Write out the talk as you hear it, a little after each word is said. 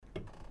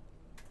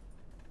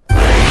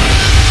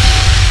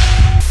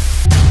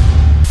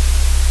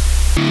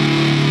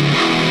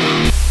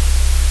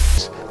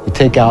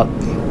take out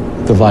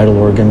the vital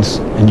organs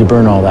and you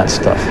burn all that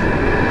stuff.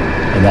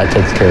 And that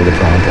takes care of the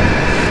problem.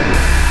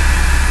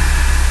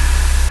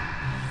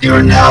 You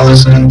are now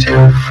listening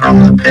to From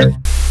the Pit.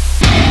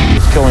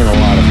 It's killing a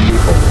lot of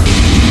people.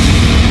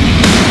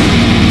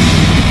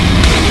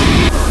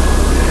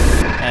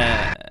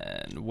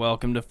 And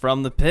welcome to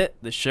From the Pit,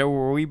 the show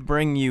where we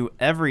bring you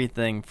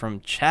everything from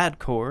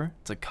Chadcore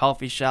to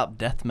coffee shop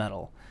death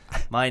metal.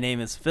 My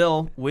name is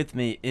Phil. With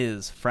me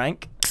is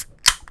Frank.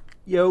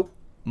 Yo.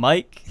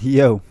 Mike.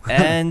 Yo.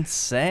 And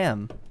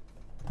Sam.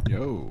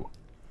 Yo.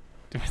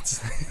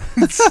 It's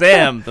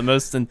Sam, the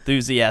most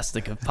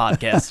enthusiastic of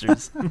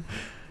podcasters.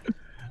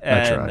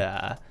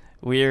 And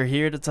we're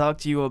here to talk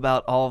to you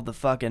about all of the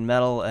fucking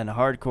metal and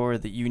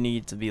hardcore that you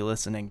need to be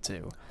listening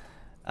to.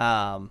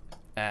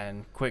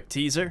 And quick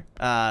teaser,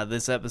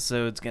 this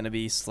episode's going to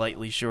be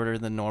slightly shorter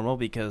than normal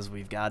because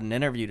we've got an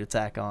interview to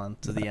tack on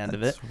to the end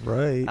of it. That's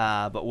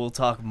right. But we'll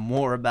talk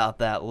more about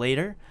that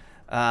later.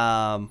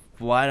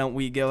 Why don't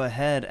we go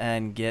ahead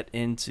and get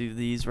into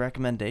these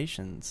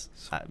recommendations?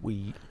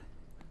 Sweet.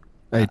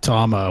 Hey,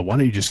 Tom, why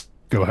don't you just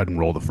go ahead and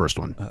roll the first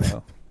one?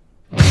 Uh-oh.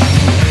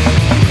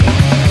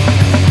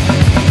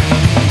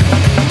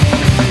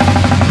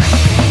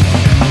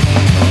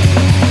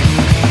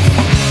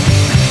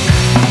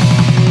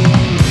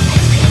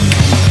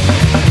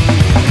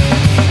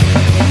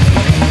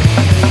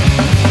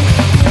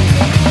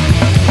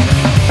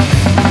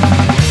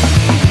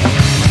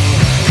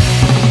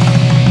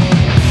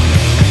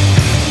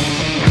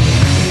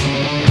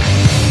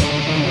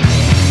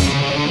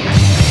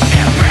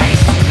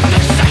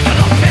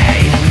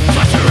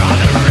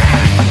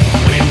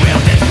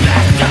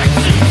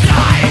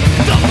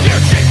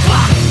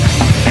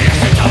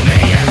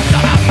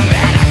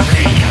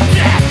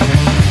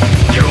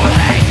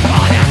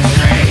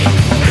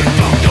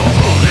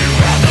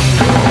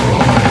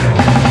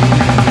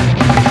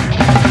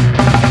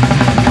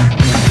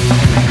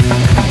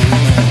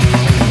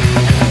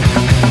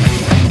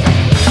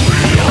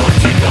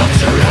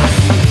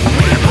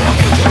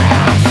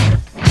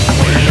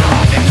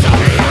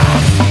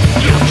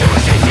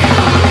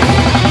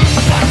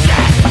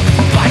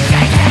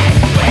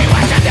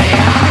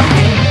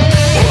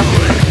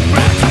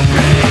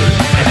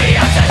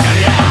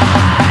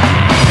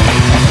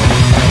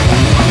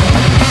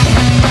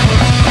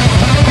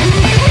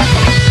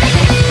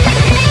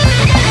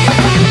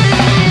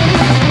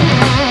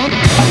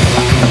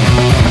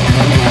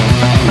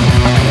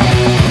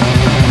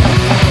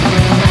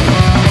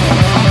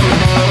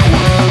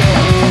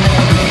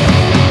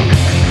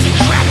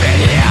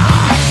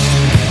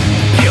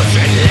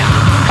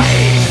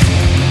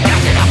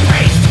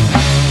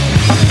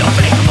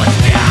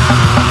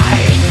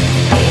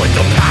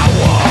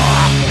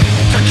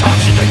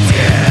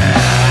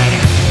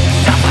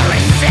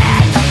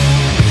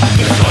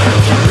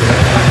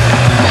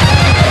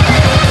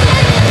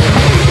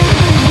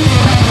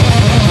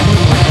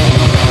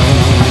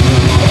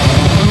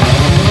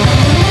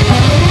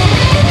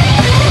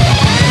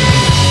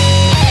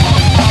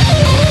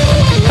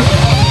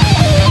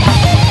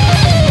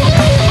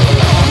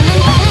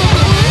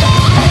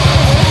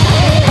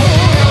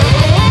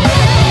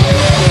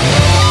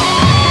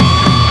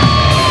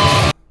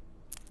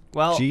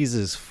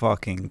 Jesus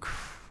fucking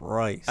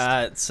Christ.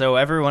 So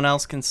everyone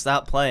else can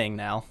stop playing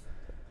now.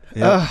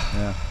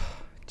 Yeah.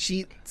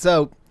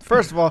 So,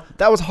 first of all,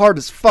 that was hard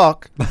as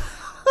fuck.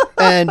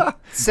 And,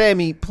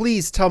 Sammy,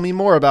 please tell me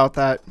more about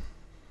that.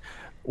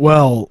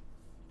 Well,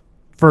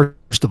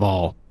 first of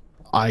all,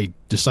 I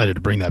decided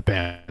to bring that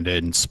band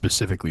in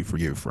specifically for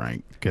you,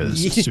 Frank,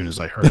 because as soon as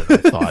I heard it, I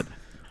thought,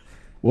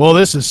 well,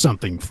 this is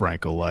something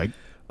Frank will like.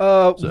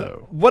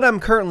 What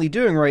I'm currently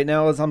doing right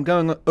now is I'm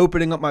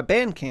opening up my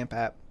Bandcamp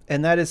app,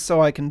 and that is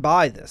so I can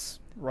buy this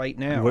right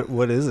now.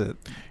 What is it?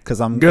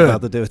 Because I'm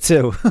about to do it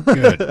too.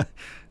 Good.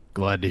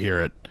 Glad to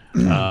hear it.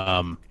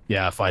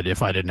 Yeah, if I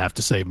didn't have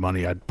to save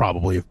money, I'd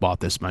probably have bought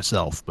this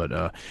myself.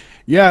 But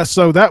yeah,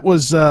 so that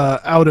was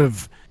out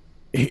of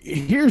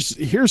here's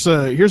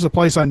a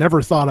place I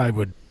never thought I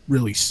would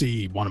really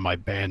see one of my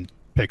band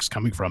picks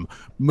coming from.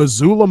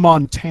 Missoula,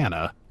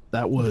 Montana.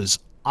 That was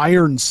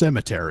Iron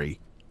Cemetery,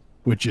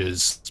 which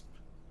is,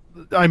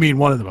 I mean,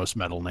 one of the most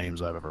metal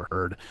names I've ever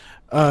heard.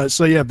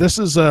 So yeah, this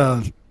is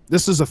a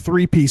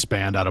 3-piece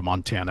band out of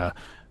Montana,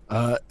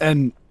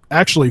 and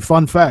actually,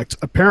 fun fact,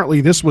 apparently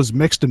this was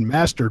mixed and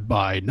mastered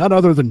by none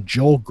other than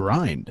Joel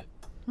Grind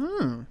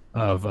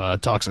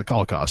of Toxic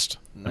Holocaust.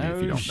 I mean,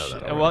 if you don't know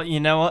that already. Well, you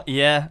know what?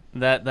 Yeah,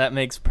 that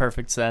makes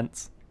perfect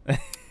sense.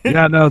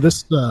 Yeah, no,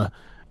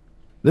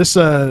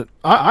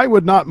 I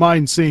would not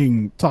mind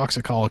seeing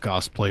Toxic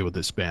Holocaust play with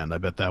this band. I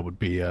bet that would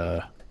be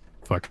a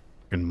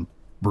fucking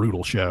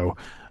brutal show.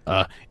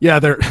 Yeah,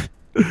 they're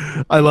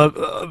I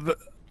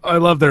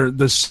love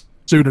the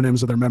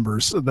pseudonyms of their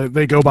members.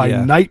 They go by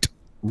Night,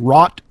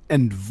 Rot,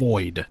 and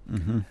Void.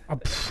 Mm-hmm.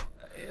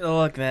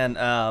 Look,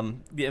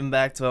 man, getting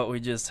back to what we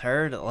just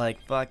heard,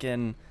 like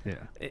fucking,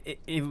 it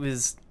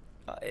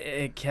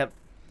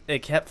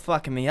kept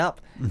fucking me up.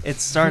 It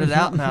started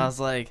out and I was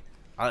like,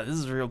 oh, this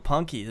is real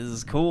punky. This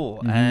is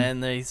cool.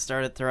 And they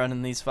started throwing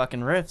in these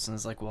fucking riffs, and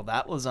it's like, well,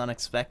 that was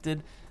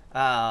unexpected.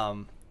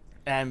 And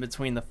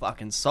between the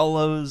fucking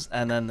solos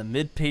and then the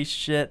mid-pace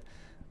shit,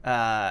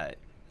 the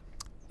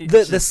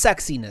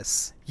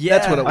sexiness. Yeah.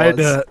 That's what it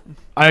was.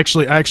 I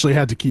actually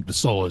had to keep the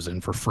solos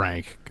in for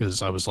Frank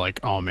because I was like,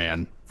 oh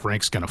man,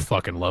 Frank's gonna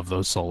fucking love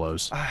those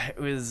solos. It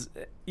was,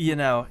 you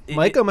know,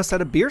 Mike almost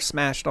had a beer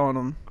smashed on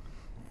him.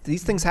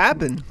 These things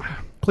happen.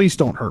 Please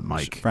don't hurt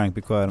Mike. Frank,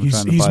 be quiet.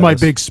 He's my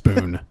big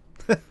spoon.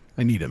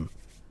 I need him.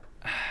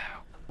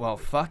 Well,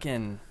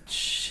 fucking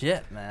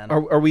shit, man.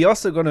 Are we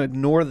also going to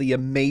ignore the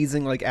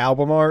amazing like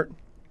album art?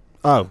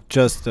 Oh,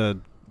 just a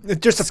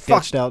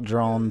sketched fuck. out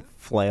drawn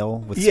flail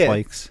with Yeah.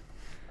 spikes.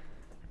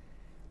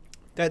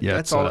 That's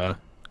It's all.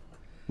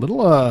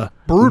 little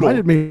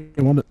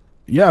Brutal.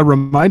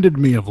 reminded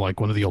me of like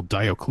one of the old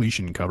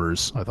Diocletian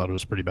covers. I thought it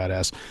was pretty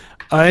badass.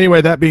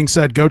 Anyway, that being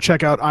said, go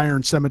check out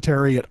Iron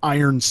Cemetery at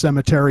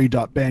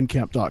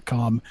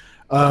ironcemetery.bandcamp.com.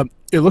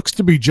 It looks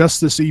to be just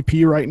this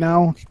EP right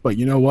now, but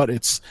you know what?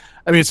 It's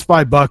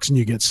 $5 and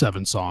you get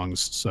 7 songs.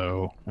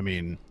 So I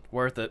mean,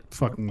 Worth it.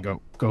 fucking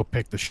go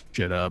pick the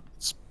shit up.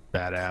 It's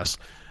badass.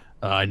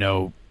 I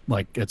know,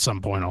 like at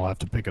some point I'll have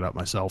to pick it up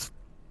myself.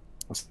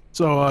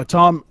 So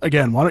Tom,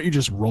 again, why don't you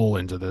just roll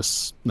into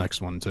this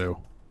next one too?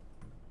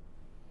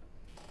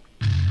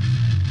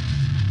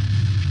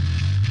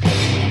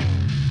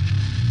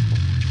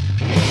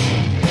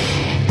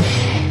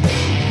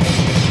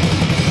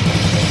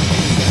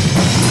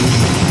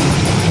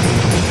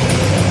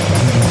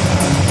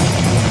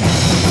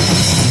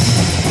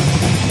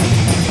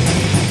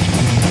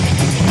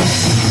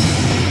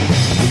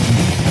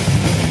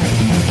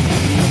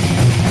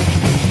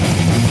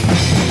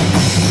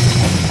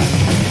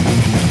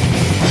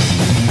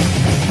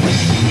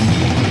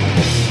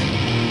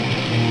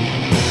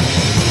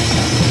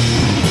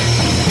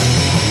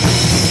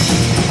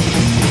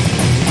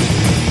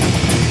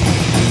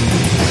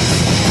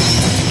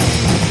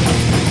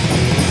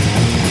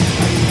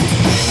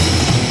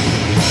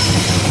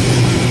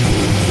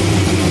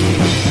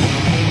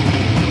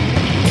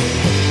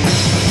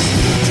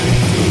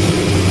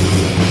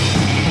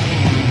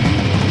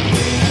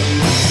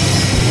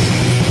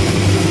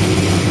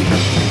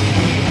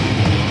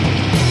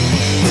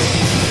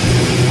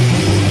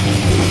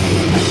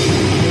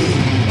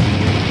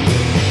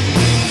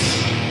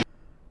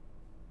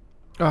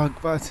 Oh,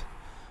 but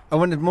I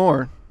wanted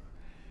more.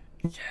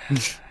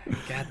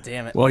 God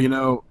damn it. Well, you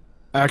know,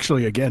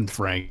 actually, again,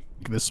 Frank,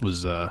 this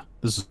is a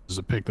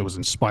pick that was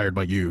inspired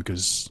by you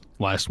because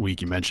last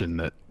week you mentioned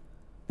that,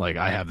 like,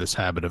 I have this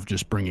habit of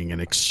just bringing in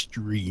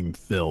extreme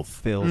filth.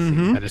 Filthy.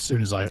 Mm-hmm. And as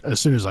soon as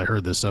I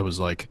heard this, I was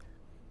like,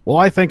 well,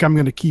 I think I'm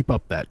going to keep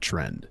up that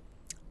trend.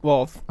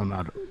 Well, I'm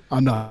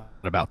not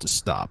about to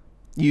stop.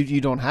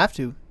 you don't have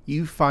to.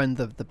 You find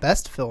the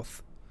best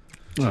filth.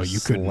 No, you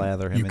couldn't.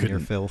 Slather him you in couldn't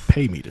your filth.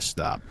 pay me to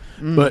stop.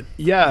 But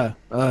yeah,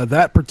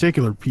 that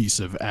particular piece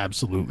of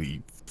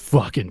absolutely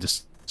fucking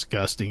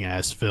disgusting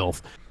ass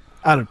filth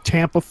out of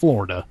Tampa,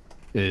 Florida,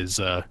 is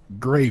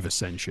Grave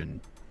Ascension,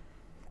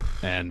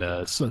 and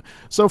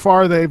so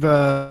far they've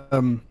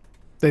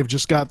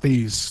just got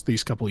these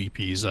couple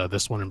EPs.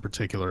 This one in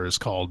particular is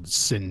called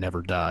Sin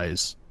Never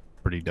Dies.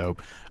 Pretty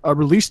dope.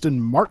 Released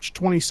in March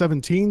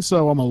 2017,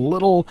 so I'm a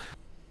little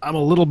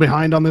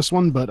behind on this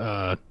one,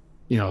 but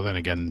you know, then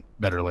again,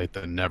 better late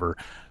than never.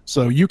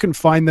 So you can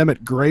find them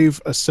at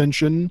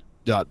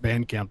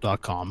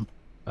graveascension.bandcamp.com.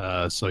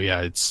 So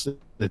yeah, it's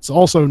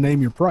also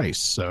Name Your Price.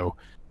 So,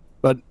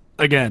 but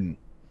again,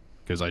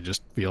 because I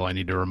just feel I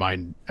need to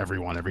remind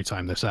everyone every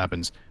time this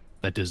happens,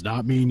 that does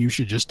not mean you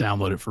should just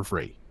download it for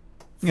free.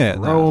 Yeah,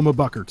 Throw them a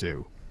buck or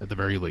two at the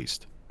very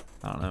least.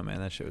 I don't know,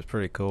 man. That shit was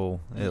pretty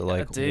cool. It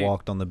like dude.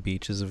 walked on the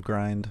beaches of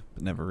grind,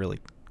 but never really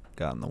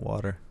got in the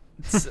water.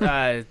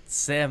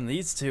 Sam,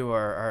 these two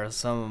are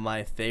some of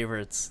my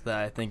favorites that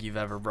I think you've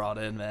ever brought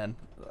in, man.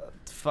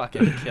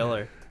 Fucking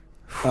killer.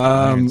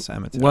 Iron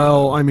Cemetery.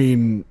 Well, I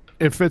mean,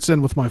 it fits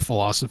in with my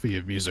philosophy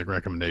of music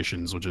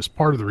recommendations, which is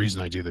part of the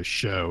reason I do this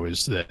show,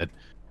 is that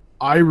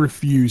I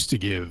refuse to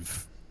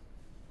give,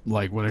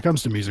 like, when it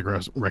comes to music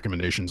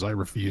recommendations, I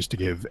refuse to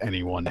give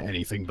anyone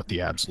anything but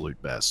the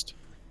absolute best.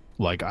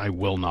 Like, I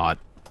will not,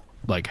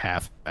 like,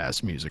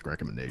 half-ass music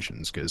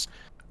recommendations, because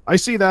I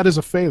see that as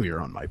a failure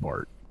on my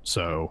part.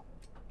 So,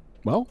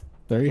 well,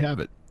 there you have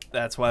it.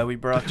 That's why we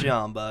brought you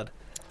on, bud.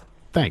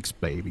 Thanks,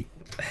 baby.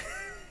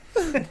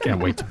 Can't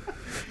wait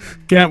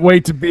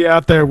to be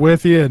out there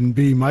with you and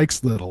be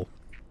Mike's little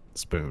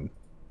spoon.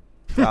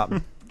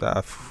 I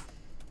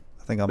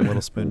think I'm a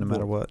little spoon no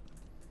matter what.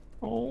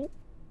 Oh.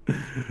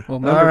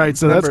 Well, All right,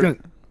 so that's gonna.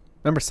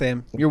 Remember,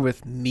 Sam, you're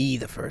with me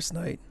the first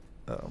night.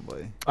 Oh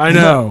boy. I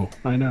know.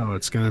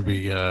 It's gonna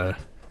be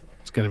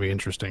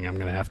interesting. I'm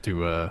gonna have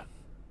to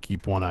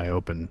keep one eye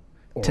open,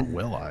 or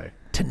will I?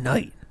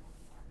 Tonight,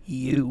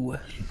 you.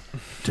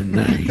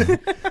 Tonight,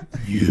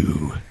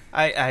 you.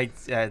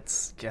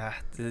 It's God,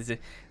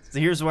 So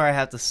here's where I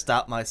have to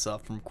stop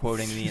myself from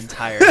quoting the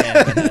entire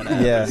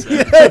Ham Yeah.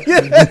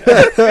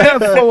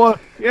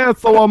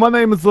 So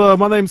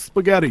my name's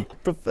Spaghetti.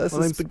 Professor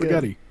My name's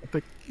Spaghetti. I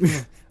think.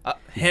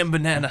 Ham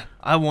Banana,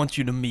 I want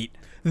you to meet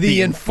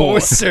The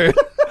Enforcer.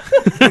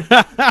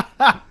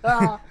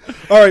 All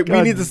right,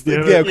 we need to.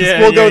 damn it. Because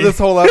we'll go this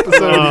whole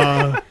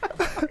episode.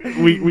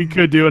 We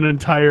could do an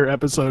entire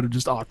episode of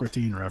just Aqua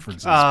Teen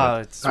references. Oh,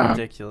 but, it's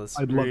ridiculous.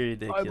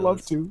 Ridiculous. I'd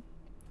love to.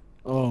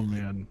 Oh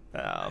man.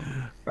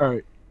 Um, All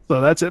right. So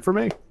that's it for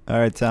me. All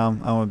right,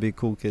 Tom. I want to be a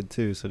cool kid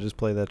too, so just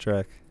play that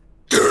track.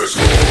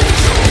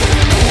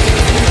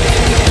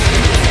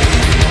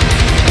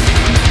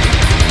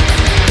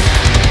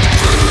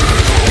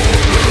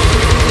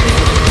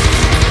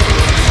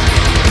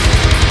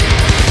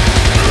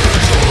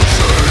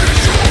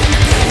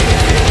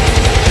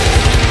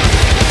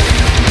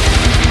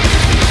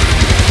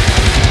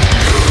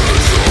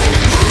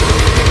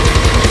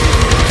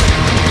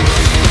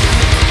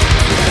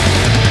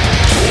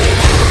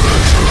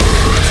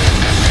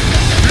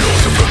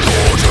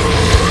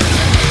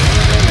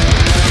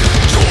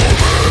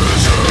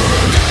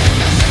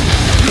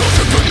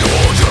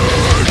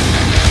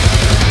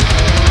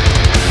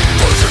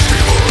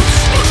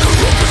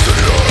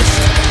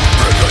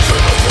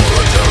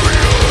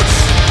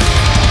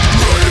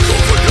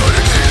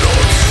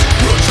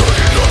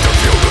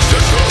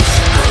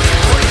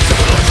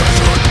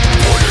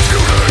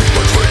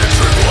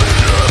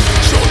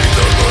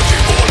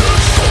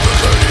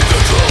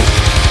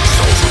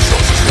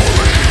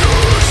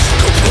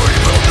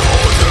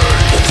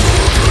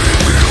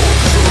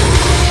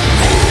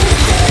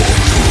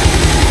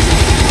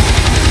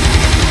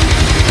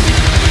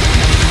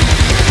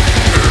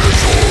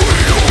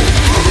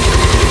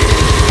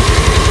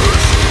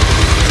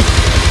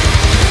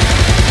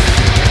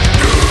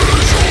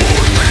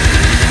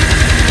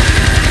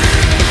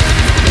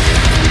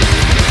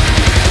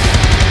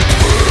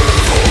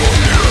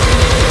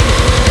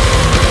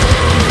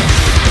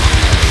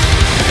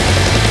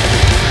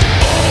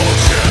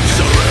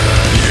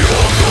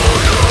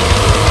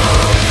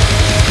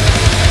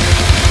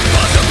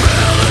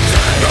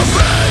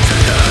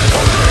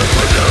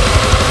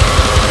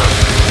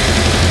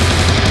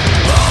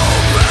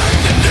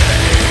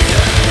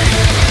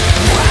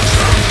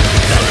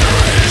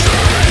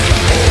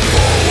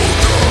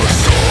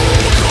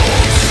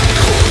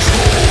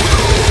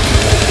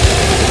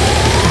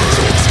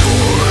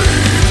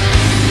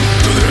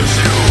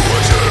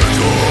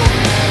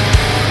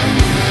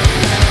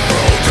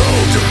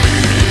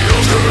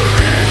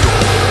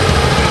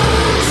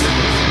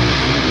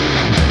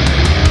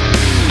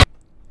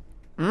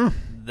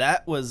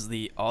 That was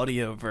the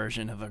audio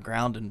version of a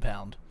ground and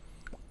pound.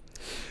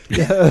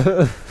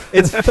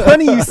 It's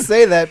funny you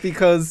say that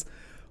because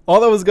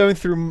all that was going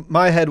through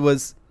my head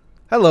was,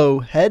 "Hello,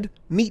 head,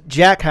 meet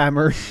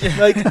Jackhammer."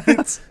 Like,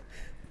 it's,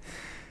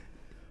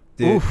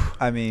 Dude, Oof.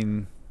 I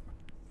mean,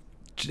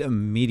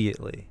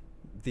 immediately,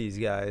 these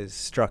guys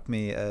struck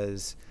me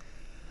as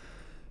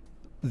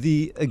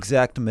the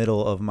exact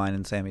middle of mine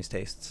and Sammy's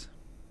tastes.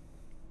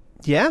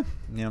 yeah,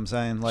 You know what I'm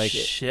saying? Like,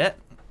 Shit.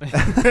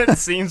 That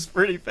seems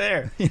pretty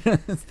fair.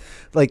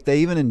 like they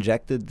even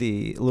injected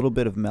the little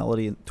bit of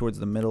melody towards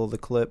the middle of the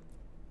clip,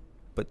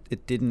 but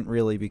it didn't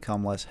really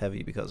become less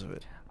heavy because of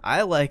it.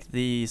 I like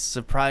the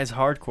surprise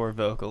hardcore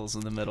vocals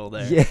in the middle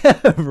there.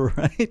 Yeah,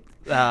 right.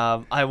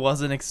 I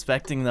wasn't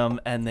expecting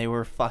them, and they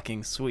were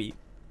fucking sweet.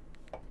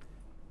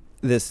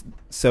 This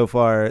so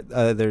far,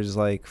 there's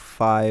like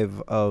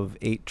 5 of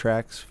 8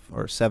 tracks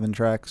or 7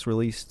 tracks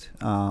released.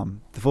 The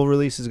full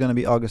release is going to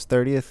be August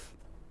 30th.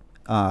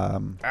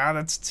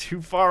 That's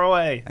too far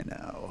away. I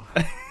know.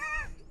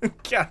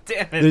 God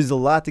damn it. There's a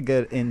lot to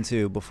get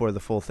into before the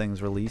full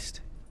thing's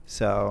released,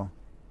 so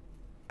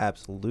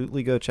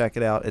absolutely go check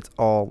it out. It's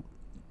all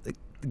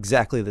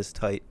exactly this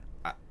tight.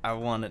 I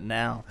want it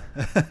now.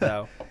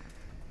 So.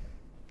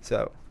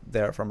 So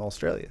they're from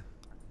Australia.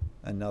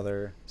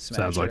 Another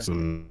smasher. Sounds like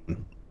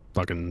some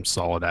fucking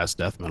solid ass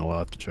death metal. I'll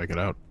have to check it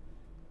out.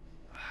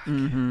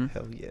 mm-hmm.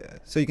 Hell yeah.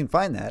 So you can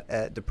find that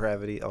at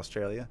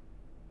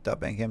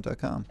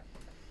depravityaaustralia.bandcamp.com.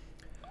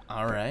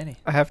 Alrighty.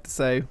 I have to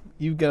say,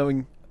 you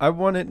going, "I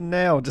want it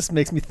now," just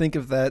makes me think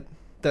of that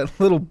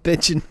little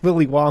bitch in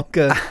Willy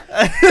Wonka.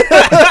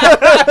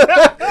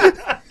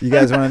 You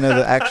guys want to know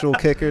the actual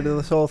kicker to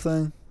this whole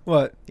thing?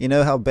 What? You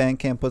know how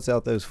Bandcamp puts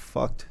out those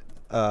fucked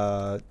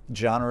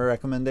genre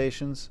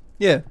recommendations?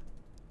 Yeah.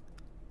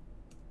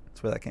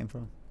 That's where that came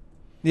from.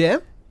 Yeah.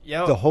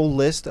 Yo. The whole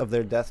list of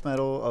their death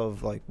metal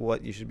of like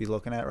what you should be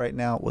looking at right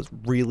now was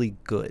really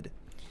good.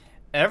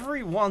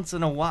 Every once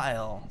in a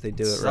while, They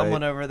do it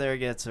someone right. over there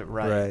gets it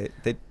right. Right.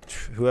 They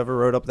whoever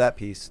wrote up that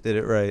piece did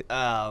it right.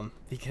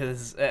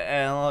 Because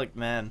and look,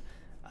 man,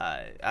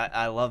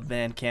 I love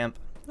Bandcamp.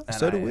 And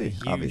So do I- we,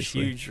 Huge,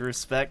 obviously. huge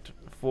respect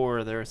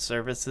for their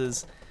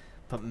services,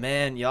 but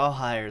man, y'all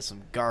hire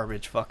some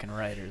garbage fucking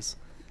writers.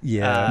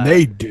 Yeah.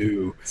 They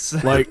do. So,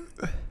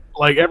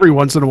 Like every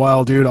once in a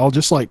while, dude, I'll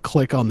just like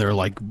click on their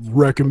like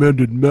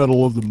recommended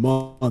metal of the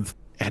month,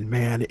 and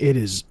man, it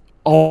is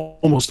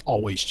almost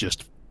always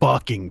just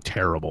fucking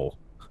terrible.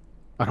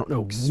 I don't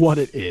know what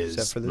it is.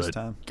 Except for this but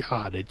time.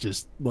 God, it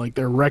just, like,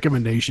 their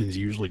recommendations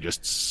usually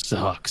just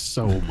suck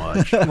so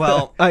much.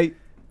 Well, I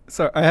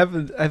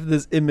have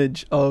this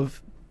image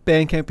of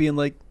Bandcamp being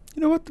like,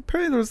 you know what?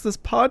 Apparently there's this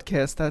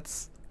podcast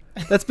that's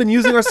been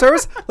using our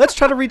service. Let's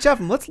try to reach out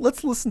to them.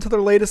 Let's listen to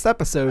their latest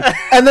episode,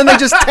 and then they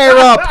just tear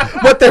up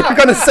what they were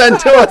going to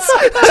send to us.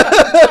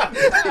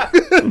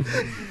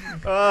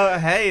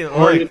 hey,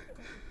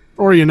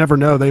 Or you never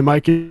know. They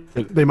might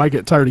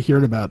get tired of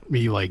hearing about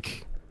me,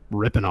 like,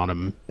 ripping on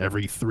them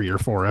every 3 or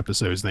 4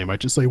 episodes. And they might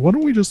just say, why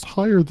don't we just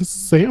hire this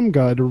Sam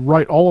guy to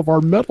write all of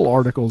our metal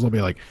articles? I'll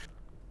be like,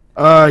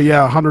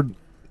 yeah,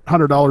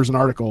 $100 an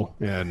article,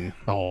 and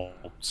I'll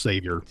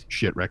save your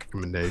shit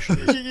recommendation.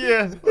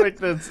 yeah, like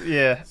that's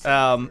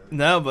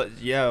no, but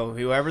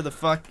whoever the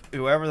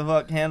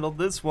fuck handled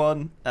this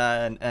one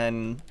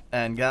and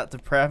got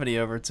Depravity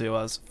over to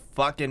us,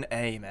 fucking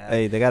A, man.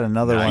 Hey, they got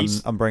another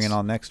Nice. one I'm bringing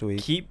on next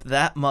week. Keep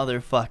that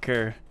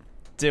motherfucker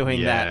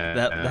doing Yeah.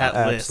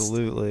 that list.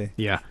 Absolutely.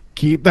 Yeah,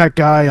 keep that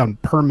guy on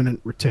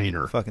permanent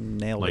retainer. Fucking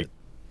nailed Like, it.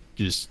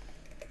 just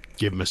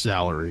give him a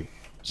salary.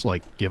 It's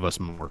like, give us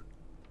more.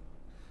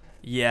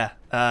 Yeah,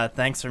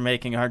 thanks for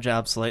making our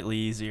job slightly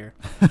easier.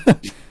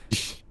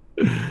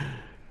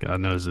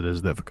 God knows it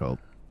is difficult.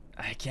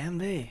 I can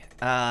be.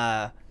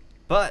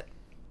 But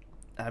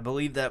I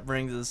believe that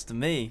brings us to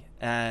me.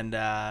 And,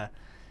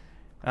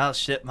 well,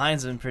 shit,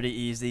 mine's been pretty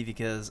easy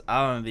because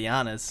I'm going to be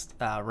honest.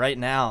 Right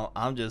now,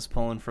 I'm just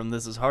pulling from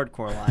This Is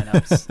Hardcore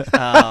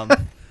lineups.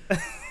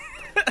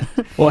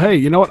 Well, hey,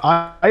 you know what?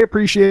 I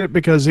appreciate it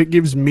because it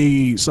gives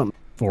me something to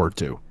look forward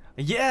to.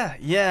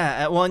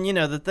 Yeah. Well, and,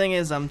 the thing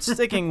is, I'm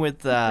sticking with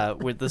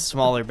the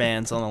smaller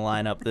bands on the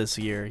lineup this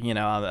year.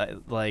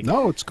 Like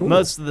No, it's cool.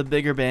 most of the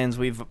bigger bands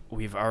we've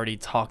already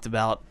talked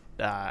about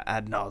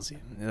ad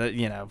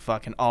nauseum.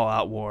 Fucking All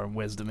Out War and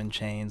Wisdom in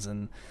Chains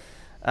and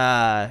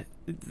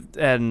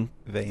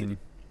Vain.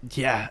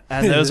 yeah,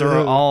 and those are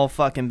all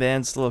fucking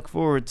bands to look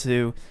forward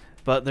to.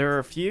 But there are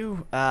a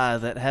few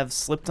that have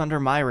slipped under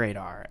my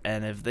radar,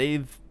 and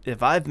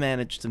if I've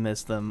managed to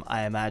miss them,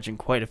 I imagine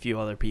quite a few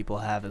other people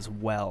have as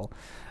well.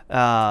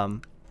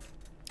 So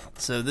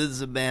this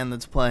is a band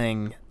that's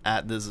playing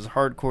at This Is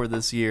Hardcore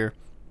this year,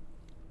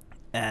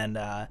 and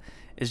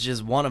it's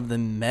just one of the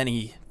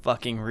many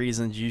fucking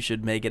reasons you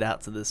should make it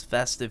out to this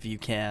fest if you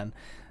can.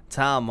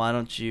 Tom, why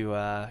don't you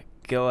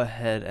go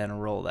ahead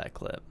and roll that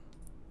clip?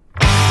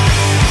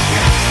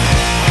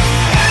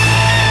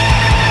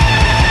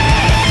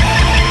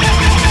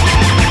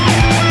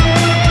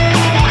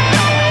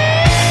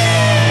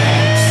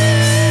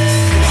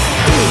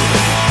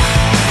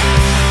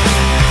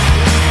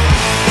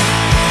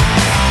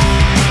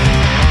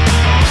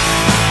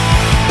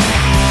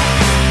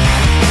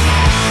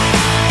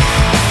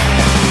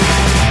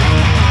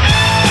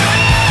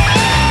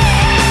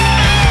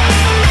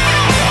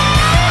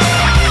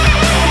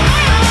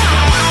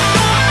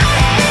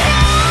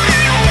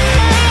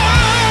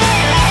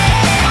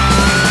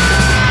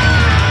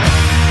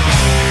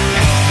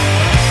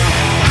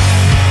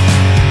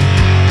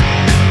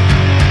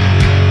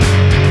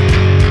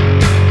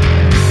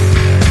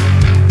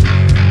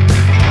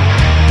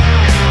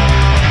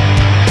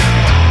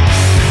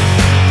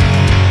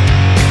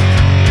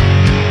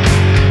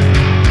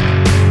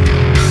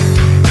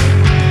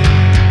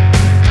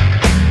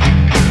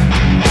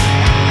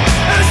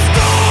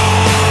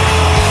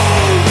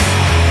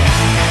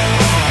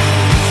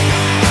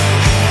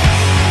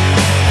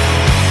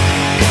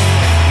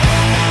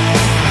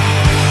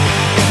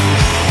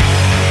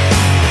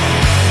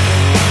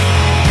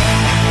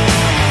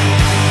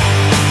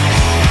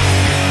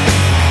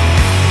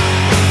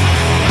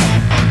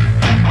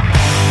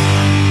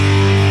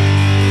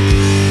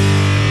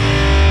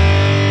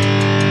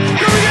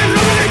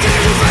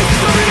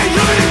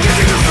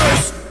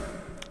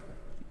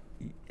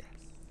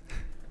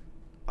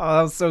 Oh,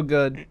 that was so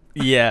good.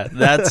 Yeah,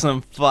 that's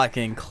some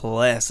fucking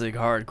classic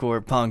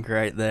hardcore punk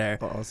right there.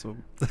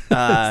 Awesome.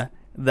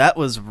 That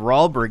was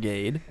Raw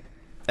Brigade,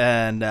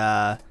 and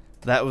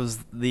that was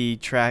the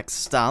track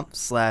Stomp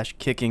 /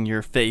 Kicking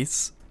Your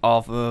Face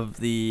off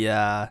of the,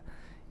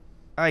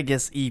 I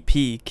guess, EP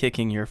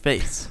Kicking Your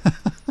Face.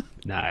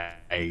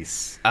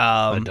 Nice.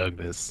 I dug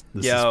this.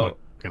 This is yo.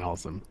 fucking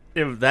awesome.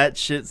 If that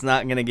shit's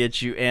not going to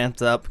get you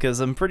amped up, because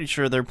I'm pretty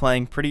sure they're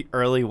playing pretty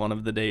early one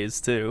of the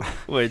days, too,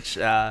 which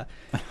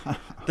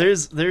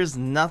there's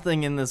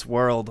nothing in this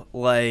world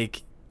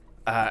like,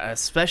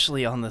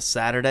 especially on the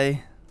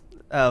Saturday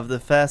of the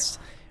fest,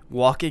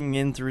 walking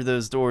in through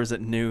those doors at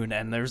noon,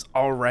 and there's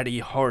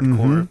already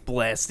hardcore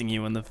blasting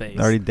you in the face.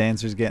 Already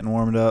dancers getting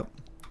warmed up.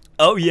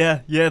 Oh, yeah,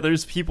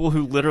 there's people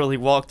who literally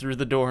walk through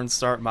the door and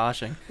start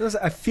moshing.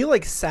 I feel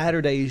like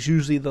Saturday is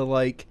usually the,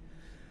 like,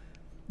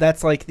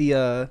 that's like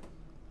the,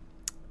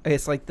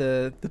 it's like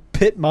the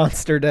pit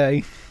monster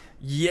day.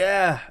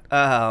 Yeah,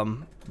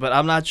 but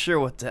I'm not sure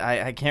what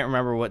day, I can't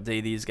remember what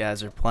day these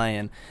guys are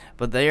playing,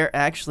 but they are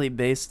actually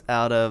based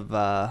out of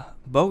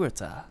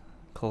Bogota,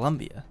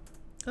 Colombia.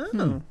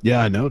 Oh.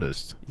 Yeah, I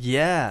noticed.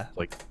 Yeah.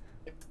 Like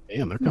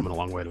Damn, they're coming a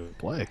long way to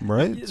play.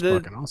 Right? It's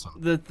fucking awesome.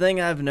 The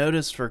thing I've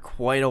noticed for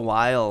quite a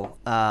while,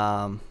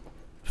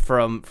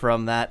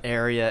 from that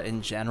area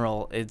in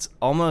general, it's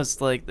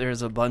almost like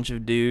there's a bunch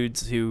of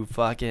dudes who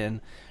fucking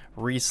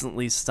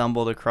recently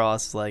stumbled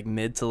across like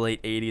mid to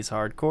late 80s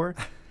hardcore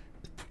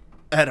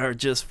and are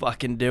just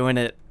fucking doing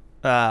it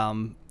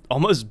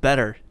almost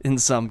better in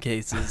some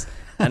cases,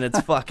 and it's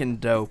fucking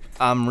dope.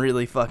 I'm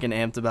really fucking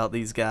amped about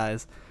these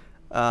guys.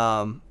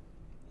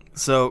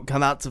 So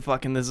come out to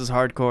fucking This Is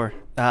Hardcore.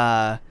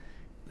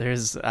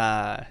 There's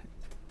I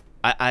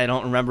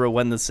don't remember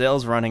when the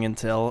sale's running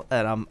until,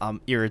 and I'm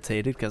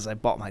irritated because I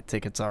bought my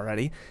tickets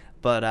already.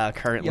 But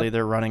currently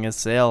they're running a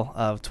sale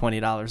of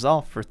 $20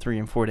 off for 3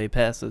 and 4 day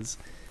passes.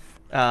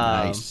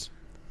 Nice.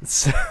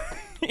 So,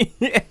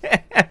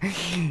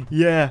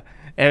 yeah.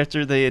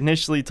 After they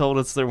initially told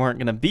us there weren't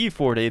going to be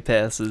 4 day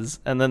passes,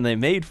 and then they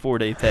made 4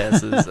 day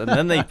passes, and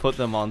then they put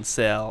them on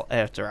sale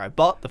after I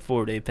bought the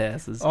 4 day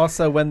passes.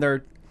 Also, when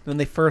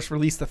they first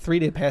released the 3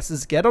 day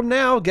passes, get them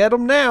now.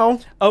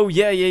 Oh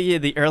yeah.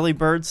 The early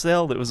bird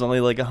sale that was only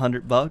like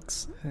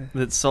 $100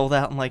 that sold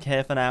out in like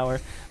half an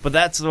hour. But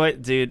that's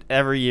what, dude.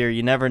 Every year,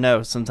 you never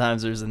know.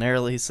 Sometimes there's an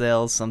early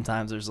sale,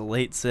 sometimes there's a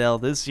late sale.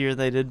 This year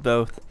they did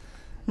both.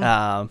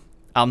 I'm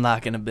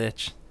not gonna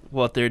bitch.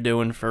 What they're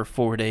doing for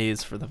 4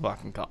 days for the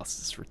fucking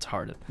cost is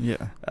retarded.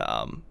 Yeah.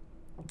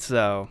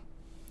 So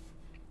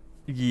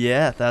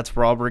yeah, that's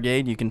Brawl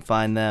Brigade. You can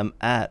find them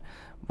at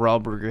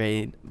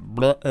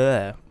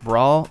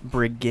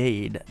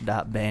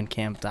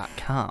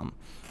brawlbrigade.bandcamp.com,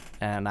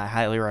 and I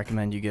highly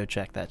recommend you go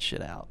check that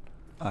shit out.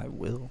 I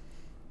will.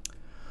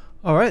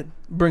 All right,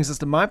 brings us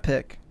to my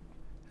pick.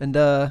 And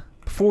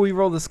before we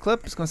roll this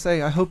clip, I'm just going to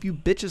say, I hope you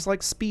bitches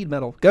like speed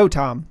metal. Go,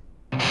 Tom.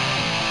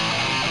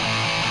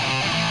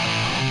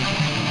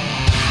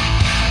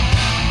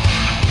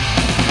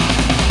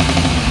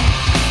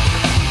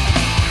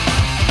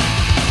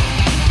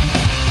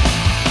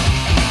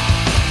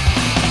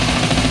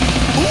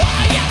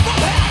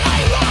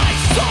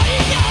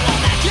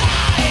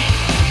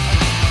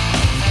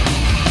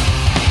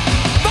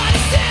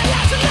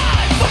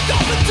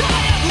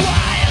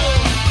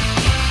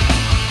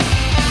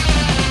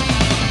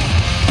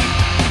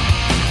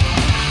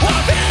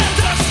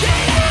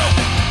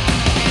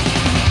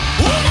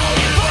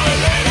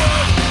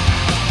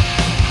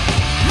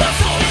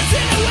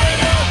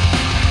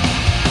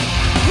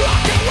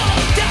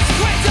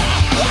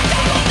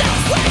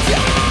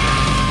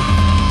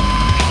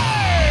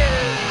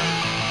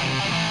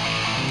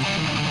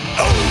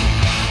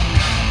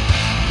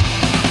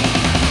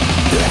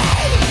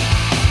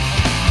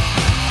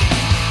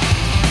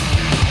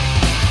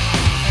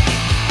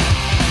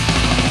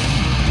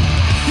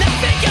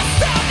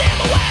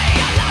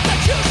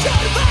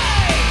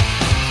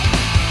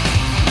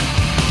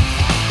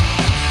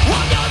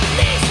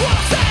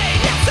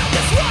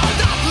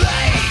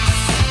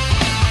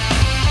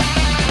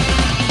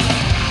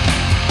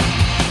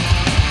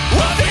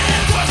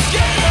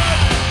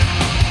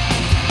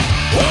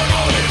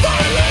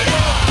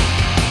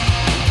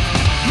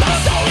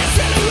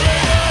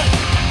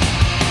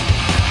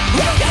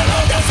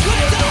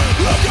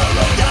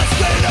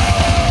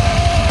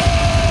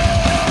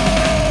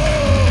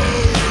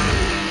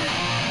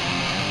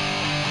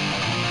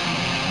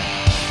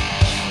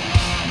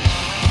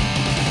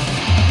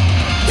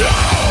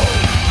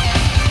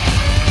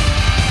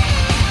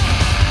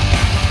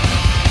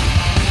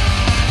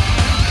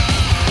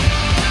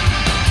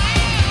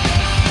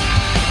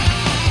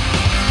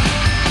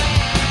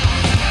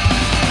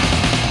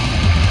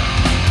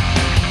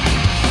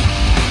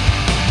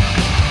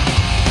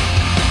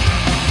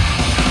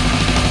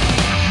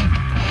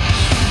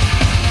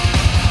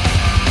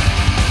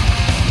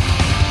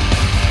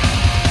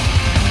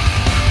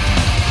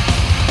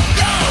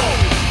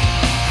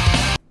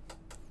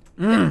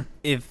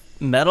 If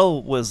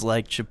metal was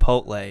like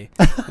Chipotle,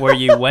 where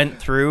you went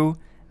through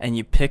and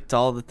you picked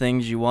all the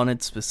things you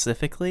wanted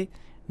specifically,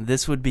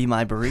 this would be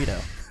my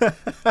burrito.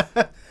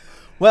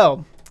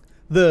 Well,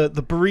 the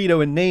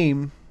burrito in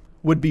name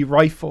would be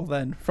Rifle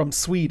then, from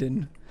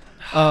Sweden.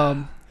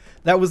 That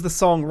was the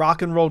song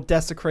Rock and Roll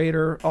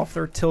Desecrator off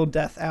their Till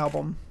Death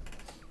album.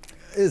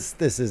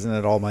 This isn't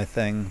at all my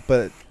thing,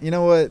 but you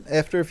know what?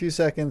 After a few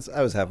seconds,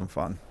 I was having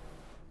fun.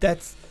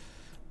 That's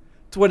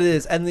what it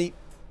is. And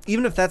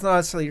even if that's not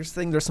necessarily your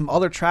thing, there's some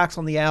other tracks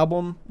on the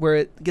album where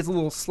it gets a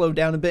little slowed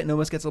down a bit and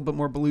almost gets a little bit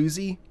more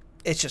bluesy.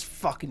 It's just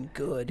fucking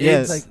good.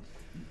 Yes. It's like,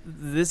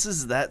 This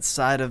is that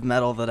side of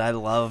metal that I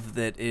love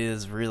that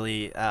is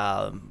really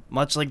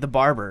much like the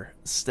Barber,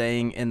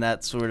 staying in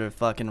that sort of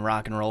fucking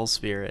rock and roll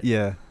spirit.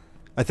 Yeah.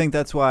 I think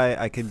that's why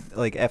I could,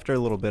 like, after a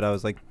little bit, I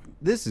was like,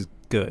 this is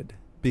good.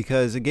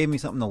 Because it gave me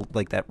something to,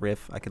 like, that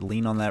riff. I could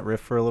lean on that riff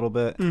for a little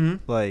bit.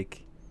 Mm-hmm.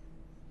 Like,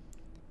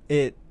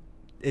 it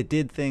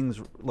did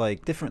things,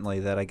 like, differently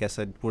that I guess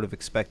I would have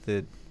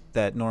expected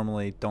that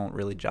normally don't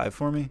really jive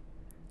for me.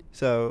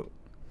 So,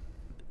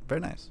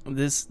 very nice.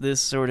 This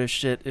sort of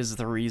shit is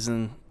the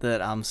reason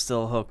that I'm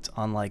still hooked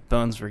on, like,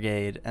 Bones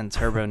Brigade and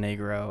Turbo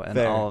Negro and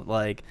Fair. all,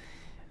 like,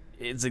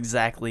 it's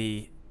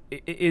exactly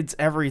it's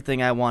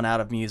everything I want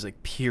out of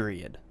music,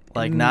 period.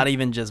 Like, not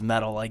even just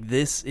metal. Like,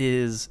 this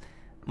is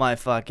my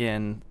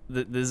fucking...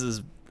 This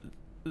is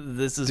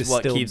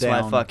what Distilled keeps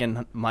down. my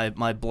fucking...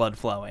 My blood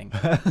flowing.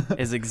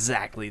 Is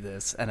exactly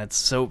this. And it's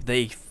so...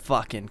 They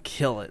fucking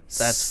kill it.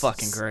 That's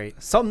fucking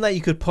great. Something that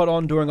you could put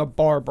on during a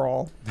bar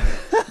brawl.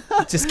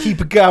 Just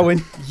keep it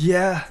going.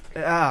 Yeah.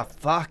 Ah,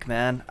 fuck,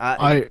 man.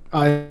 I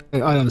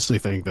honestly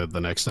think that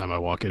the next time I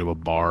walk into a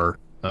bar,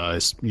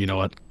 is, you know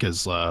what?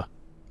 Because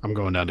I'm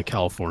going down to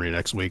California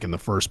next week, and the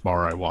first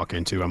bar I walk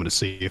into, I'm going to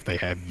see if they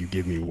have "You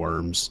Give Me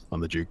Worms" on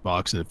the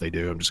jukebox, and if they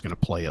do, I'm just going to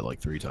play it like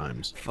 3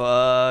 times.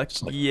 Fuck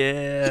like-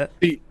 yeah.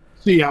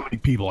 See how many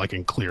people I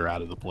can clear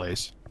out of the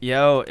place.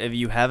 Yo, if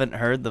you haven't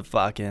heard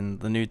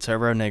the new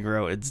Turbo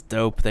Negro, it's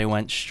dope. They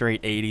went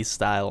straight 80s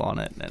style on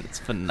it, and it's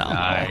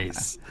phenomenal.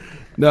 Nice.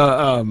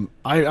 No,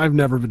 I've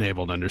never been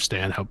able to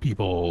understand how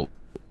people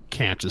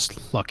can't just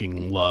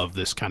fucking love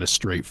this kind of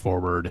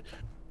straightforward,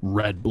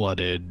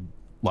 red-blooded,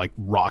 like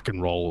rock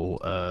and roll,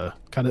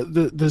 kind of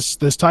this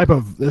type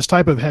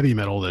of heavy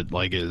metal that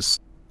like is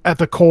at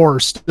the core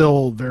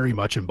still very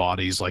much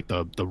embodies like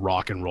the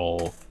rock and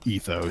roll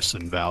ethos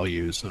and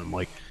values. And I'm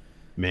like,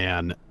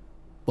 man,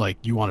 like,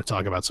 you want to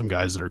talk about some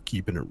guys that are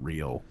keeping it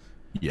real?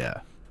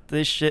 Yeah.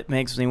 This shit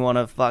makes me want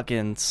to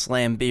fucking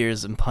slam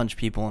beers and punch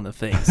people in the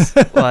face.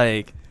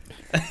 Like,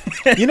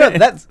 You know,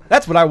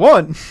 that's what I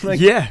want. Like,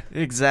 yeah,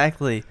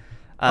 exactly.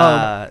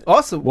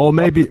 also, Well,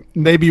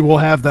 maybe we'll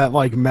have that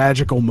like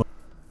magical moment,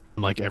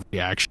 like every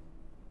action,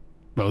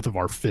 both of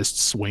our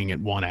fists swing at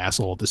one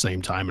asshole at the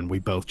same time, and we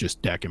both just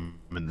deck him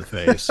in the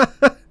face.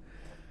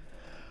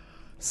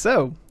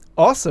 so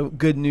also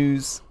good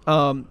news.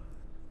 To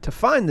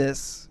find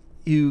this,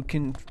 you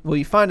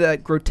find it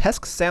at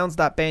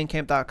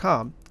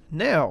grotesquesounds.bandcamp.com.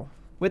 Now,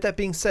 with that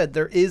being said,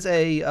 there is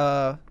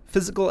a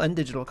physical and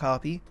digital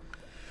copy.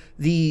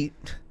 The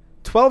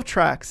 12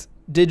 tracks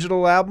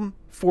digital album,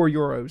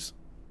 €4.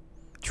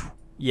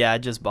 Yeah, I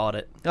just bought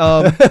it.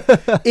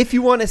 If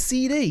you want a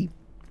CD,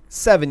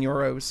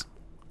 €7.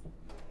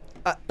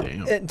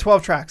 Damn. And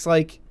 12 tracks,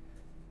 like,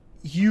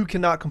 you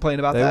cannot complain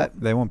about that.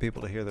 They want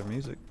people to hear their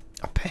music.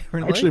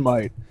 Apparently,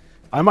 Actually,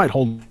 I might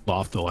hold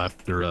off till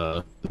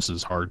after this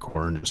is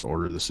hardcore and just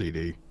order the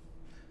CD.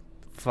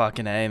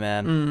 Fucking A,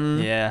 man.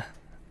 Mhm. Yeah.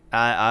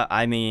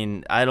 I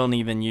mean, I don't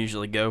even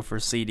usually go for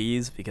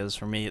CDs because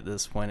for me at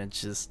this point,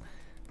 it's just...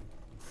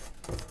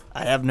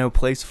 I have no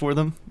place for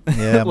them.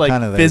 Yeah, I'm like,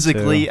 kinda there,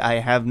 physically, too. I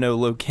have no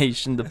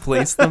location to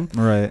place them.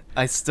 Right.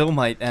 I still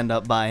might end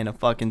up buying a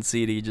fucking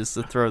CD just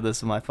to throw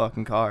this in my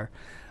fucking car.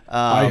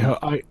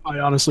 I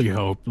honestly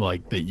hope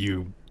like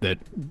that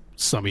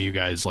some of you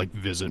guys like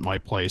visit my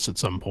place at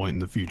some point in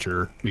the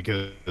future,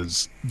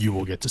 because you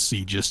will get to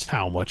see just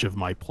how much of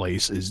my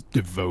place is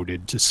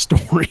devoted to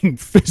storing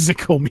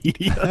physical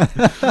media.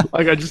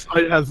 Like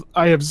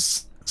I have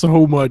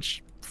so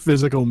much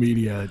physical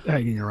media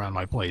hanging around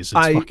my place.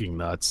 It's fucking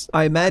nuts.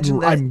 I imagine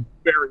that I'm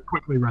very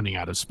quickly running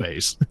out of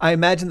space. I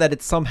imagine that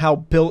it's somehow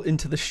built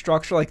into the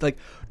structure. Like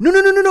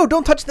no,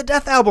 don't touch the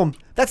Death album.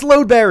 That's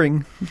load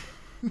bearing.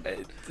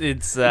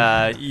 It's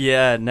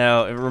yeah,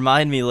 no,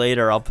 remind me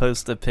later. I'll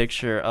post a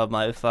picture of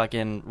my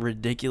fucking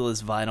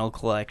ridiculous vinyl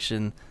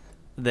collection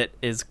that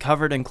is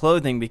covered in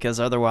clothing because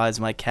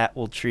otherwise my cat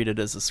will treat it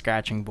as a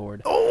scratching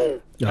board.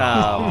 Oh,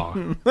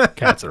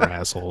 cats are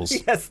assholes.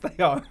 Yes,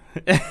 they are.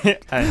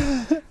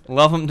 I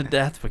love them to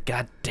death, but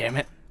god damn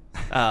it.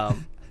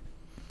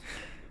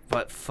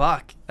 But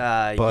fuck,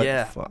 But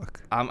yeah,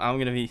 fuck. I'm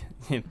gonna be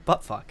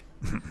butt fuck.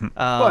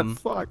 What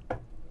fuck?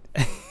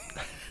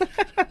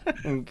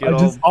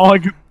 Good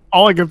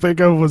All I could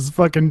think of was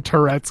fucking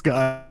Tourette's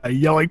guy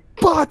yelling,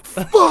 "But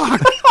fuck!"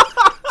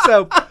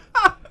 So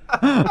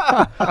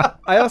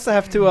I also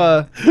have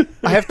to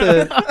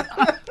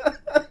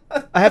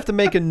I have to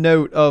make a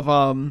note of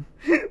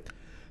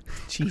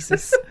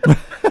Jesus.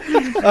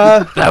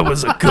 that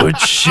was a good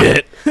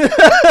shit.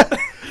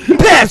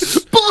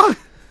 Yes, fuck!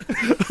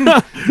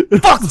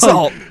 Fuck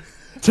Salt.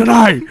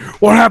 Tonight,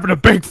 what happened to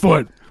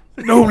Bigfoot?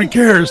 Nobody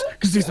cares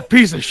because he's a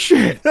piece of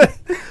shit.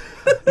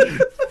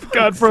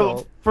 God,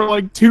 for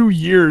like 2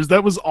 years,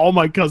 that was all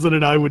my cousin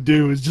and I would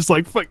do, is just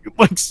like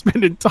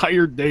spend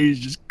entire days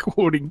just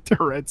quoting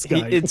Tourette's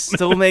guy. It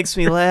still makes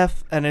me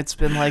laugh, and it's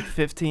been like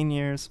 15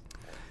 years.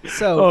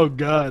 So Oh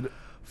God,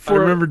 I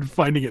remembered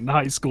finding it in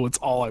high school. It's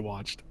all I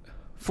watched.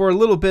 for a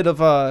little bit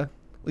of at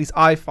least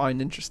I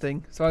find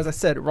interesting. So as I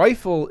said,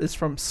 Rifle is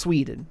from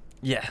Sweden.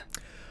 Yeah.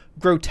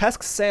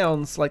 Grotesque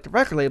Sounds, like the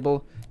record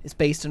label, is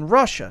based in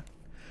Russia.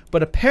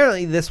 But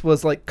apparently this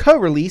was like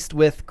co-released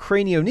with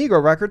Cranio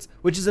Negro Records,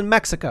 which is in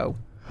Mexico.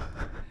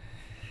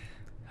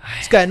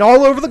 It's gotten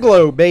all over the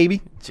globe,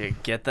 baby.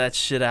 Dude, get that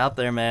shit out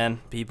there, man.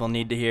 People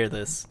need to hear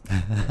this.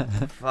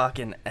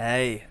 Fucking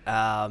A.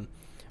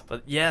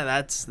 But yeah,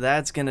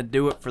 that's gonna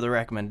do it for the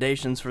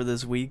recommendations for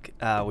this week.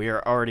 We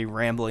are already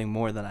rambling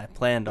more than I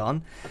planned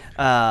on.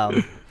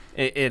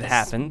 It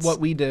happens.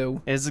 What we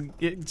do.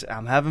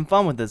 I'm having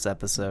fun with this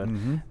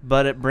episode,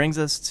 but it brings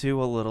us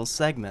to a little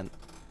segment.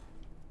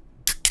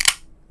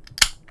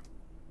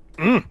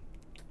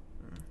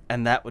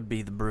 and that would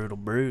be the Brutal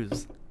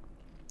Bruise.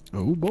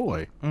 Oh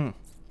boy.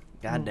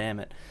 God damn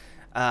it.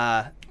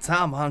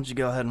 Tom, why don't you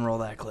go ahead and roll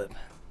that clip?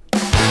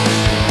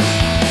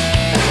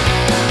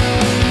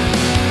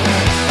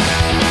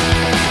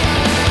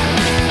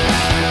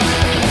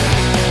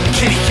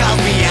 Kitty calls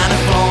me on the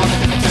phone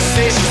to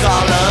say she's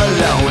all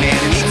alone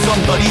and needs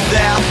somebody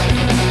there.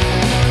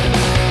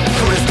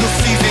 Crystal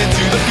sees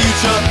into the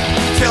future,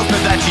 tells me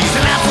that she's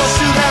an asshole,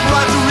 sure that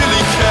Roger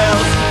really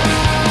cares.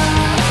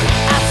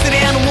 I sit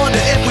and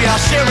wonder if we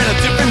are sharing a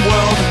different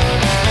world,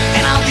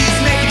 and all these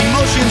naked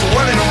emotions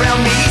whirling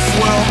around me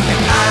swirl.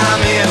 And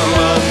I'm in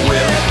love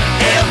with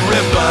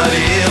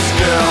everybody's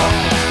girl.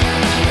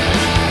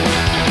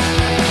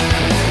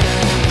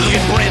 Look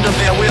at Brenda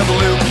there with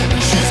Luke,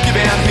 she's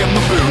giving him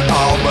the boot.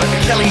 Oh, but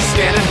Kelly's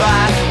standing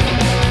by.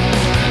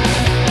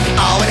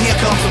 Oh, and here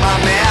comes my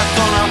man,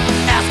 gonna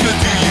ask her,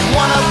 do you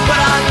wanna? But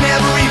I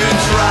never even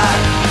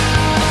tried.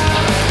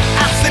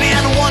 I sit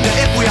and wonder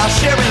if we are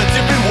sharing a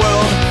different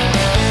world,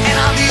 and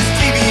all these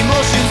TV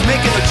emotions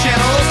making the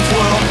channels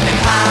twirl. And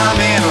I'm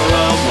in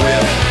love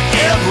with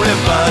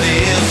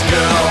everybody's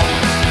girl.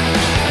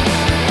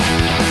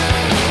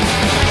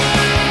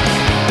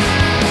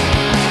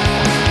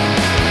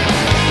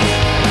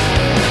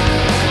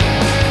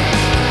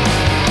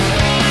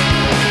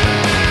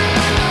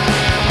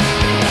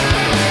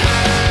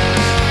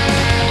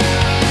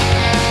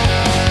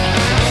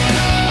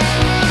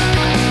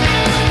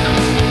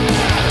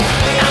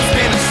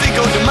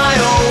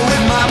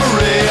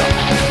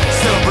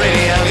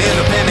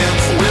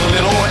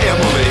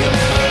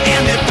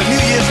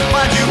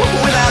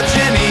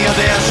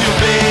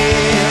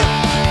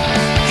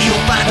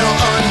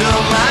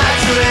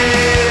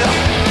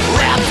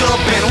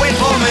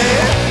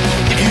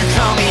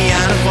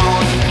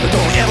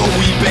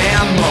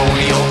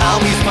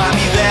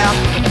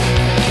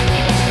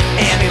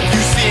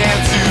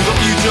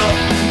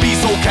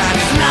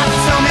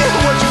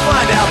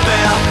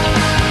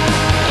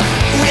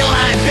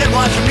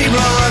 Watching me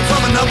run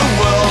from another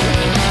world,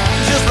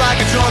 just like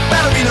a drunk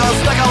ballerina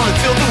stuck on a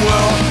tilt the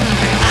world.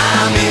 And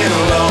I'm in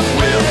love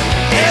with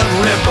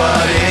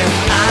everybody.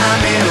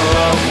 I'm in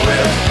love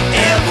with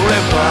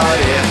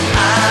everybody.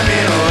 I'm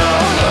in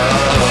love.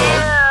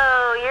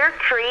 Oh, you're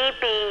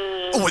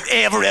creepy. With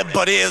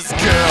everybody's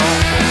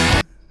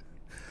girl.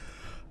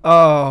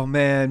 Oh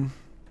man.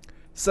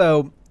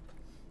 So,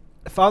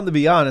 if I'm to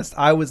be honest,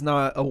 I was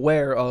not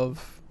aware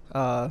of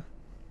the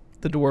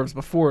Dwarves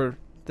before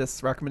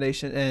this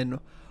recommendation, and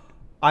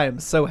I am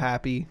so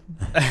happy.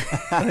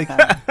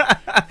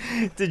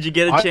 Did you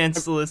get a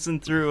chance to listen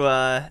through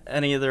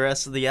any of the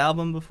rest of the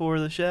album before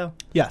the show?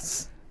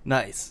 Yes.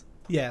 Nice.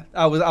 Yeah,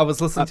 I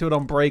was listening to it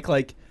on break,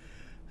 like,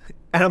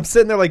 and I'm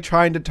sitting there like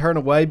trying to turn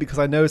away because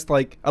I noticed,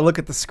 like, I look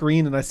at the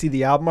screen and I see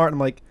the album art and I'm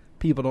like,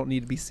 people don't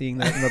need to be seeing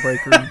that in the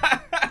break room.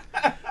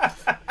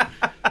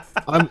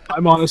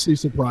 I'm honestly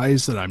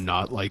surprised that I'm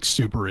not like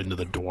super into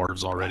the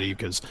Dwarves already,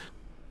 because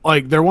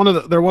like they're one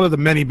of the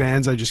many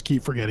bands I just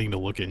keep forgetting to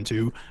look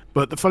into.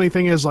 But the funny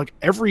thing is, like,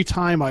 every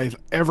time I've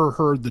ever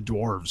heard the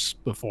Dwarves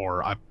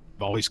before, I've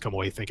always come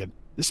away thinking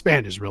this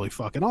band is really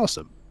fucking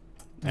awesome.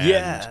 And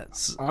Yeah.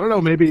 I don't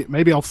know,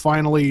 maybe I'll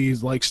finally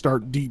like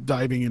start deep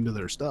diving into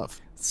their stuff.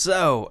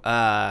 So,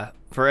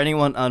 for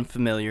anyone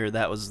unfamiliar,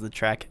 that was the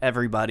track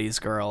 "Everybody's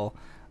Girl"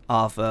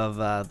 off of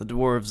the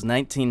Dwarves'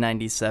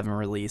 1997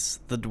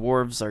 release. The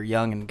Dwarves are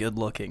young and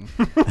good-looking.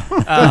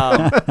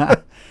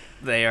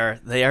 They are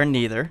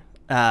neither.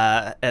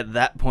 At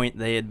that point,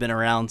 they had been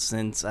around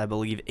since, I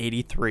believe,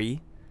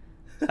 '83.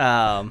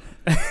 And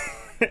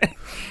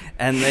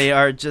they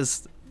are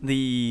just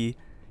the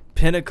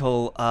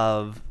pinnacle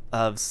of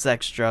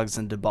sex, drugs,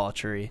 and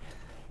debauchery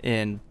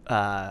in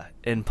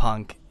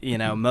punk. You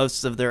know,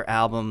 most of their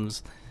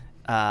albums,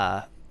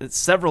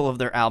 several of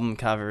their album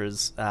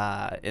covers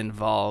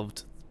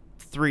involved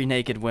 3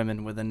 naked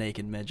women with a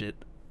naked midget.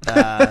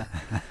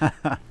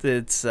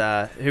 It's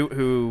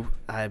who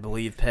I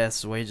believe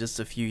passed away just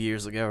a few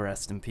years ago.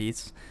 Rest in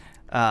peace.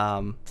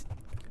 But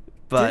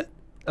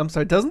I'm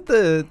sorry, doesn't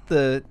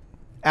the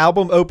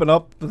album open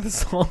up with a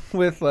song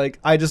with like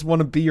 "I Just Want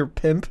to Be Your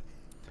Pimp"?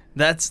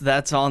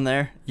 that's on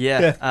there.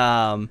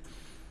 Yeah.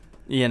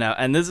 You know,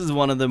 and this is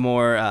one of the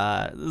more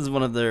this is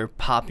one of their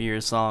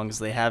poppier songs.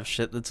 They have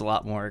shit that's a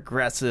lot more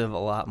aggressive, a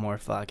lot more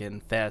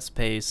fucking fast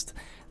paced.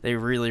 They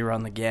really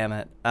run the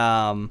gamut.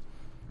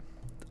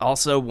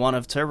 Also one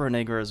of Turbo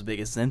Negro's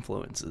biggest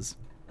influences.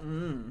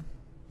 You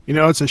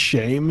know, it's a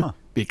shame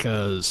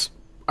because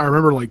I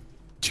remember like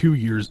 2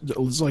 years, it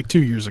was like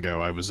 2 years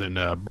ago, I was in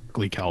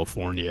Berkeley,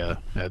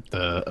 California at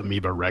the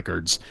Amoeba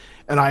Records,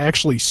 and I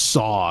actually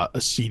saw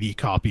a CD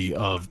copy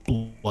of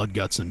Blood,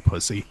 Guts, and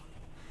Pussy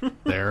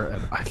there,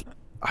 and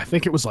I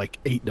think it was like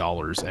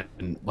 $8,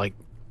 and like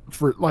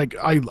for like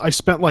I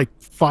spent like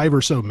 5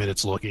 or so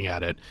minutes looking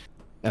at it,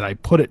 and I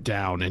put it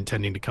down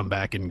intending to come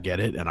back and get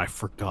it, and I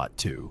forgot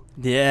to.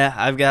 Yeah,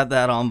 I've got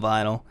that on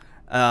vinyl.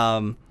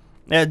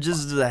 Yeah,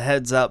 just as a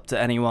heads up to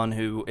anyone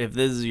who, if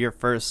this is your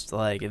first,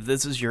 like, if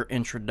this is your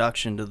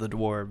introduction to the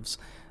Dwarves,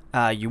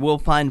 you will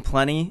find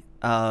plenty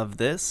of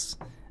this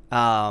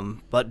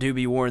But do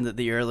be warned that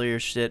the earlier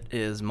shit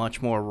is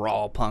much more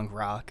raw punk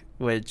rock,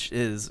 which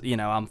is,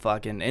 I'm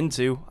fucking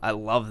into. I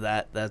love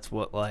that. That's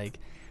what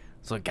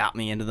got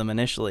me into them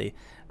initially.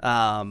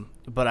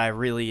 But I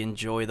really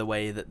enjoy the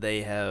way that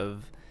they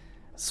have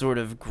sort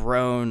of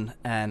grown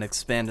and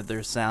expanded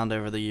their sound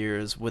over the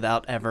years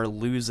without ever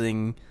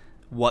losing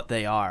what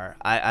they are.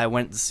 I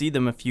went to see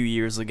them a few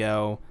years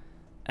ago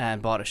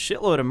and bought a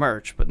shitload of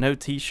merch, but no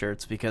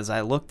t-shirts, because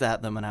I looked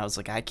at them and I was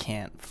like, I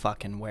can't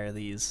fucking wear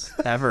these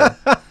ever.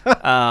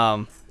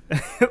 And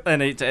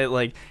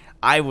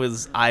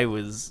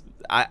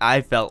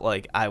I felt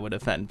like I would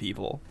offend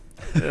people.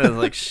 It was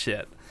like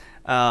shit.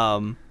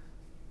 But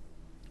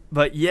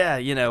yeah,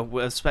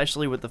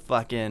 especially with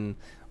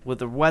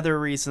the weather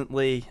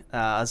recently,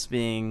 us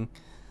being,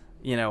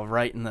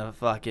 right in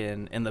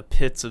the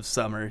pits of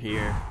summer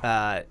here,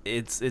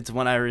 it's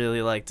when I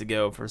really like to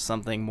go for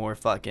something more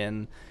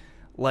fucking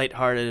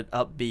lighthearted,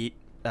 upbeat,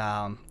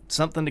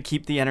 something to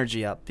keep the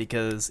energy up,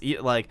 because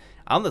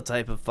I'm the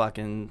type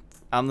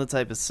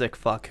of sick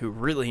fuck who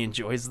really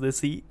enjoys this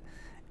heat.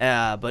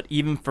 But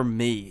even for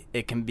me,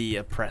 it can be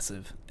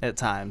oppressive at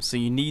times. So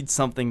you need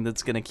something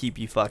that's gonna keep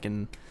you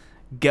fucking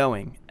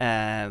going,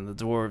 and the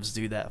Dwarves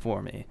do that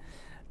for me.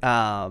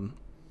 On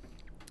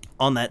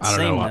that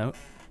same note,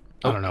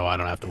 I don't know. I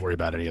don't have to worry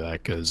about any of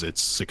that because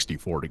it's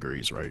 64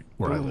 degrees right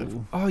where I live.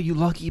 Oh, you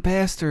lucky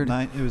bastard!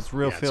 It was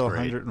real Yeah, feel it's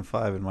great.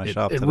 105 in my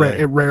shop It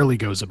today. rarely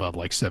goes above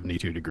like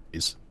 72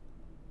 degrees.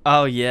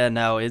 oh yeah,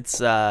 no, it's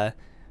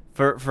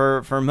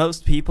for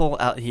most people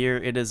out here,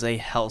 it is a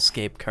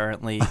hellscape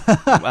currently.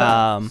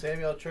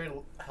 Sammy, I'll trade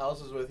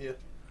houses with you.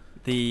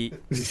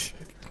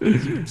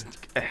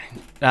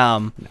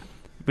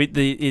 But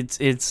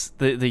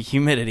the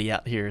humidity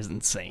out here is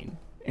insane.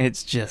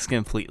 It's just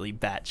completely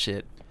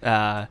batshit.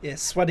 Yeah,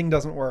 sweating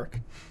doesn't work.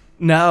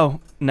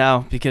 No,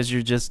 because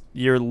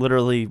you're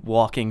literally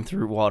walking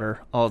through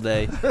water all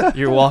day.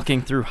 You're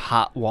walking through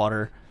hot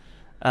water.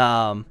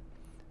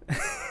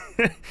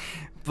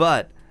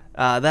 But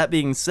that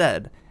being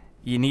said,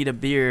 you need a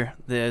beer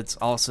that's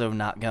also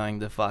not going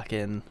to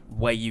fucking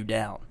weigh you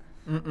down.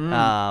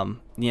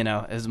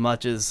 As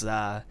much as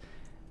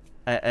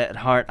at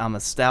heart I'm a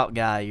stout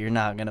guy, you're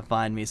not gonna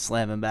find me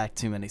slamming back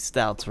too many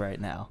stouts right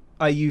now.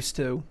 I used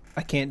to.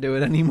 I can't do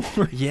it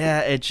anymore.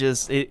 Yeah,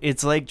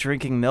 it's like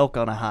drinking milk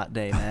on a hot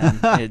day, man.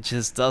 It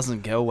just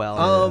doesn't go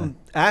well.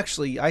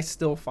 Actually, I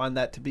still find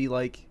that to be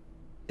like,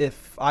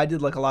 if I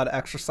did like a lot of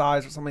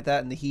exercise or something like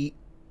that in the heat,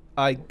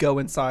 I go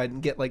inside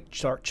and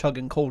start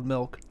chugging cold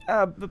milk.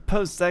 But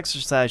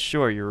post-exercise,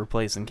 sure, you're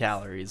replacing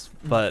calories,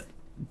 but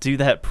do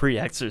that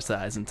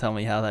pre-exercise and tell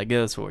me how that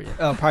goes for you.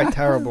 Oh, probably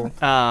terrible.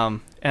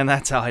 And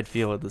that's how I'd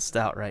feel with the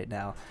stout right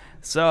now.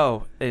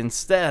 So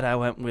instead, I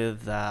went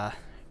with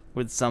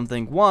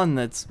something, one,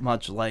 that's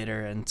much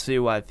lighter, and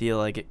two, I feel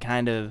like it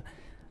kind of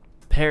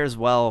pairs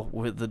well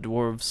with the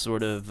Dwarves'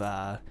 sort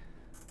of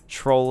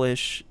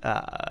trollish,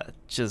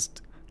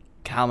 just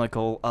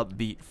comical,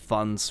 upbeat,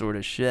 fun sort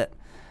of shit.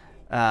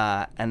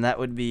 And that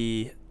would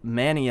be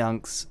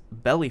Manayunk's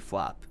Belly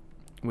Flop,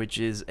 which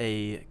is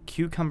a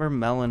cucumber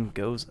melon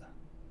goza.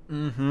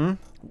 Mm-hmm.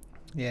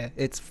 Yeah,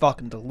 it's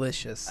fucking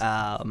delicious.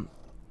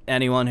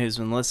 Anyone who's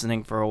been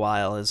listening for a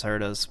while has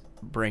heard us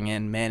bring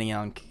in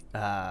Manayunk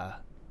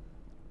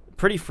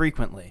pretty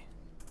frequently.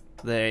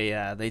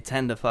 They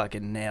tend to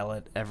fucking nail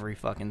it every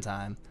fucking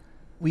time.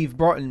 We've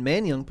brought in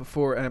Manayunk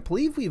before, and I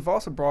believe we've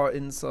also brought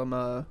in some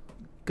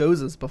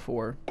gozas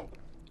before.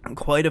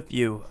 Quite a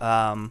few.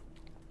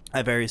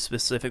 I very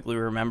specifically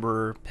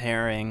remember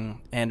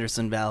pairing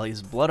Anderson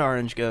Valley's Blood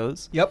Orange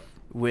Goes. Yep.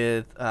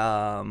 With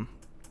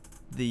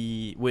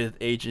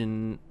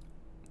Agent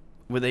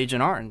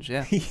Orange,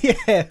 yeah.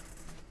 Yeah.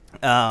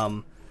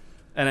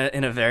 And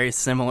in a very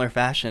similar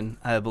fashion,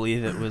 I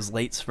believe it was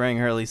late spring,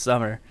 early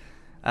summer.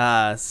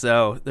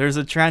 So there's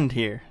a trend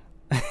here.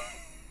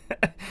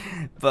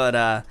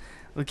 But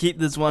we'll keep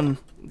this one.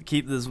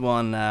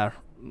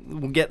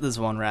 We'll get this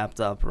one wrapped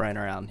up right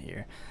around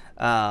here.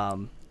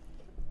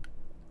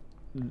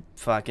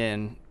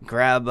 Fucking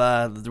grab.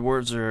 The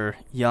Dwarves are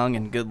young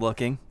and good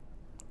looking.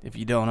 If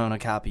you don't own a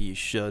copy, you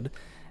should.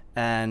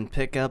 And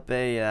pick up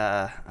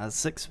a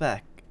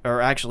 6-pack,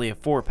 or actually a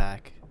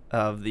 4-pack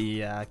of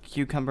the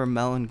Cucumber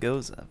Melon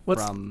Goza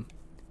from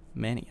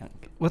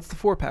Manayunk. What's the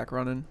 4-pack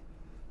running?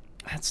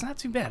 It's not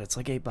too bad. It's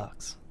like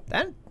 $8.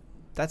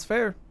 That's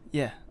fair.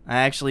 Yeah, I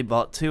actually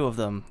bought 2 of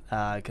them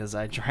because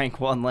I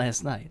drank one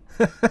last night.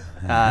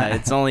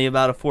 It's only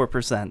about a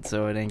 4%,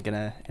 so it ain't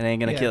gonna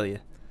kill you.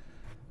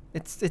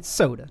 It's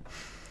soda.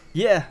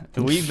 Yeah,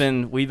 we've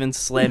been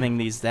slamming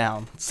these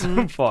down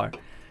so far.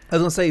 I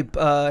was gonna say,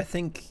 I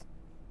think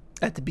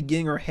at the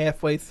beginning or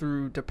halfway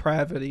through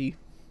Depravity,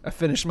 I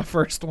finished my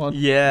first one.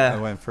 Yeah, I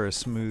went for a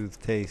smooth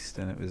taste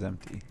and it was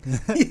empty.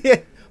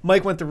 Yeah,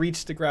 Mike went to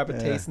reach to grab a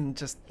taste and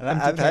just.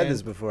 I've had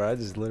this before. I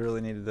just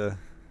literally needed to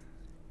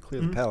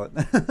clear the palate.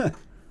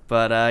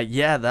 But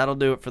yeah, that'll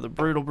do it for the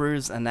Brutal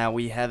Brews, and now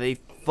we have a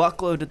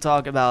fuckload to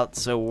talk about,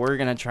 so we're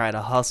gonna try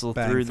to hustle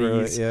through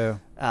these, it,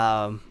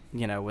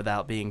 yeah.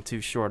 without being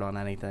too short on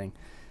anything.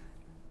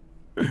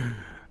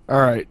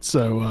 All right,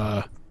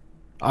 so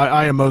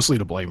I am mostly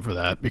to blame for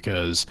that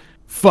because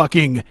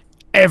fucking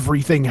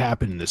everything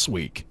happened this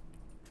week.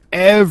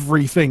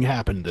 Everything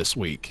happened this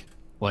week.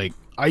 Like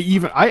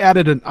I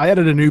added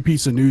a new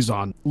piece of news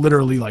on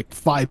literally like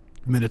 5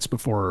 minutes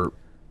before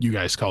you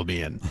guys called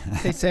me in,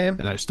 Hey, Sam.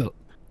 and I still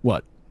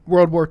what?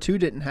 World War II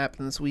didn't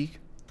happen this week.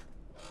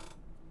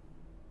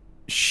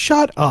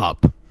 Shut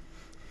up.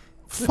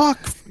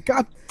 Fuck.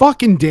 God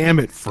fucking damn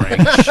it,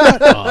 Frank.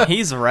 Shut up.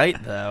 He's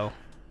right though.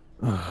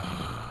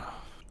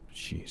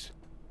 Jeez.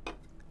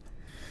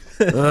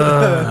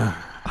 I'm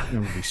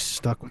gonna be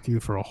stuck with you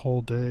for a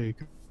whole day.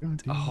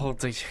 God damn. Oh,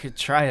 you could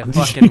try a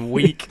fucking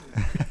week.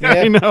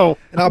 I know.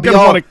 And I'll I'm be gonna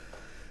all,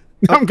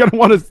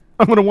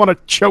 want to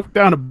choke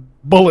down a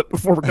bullet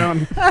before we're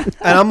done. and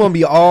I'm gonna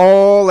be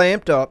all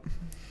amped up.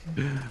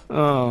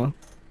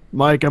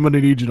 Mike, I'm gonna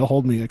need you to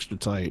hold me extra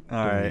tight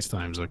All during right. these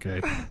times,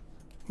 okay?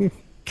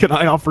 Can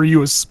I offer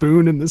you a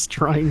spoon in this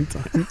trying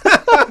time?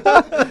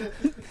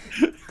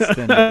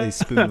 Extend a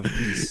spoon of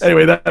peace.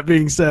 Anyway, that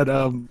being said,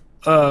 Tom,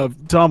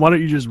 why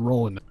don't you just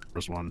roll in the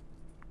first one?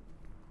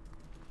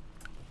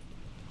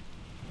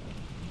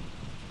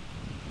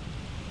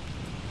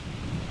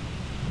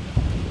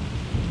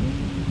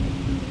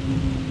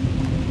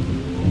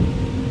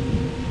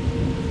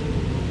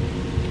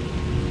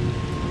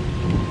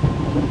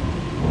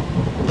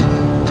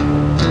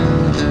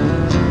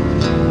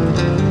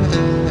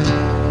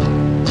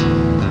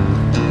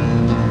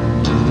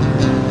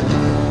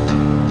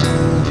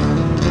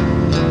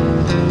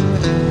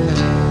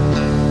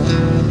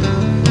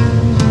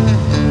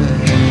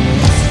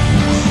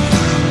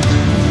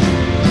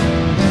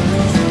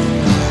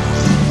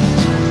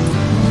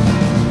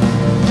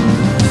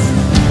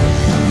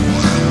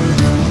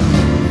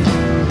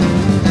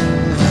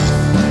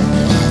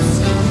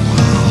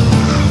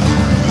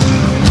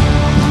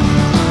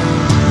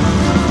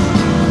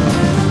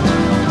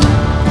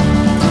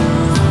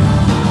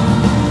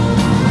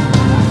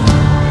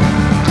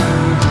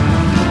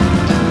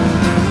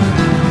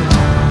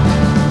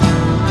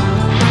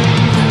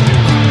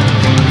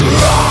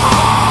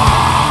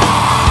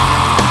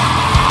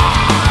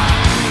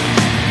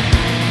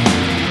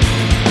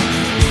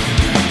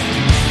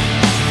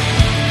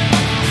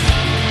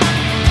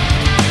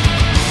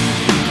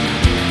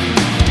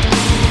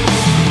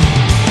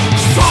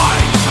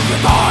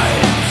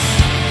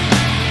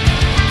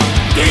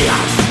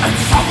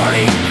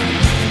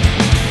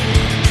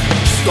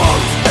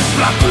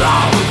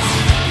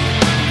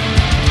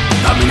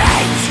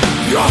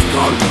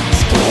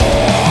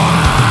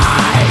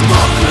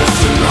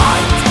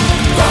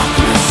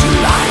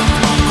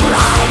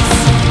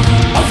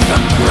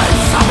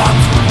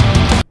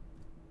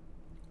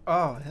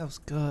 Oh, that was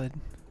good.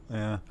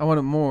 Yeah. I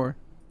wanted more.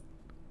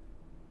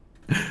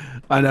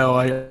 I know.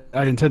 I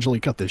intentionally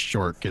cut this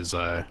short because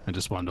I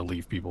just wanted to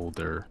leave people with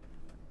their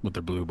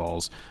blue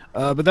balls.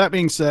 But that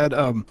being said,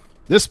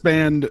 this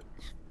band,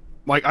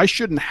 like, I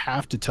shouldn't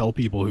have to tell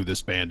people who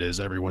this band is.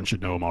 Everyone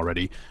should know them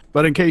already.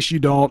 But in case you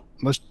don't,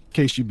 in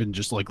case you've been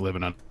just like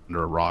living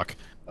under a rock,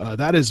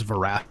 that is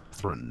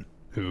Varathron,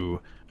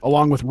 who,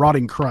 along with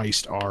Rotting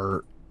Christ,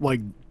 are like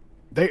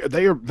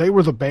they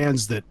were the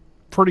bands that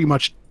pretty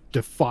much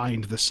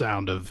defined the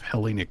sound of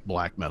Hellenic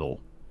black metal,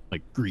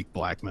 like Greek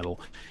black metal.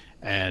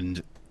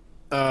 And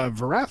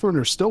Varathron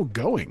are still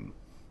going,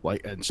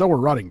 like, and so are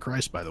Rotting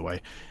Christ, by the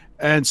way.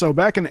 And so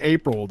back in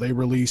April, they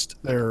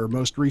released their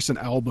most recent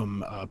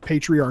album,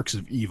 Patriarchs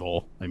of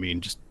Evil. I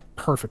mean, just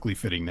perfectly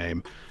fitting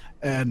name.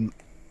 And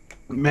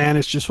man,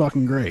 it's just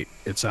fucking great.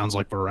 It sounds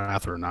like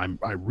Varathron.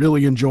 I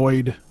really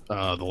enjoyed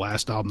the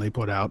last album they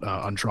put out,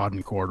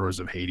 Untrodden Corridors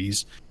of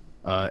Hades.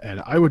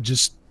 And I would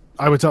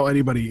tell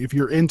anybody, if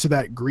you're into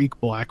that Greek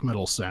black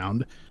metal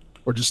sound,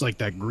 or just like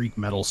that Greek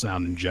metal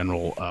sound in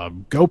general,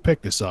 go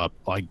pick this up.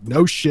 Like,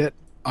 no shit.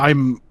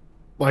 I'm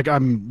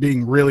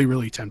being really,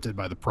 really tempted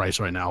by the price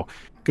right now,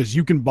 because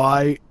you can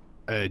buy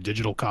a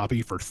digital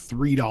copy for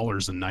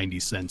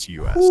 $3.90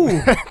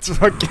 US. That's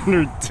fucking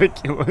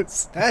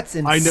ridiculous. That's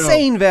I know.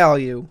 insane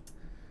value.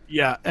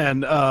 Yeah,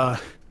 and god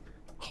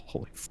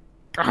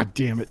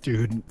damn it,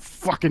 dude.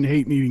 Fucking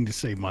hate needing to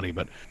save money,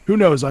 but who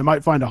knows? I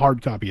might find a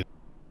hard copy.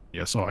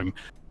 Yeah, so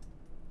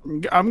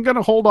I'm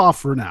gonna hold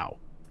off for now.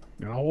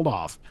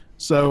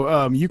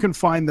 So you can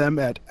find them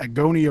at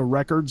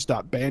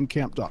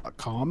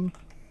agoniarecords.bandcamp.com.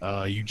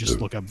 You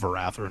just look up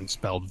Varathron,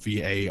 spelled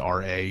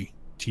Varathron.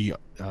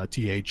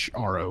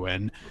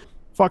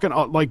 Fucking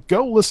like,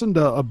 go listen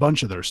to a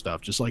bunch of their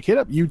stuff. Just like hit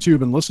up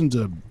YouTube and listen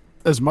to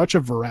as much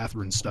of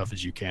Varathron stuff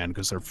as you can,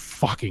 because they're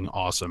fucking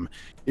awesome.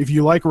 If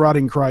you like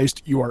Rotting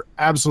Christ, you are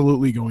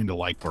absolutely going to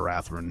like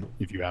Varathron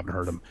if you haven't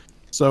heard them.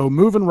 So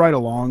moving right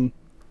along.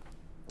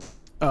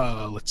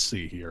 Let's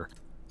see here.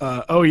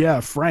 Oh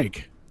yeah,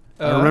 Frank.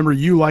 I remember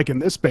you liking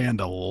this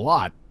band a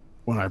lot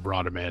when I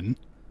brought him in.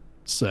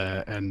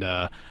 So, and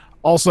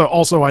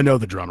also I know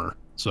the drummer,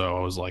 so I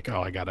was like,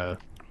 oh, I gotta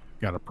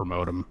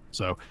promote him.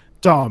 So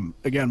Tom,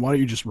 again, why don't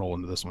you just roll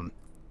into this one?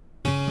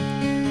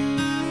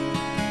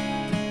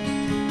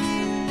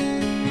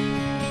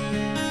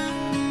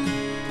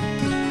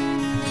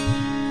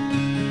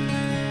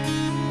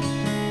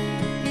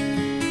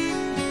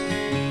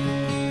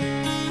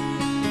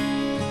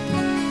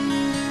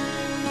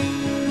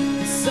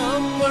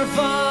 somewhere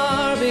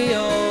far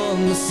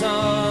beyond the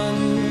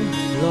sun,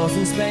 lost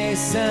in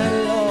space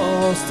and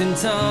lost in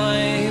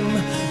time.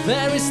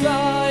 There is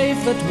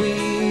life that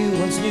we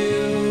once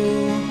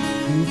knew,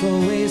 who've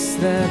always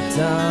that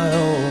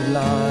dialed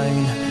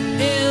line.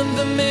 In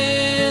the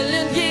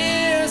million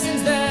years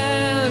since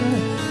then,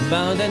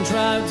 bound and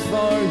trapped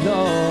for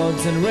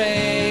gods and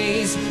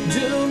rays,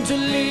 doomed to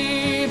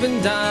live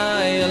and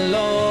die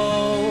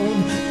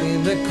alone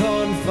in the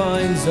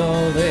confines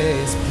of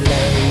this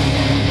place.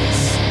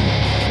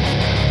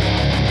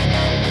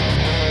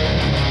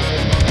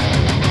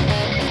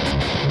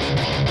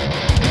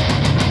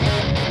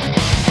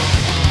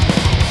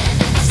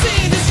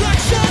 See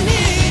destruction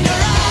in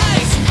your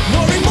eyes, no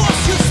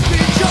remorse, you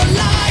speak your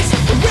lies.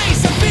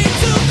 Erase a bit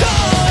to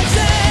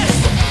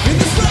coexist in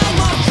this realm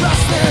of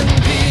trust and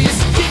peace.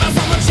 Give us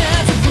some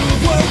chance to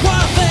prove we're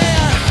worth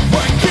it.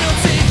 We're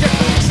guilty yet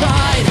we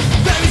tried.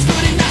 There is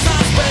good in us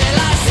as well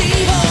as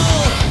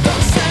evil.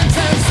 Don't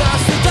sentence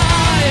us to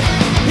die.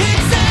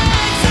 It's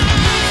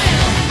exile.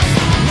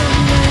 No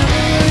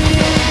memories.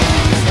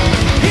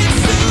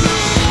 It's do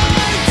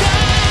or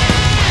die.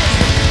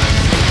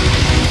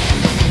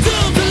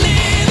 Doomed to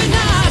live in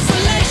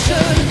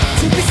isolation,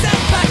 to be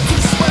sent back to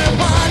square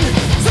one.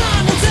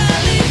 Time will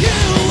tell if you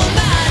will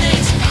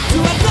manage to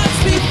advance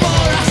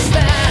before I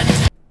stand.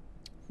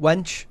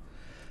 Wench,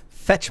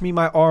 fetch me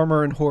my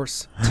armor and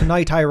horse.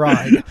 Tonight I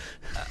ride.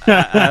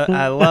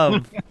 I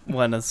love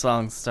when a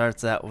song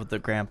starts out with the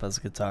grandpa's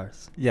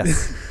guitars.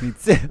 Yes, me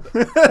too.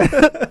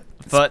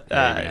 But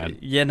man.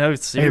 you know, Hey, man,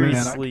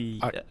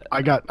 seriously,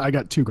 I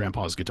got two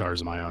grandpa's guitars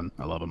of my own.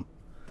 I love them.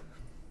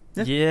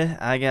 yeah,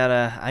 I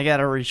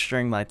gotta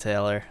restring my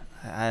Taylor.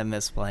 I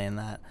miss playing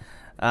that.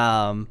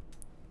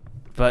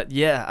 But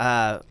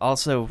yeah,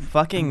 also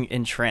fucking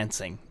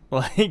entrancing.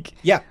 Like,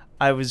 Yeah.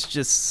 I was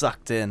just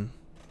sucked in.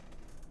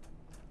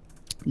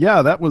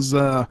 Yeah, that was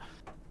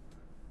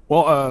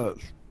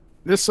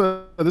this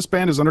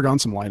band has undergone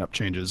some lineup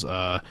changes.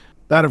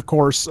 That, of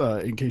course,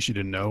 in case you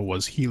didn't know,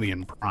 was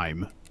Helion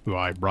Prime, who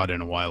I brought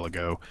in a while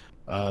ago.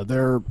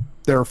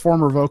 Their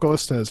former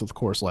vocalist has, of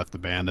course, left the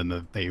band,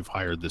 and they've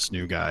hired this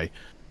new guy.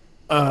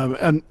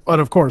 But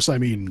of course, I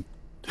mean,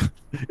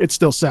 it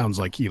still sounds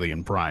like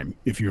Helion Prime,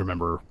 if you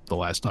remember the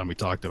last time we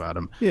talked about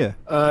him. Yeah.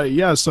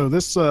 Yeah, so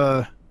this,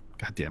 God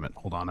damn it,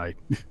 hold on, I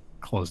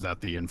closed out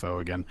the info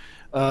again.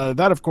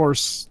 That, of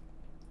course,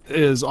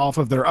 is off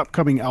of their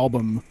upcoming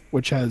album,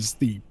 which has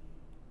the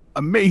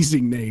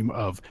amazing name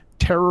of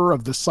Terror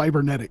of the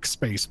Cybernetic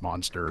Space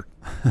Monster,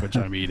 which,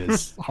 I mean,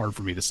 is hard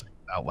for me to say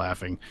without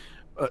laughing.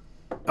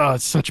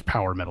 It's such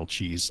power metal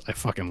cheese. I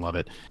fucking love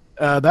it.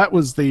 That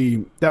was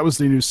the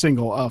new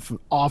single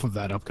off of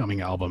that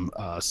upcoming album,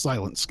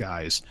 Silent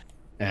Skies.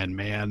 And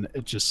man,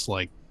 it just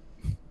like,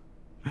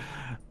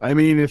 I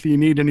mean, if you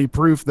need any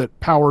proof that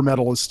power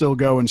metal is still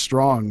going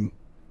strong,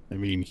 I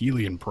mean,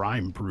 Helion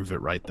Prime prove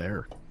it right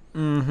there.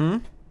 Mm-hmm.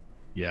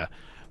 Yeah.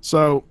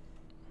 So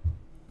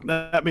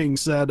that being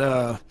said,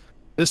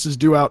 this is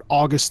due out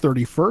August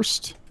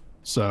 31st.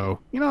 So,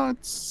 you know,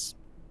 it's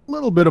a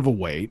little bit of a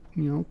wait,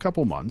 you know, a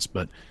couple months,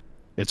 but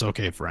it's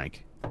okay,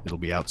 Frank. It'll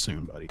be out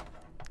soon, buddy.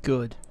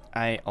 Good.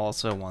 I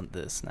also want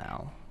this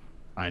now.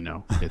 I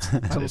know.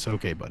 It's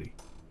okay, buddy.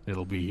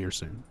 It'll be here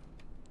soon.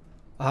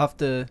 I'll have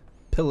to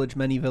pillage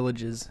many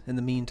villages in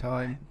the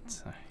meantime.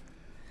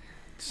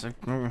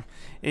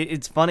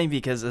 It's funny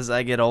because as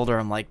I get older,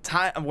 I'm like,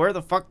 time. Where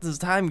the fuck does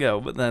time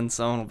go? But then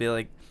someone will be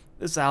like,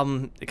 "This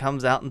album, it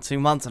comes out in 2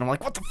 months," and I'm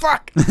like, "What the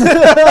fuck?"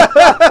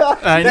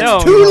 I know.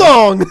 That's too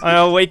long.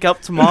 I'll wake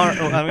up tomorrow.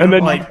 And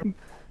then,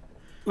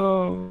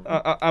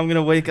 I'm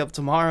gonna wake up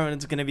tomorrow and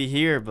it's gonna be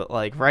here. But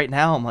like right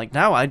now, I'm like,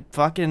 no, I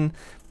fucking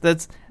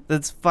that's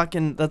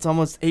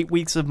almost 8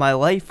 weeks of my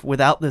life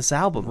without this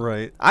album.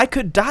 Right. I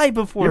could die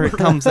before it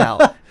comes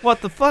out.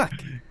 What the fuck?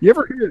 You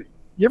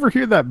ever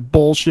hear that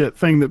bullshit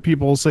thing that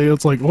people say?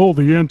 It's like, oh,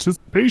 the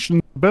anticipation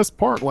is the best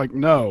part. Like,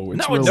 no,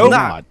 it's really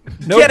not.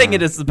 Getting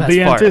it is the best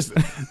part.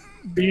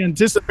 The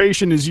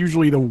anticipation is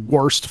usually the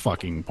worst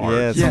fucking part.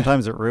 Yeah,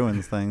 sometimes it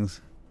ruins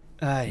things.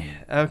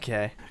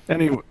 Okay.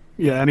 Anyway,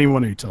 yeah,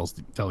 anyone who tells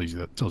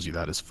you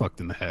that is fucked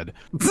in the head.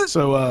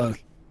 So,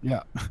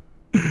 yeah,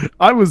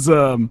 I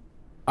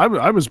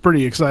was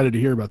pretty excited to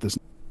hear about this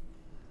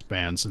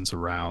band since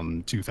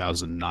around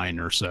 2009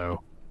 or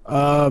so.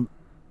 Tom,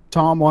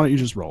 why don't you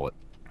just roll it?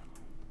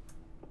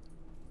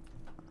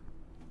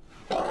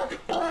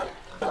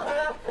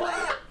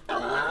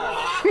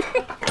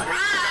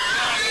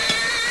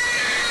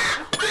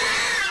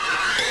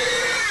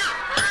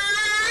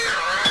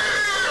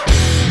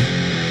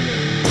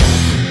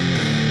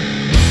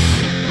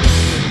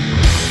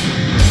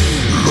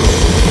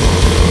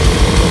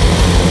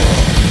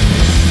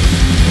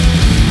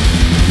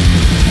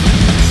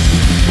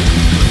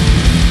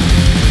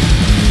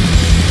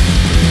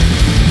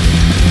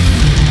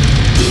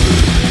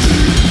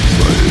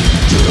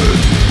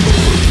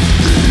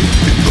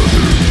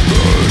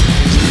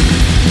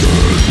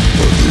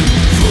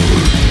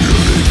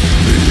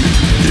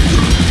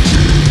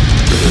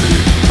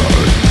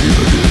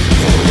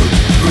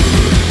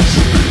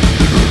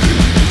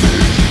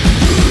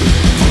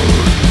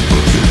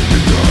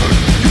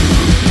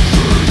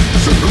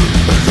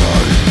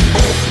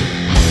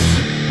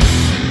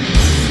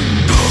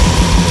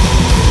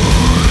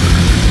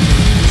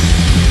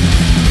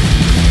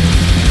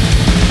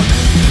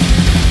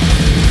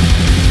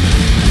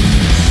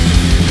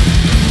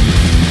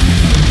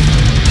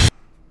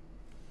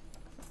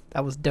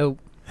 That was dope.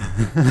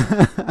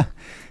 I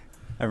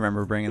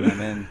remember bringing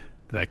them in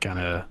That kind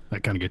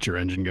of gets your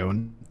engine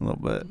going. a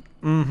little bit.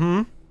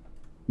 Mm-hmm.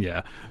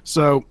 Yeah.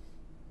 So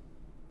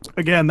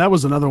again, that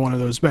was another one of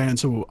those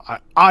bands who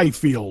I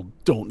feel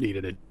don't need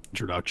an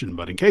introduction,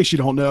 but in case you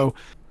don't know,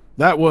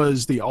 that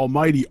was the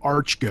almighty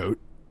Archgoat,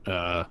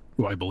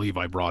 who I believe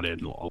I brought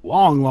in a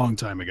long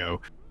time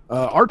ago.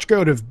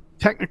 Archgoat have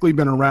technically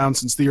been around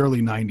since the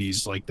early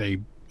 90s. Like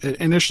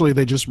initially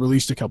they just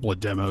released a couple of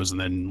demos and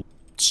then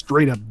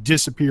straight up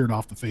disappeared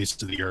off the face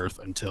of the earth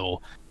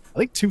until I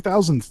think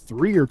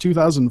 2003 or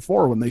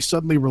 2004 when they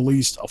suddenly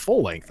released a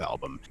full-length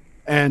album.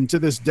 And to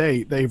this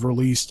day, they've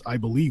released, I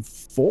believe,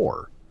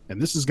 4.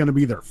 And this is going to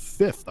be their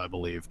 5th, I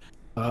believe.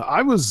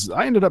 I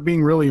ended up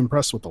being really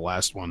impressed with the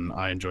last one.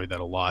 I enjoyed that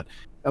a lot.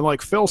 And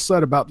like Phil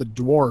said about the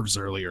Dwarves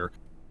earlier,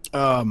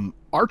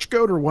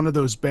 Archgoat are one of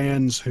those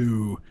bands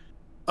who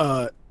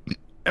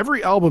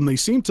every album they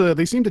seem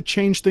to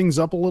change things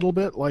up a little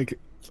bit. Like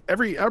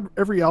every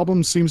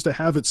album seems to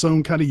have its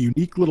own kind of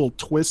unique little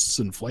twists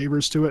and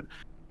flavors to it,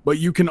 but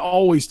you can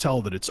always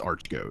tell that it's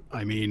Archgoat.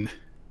 I mean,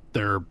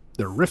 their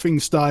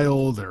riffing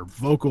style, their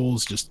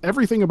vocals, just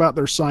everything about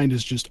their sound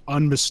is just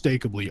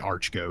unmistakably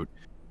Archgoat.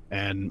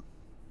 And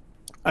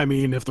I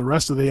mean, if the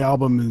rest of the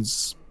album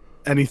is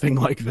anything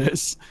like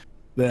this,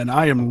 then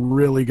I am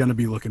really going to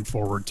be looking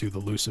forward to the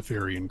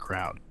Luciferian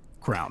Crown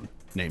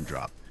name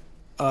drop,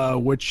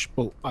 which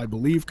I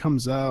believe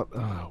comes out.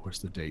 Where's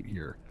the date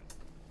here?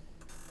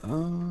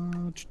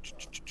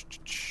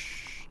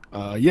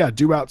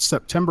 Due out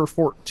September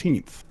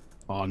 14th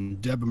on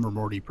Debmar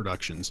Morty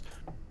Productions.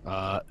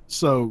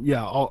 So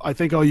yeah, I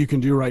think all you can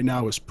do right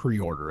now is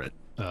pre-order it.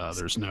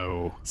 There's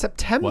no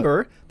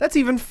September. That's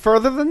even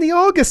further than the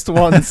August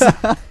ones.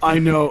 I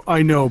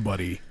know,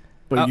 buddy.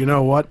 But you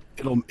know what?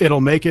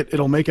 It'll make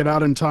it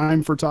out in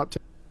time for top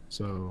 10.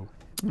 So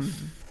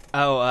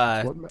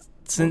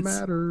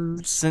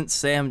since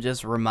Sam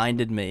just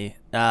reminded me,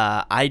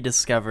 I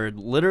discovered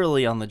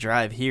literally on the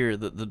drive here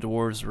that the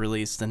Dwarves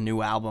released a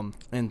new album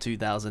in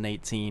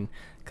 2018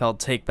 called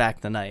Take Back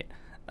the Night.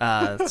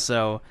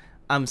 So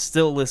I'm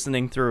still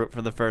listening through it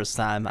for the first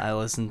time. I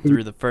listened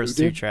through the first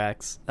 2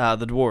 tracks.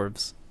 The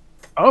Dwarves.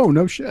 Oh,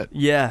 no shit.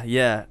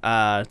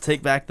 Yeah.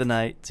 Take Back the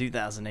Night,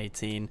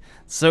 2018.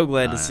 So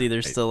glad to see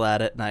they're still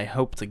at it, and I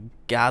hope to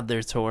God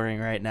they're touring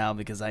right now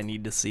because I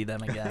need to see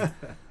them again.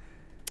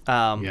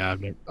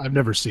 I've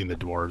never seen the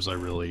Dwarves. I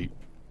really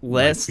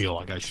feel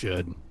like I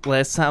should.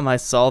 Last time I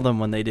saw them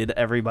when they did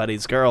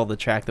Everybody's Girl, the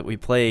track that we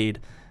played,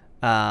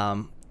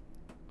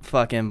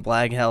 fucking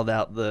Blag held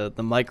out the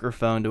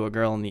microphone to a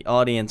girl in the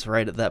audience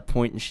right at that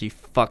point, and she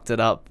fucked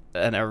it up,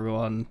 and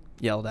everyone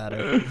yelled at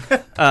her.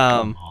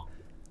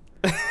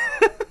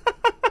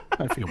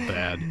 I feel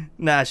bad.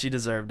 Nah, she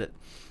deserved it.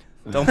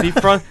 Don't be the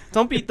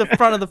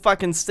front of the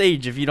fucking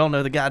stage if you don't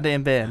know the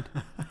goddamn band.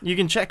 You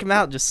can check them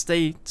out. Just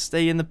stay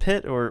in the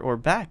pit or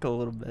back a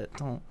little bit.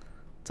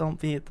 Don't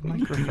be at the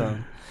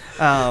microphone.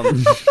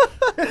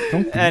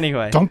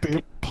 Anyway. Don't be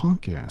a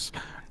punk ass.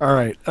 All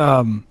right.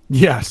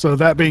 So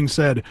that being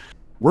said,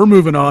 we're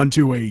moving on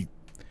to a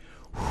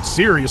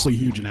seriously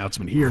huge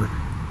announcement here.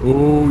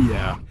 Oh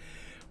yeah.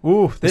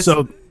 Ooh,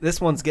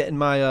 this one's getting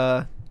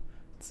my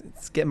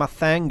it's getting my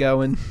thang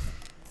going.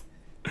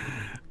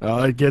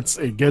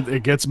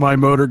 It gets my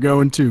motor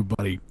going too,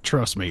 buddy.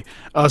 Trust me.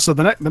 So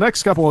the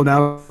next couple of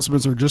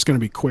announcements are just going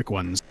to be quick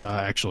ones,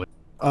 actually.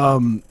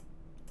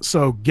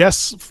 So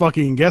guess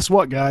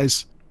what,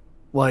 guys?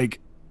 Like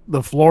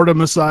the Florida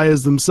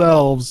Messiahs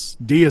themselves,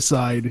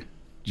 Deicide,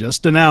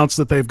 just announced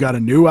that they've got a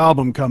new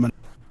album coming.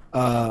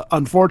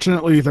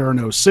 Unfortunately, there are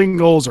no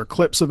singles or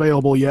clips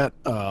available yet.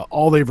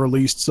 All they've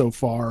released so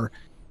far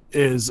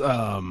is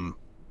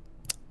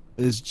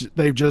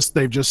they've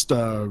just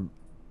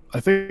I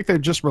think they've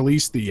just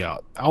released the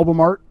album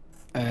art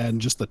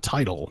and just the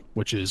title,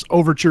 which is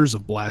Overtures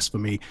of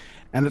Blasphemy,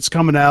 and it's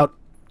coming out,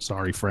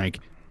 sorry Frank,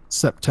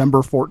 September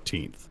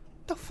 14th.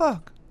 The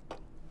fuck?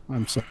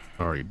 I'm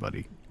sorry,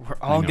 buddy. We're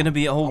all gonna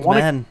be old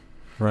men.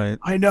 Right.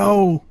 I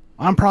know.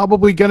 I'm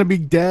probably gonna be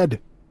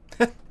dead.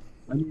 I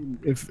mean,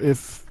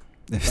 if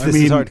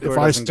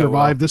I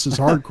survive, this is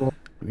hardcore.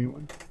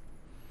 Anyway.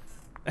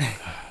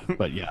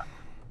 But yeah.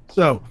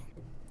 So,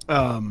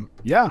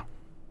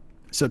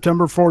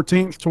 September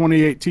 14th,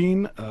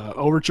 2018,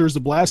 Overtures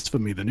of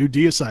Blasphemy, the new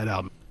Deicide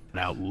album.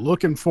 Now,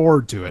 looking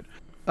forward to it.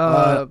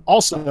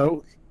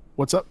 Also,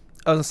 what's up?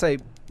 I was going to say,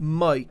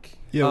 Mike,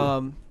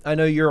 I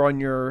know you're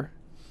on your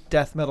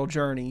death metal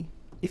journey.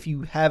 If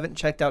you haven't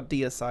checked out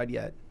Deicide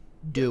yet,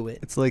 do it.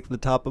 It's like the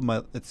top of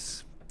my...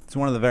 It's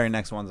one of the very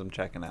next ones I'm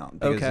checking out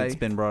because it's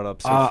been brought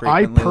up so I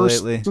frequently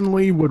personally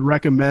lately. would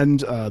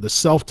recommend the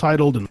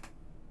self-titled, and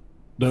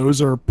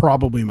those are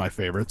probably my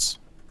favorites.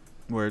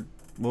 What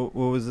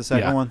was the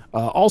second one?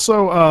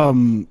 Also,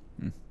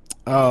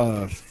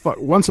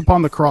 Once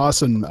Upon the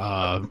Cross and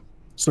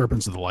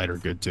Serpents of the Light are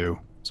good too.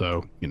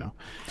 So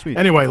Sweet.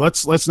 Anyway,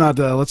 let's not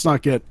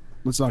get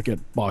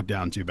bogged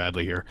down too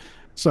badly here.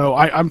 So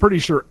I'm pretty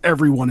sure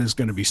everyone is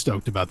going to be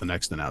stoked about the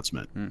next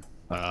announcement.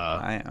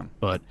 I am,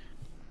 but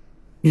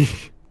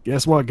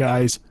guess what,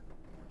 guys?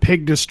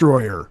 Pig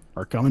Destroyer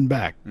are coming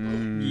back.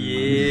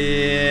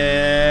 Yeah.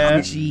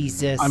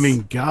 Jesus. I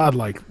mean, God,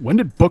 like, when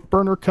did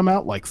Bookburner come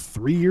out? Like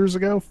 3 years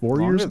ago?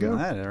 4 years ago?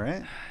 That,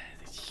 right?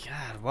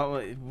 God,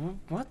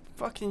 what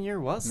fucking year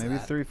was Maybe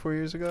that? 3-4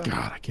 years ago?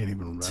 God, I can't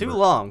even remember. Too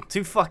long.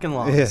 Too fucking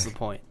long is the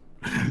point.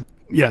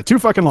 Yeah, too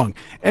fucking long.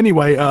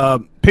 Anyway,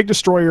 Pig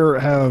Destroyer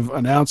have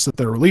announced that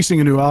they're releasing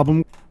a new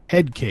album,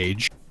 Head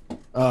Cage,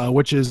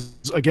 which is,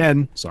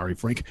 again, sorry,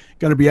 Frank,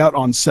 going to be out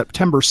on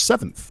September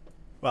 7th.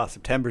 Wow,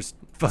 September's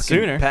fucking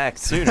Sooner. packed.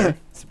 Sooner.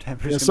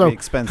 September's going to be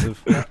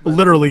expensive.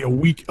 Literally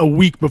a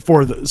week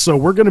before the. So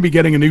we're going to be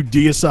getting a new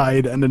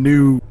Deicide and a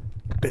new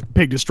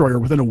Pig Destroyer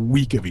within a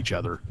week of each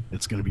other.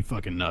 It's going to be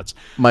fucking nuts.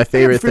 My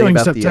favorite thing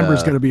about September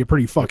is going to be a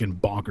pretty fucking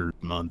bonkers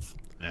month,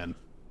 man.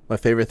 My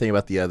favorite thing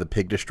about the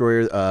Pig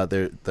Destroyer,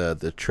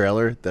 the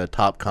trailer, the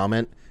top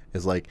comment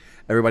is like,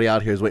 everybody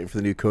out here is waiting for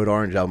the new Code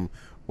Orange album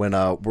when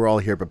we're all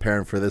here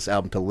preparing for this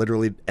album to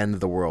literally end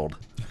the world.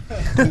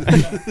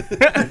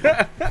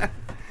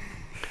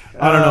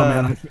 I don't know,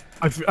 man.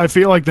 I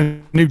feel like the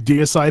new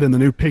Deicide and the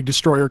new Pig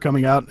Destroyer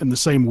coming out in the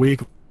same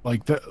week.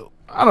 Like,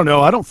 I don't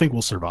know. I don't think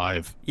we'll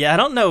survive. Yeah, I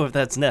don't know if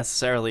that's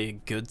necessarily a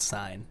good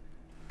sign.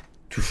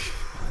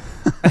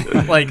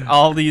 Like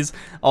all these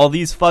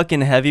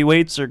fucking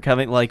heavyweights are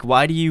coming. Like,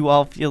 why do you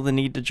all feel the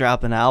need to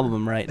drop an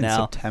album right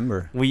now?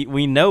 September. We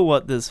know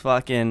what this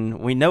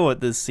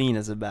scene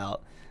is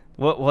about.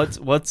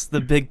 What's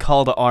the big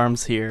call to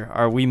arms here?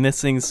 Are we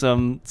missing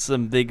some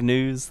big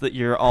news that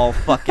you're all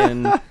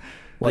fucking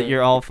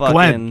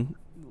Glenn,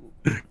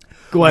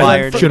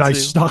 wired should I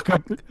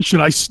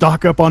into?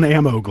 stock up on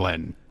ammo,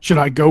 Glenn? Should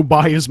I go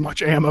buy as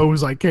much ammo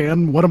as I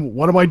can? What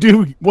do I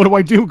do? What do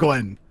I do,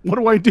 Glenn? What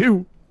do I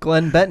do?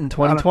 Glenn Benton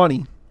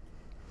 2020.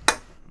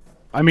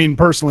 I mean,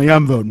 personally,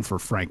 I'm voting for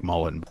Frank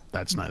Mullen. But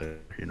that's neither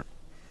here nor.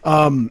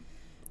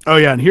 Oh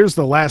yeah, and here's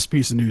the last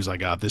piece of news I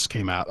got. This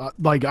came out.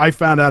 Like, I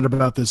found out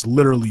about this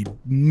literally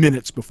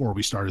minutes before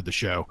we started the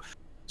show.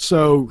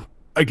 So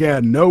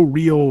again, no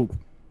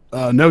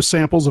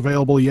samples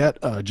available yet.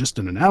 Just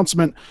an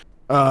announcement.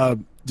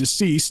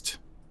 Deceased,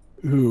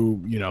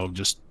 who,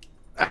 just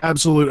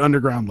absolute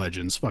underground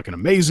legends, fucking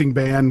amazing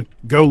band.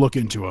 Go look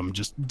into them.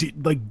 Just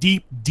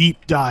deep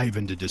dive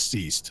into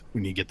Deceased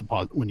when you get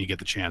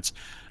the chance.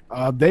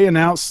 They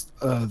announced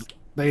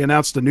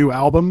a new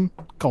album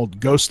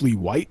called Ghostly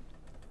White,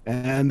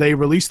 and they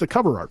released the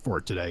cover art for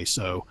it today.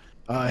 So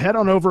head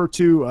on over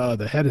to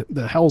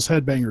the Hell's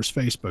Headbangers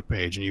Facebook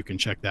page, and you can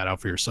check that out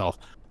for yourself.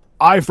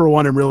 I, for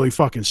one, am really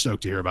fucking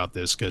stoked to hear about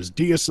this because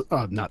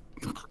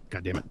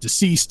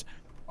Deceased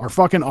are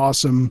fucking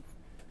awesome.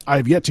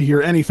 I've yet to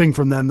hear anything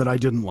from them that I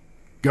didn't like.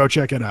 Go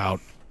check it out.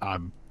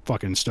 I'm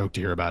fucking stoked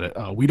to hear about it.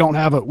 We don't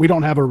have a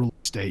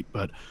release date,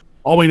 but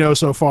all we know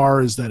so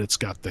far is that it's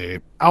got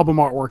the album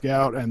artwork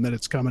out and that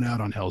it's coming out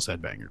on Hell's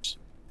Headbangers.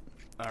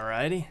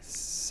 Alrighty.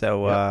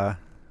 So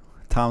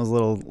Tom's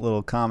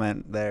little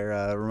comment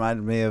there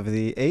reminded me of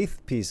the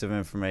 8th piece of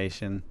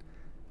information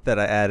that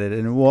I added,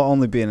 and it will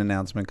only be an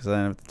announcement because I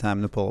don't have the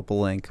time to pull up a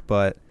link,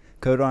 but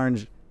Code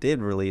Orange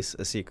did release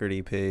a secret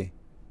EP,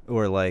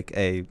 or like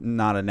a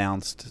not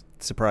announced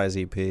surprise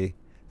EP. The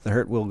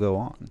Hurt Will Go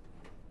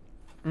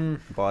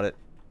On. Bought it.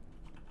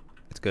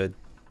 It's good.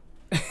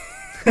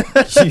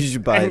 You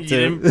should buy it too.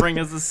 You didn't bring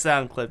us a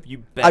sound clip, you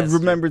I bastard.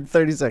 remembered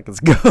 30 seconds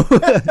ago.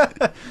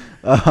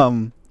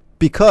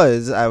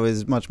 Because I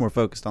was much more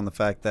focused on the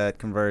fact that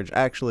Converge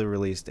actually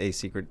released a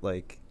secret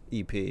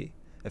EP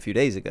a few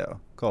days ago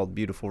called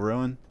Beautiful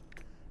Ruin,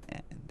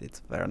 and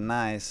it's very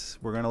nice.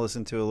 We're going to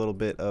listen to a little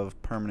bit of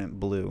Permanent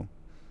Blue.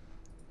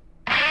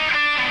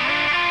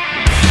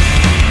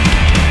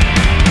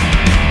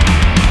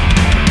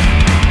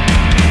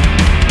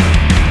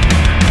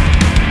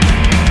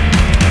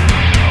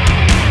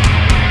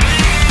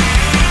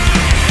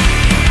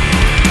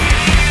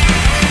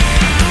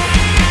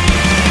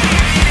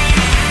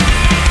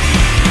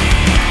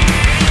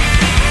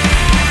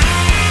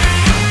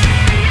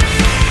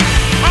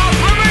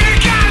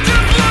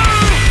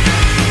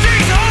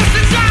 These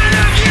horses inside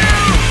of you,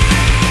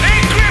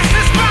 in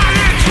Christmas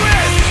party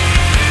twist.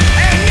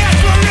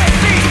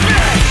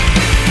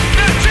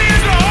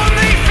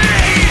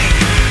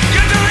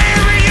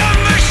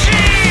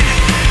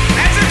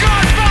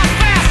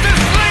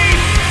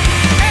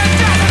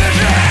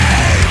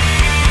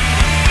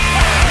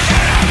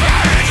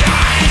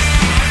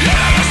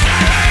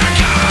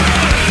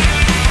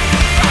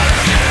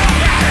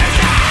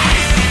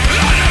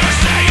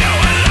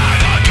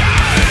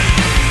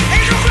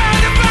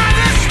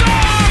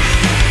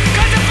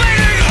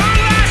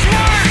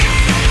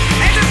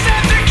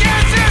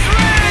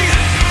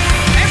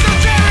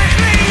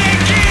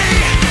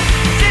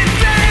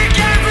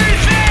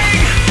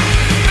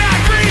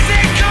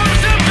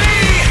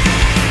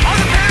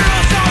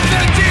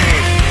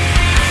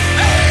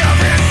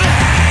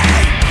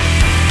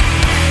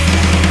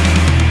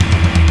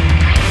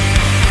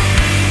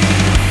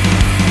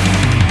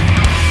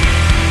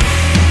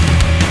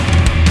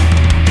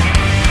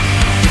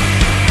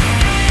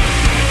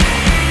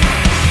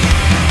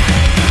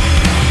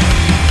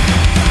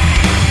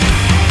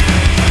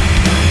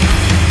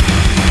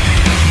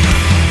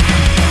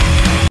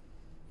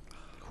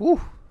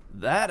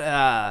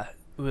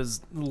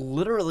 was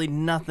literally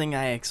nothing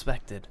I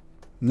expected.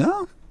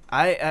 No?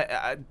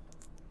 I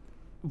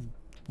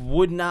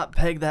would not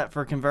peg that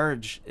for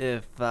Converge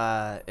if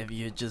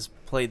you had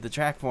just played the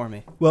track for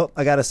me. Well,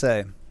 I gotta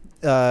say,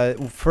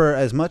 for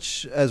as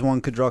much as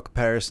one could draw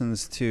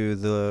comparisons to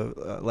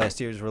the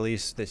last year's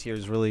release, this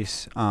year's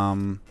release,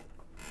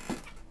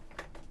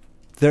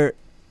 there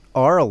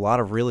are a lot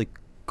of really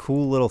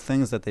cool little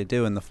things that they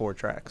do in the 4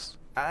 tracks.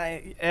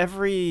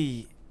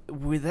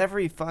 With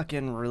every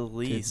fucking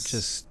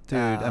release,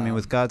 I mean,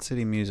 with God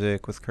City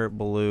Music, with Kurt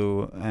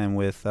Ballou, and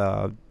with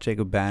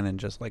Jacob Bannon,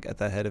 just like at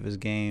the head of his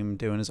game,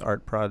 doing his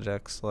art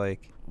projects,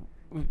 like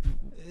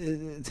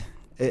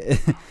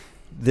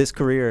this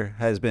career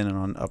has been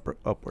on an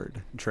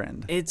upward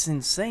trend. It's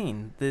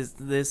insane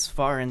this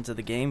far into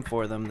the game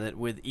for them that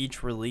with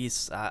each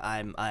release,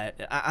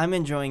 I'm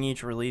enjoying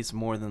each release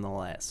more than the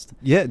last.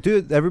 Yeah,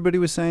 dude. Everybody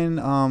was saying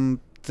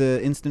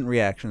the instant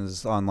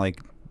reactions on like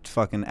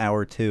fucking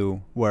hour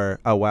 2 were,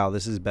 oh wow,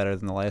 this is better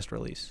than the last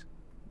release.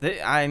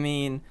 I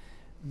mean,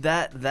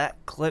 that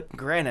clip,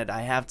 granted,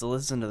 I have to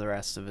listen to the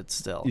rest of it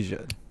still. You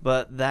should.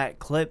 But that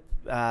clip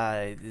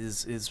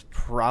is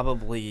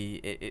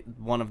probably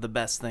one of the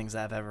best things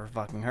I've ever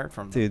fucking heard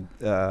from them. Dude,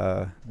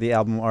 the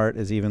album art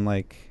is even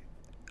like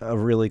a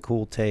really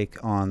cool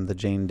take on the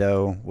Jane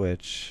Doe,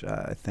 which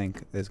I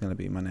think is going to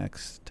be my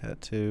next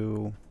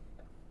tattoo.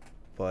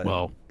 But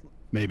well,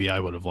 maybe I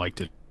would have liked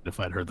it if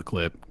I'd heard the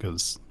clip,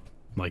 because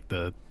like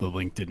the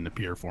link didn't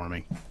appear for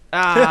me.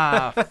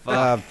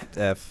 Fuck.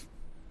 F.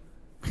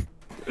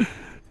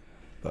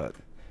 But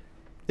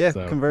yeah,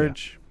 So,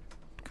 Converge.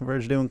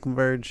 Converge doing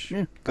Converge.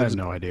 Yeah, I have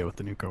no idea what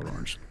the new Code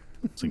Orange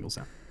single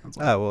sounds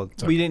like. Oh, well,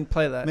 We didn't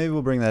play that. maybe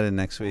we'll bring that in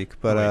next week.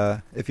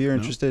 But if you're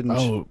interested in...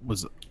 it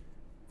was...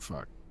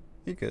 Fuck.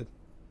 You're good.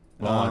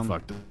 Well, I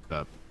fucked it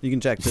up. You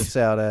can check this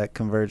out at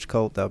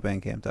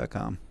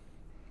convergecult.bandcamp.com.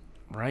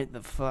 Right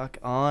the fuck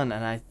on,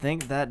 and I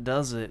think that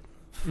does it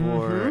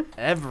for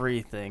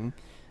everything.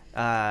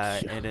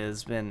 It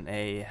has been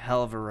a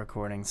hell of a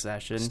recording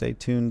session. Stay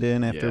tuned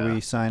in after we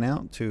sign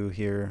out to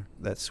hear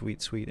that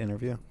sweet, sweet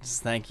interview.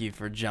 Just thank you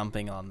for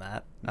jumping on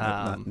that.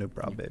 No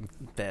problem, babe.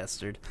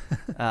 Bastard.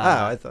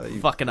 I thought you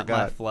fucking forgot.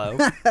 up my flow.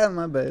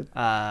 My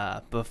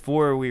bad.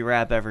 Before we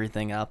wrap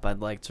everything up,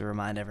 I'd like to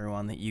remind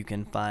everyone that you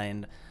can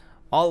find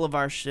all of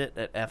our shit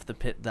at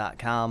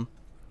fthepit.com.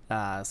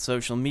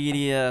 Social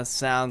media,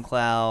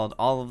 SoundCloud,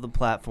 all of the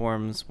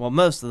platforms, well,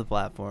 most of the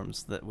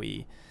platforms that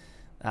we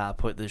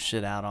put this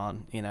shit out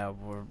on. You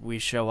know, we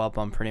show up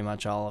on pretty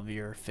much all of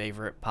your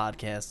favorite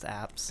podcast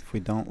apps. If we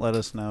don't, let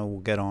us know.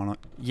 We'll get on it.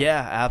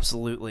 Yeah,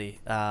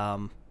 absolutely.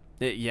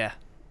 Yeah,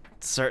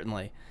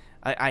 certainly.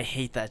 I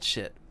hate that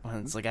shit. When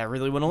it's like, I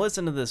really want to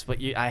listen to this,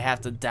 but I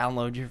have to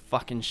download your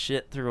fucking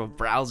shit through a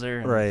browser.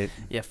 And, right.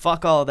 Yeah,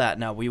 fuck all of that.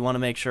 No, we want to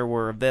make sure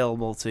we're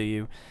available to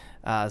you.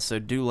 So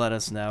do let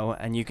us know.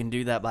 And you can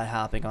do that by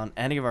hopping on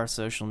any of our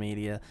social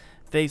media.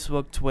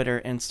 Facebook,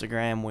 Twitter,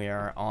 Instagram. We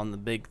are on the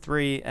big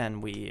 3,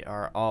 and we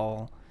are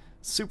all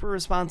super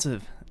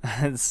responsive.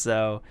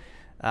 So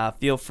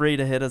feel free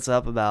to hit us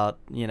up about,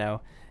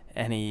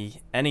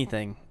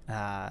 anything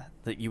that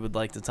you would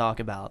like to talk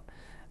about.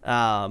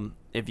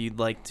 If you'd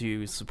like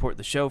to support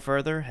the show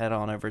further, head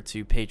on over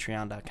to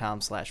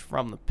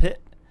patreon.com/fromthepit,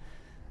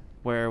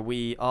 where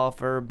we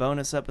offer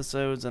bonus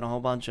episodes and a whole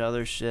bunch of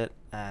other shit,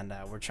 and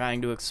we're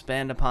trying to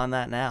expand upon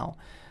that now.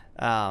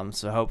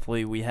 So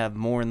hopefully we have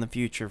more in the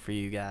future for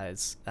you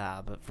guys.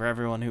 But for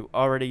everyone who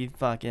already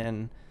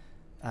fucking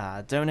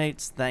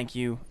donates, thank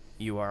you.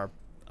 You are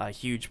a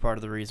huge part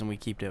of the reason we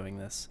keep doing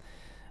this.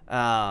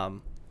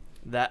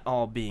 That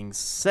all being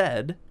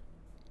said,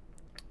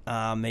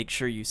 make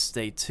sure you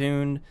stay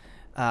tuned.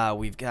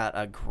 We've got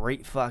a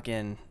great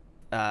fucking,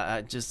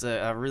 just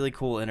a really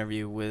cool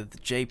interview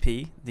with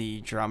JP,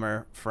 the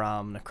drummer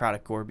from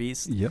Necrotic Gore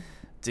Beast. Yep.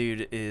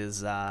 Dude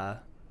is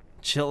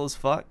chill as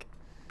fuck.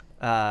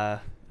 A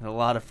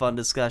lot of fun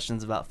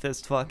discussions about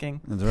fist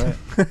fucking. That's right.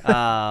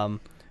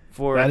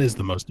 That is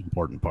the most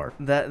important part.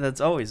 That's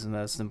always the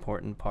most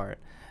important part.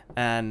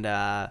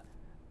 And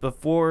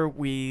before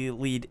we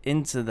lead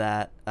into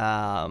that,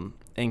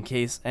 in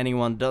case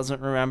anyone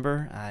doesn't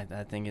remember,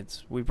 I think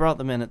we brought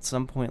them in at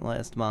some point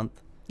last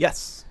month.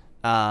 Yes.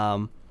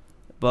 But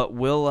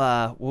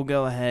we'll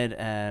go ahead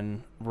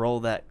and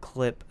roll that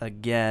clip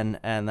again,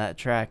 and that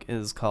track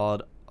is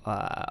called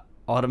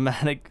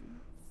Automatic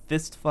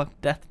Fistfuck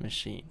Death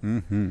Machine.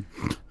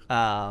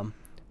 Mm-hmm.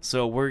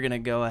 So we're gonna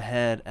go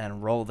ahead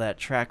and roll that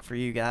track for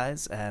you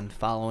guys, and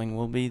following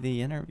will be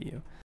the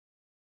interview.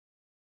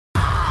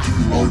 You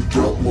like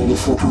that,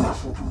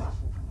 motherfucker?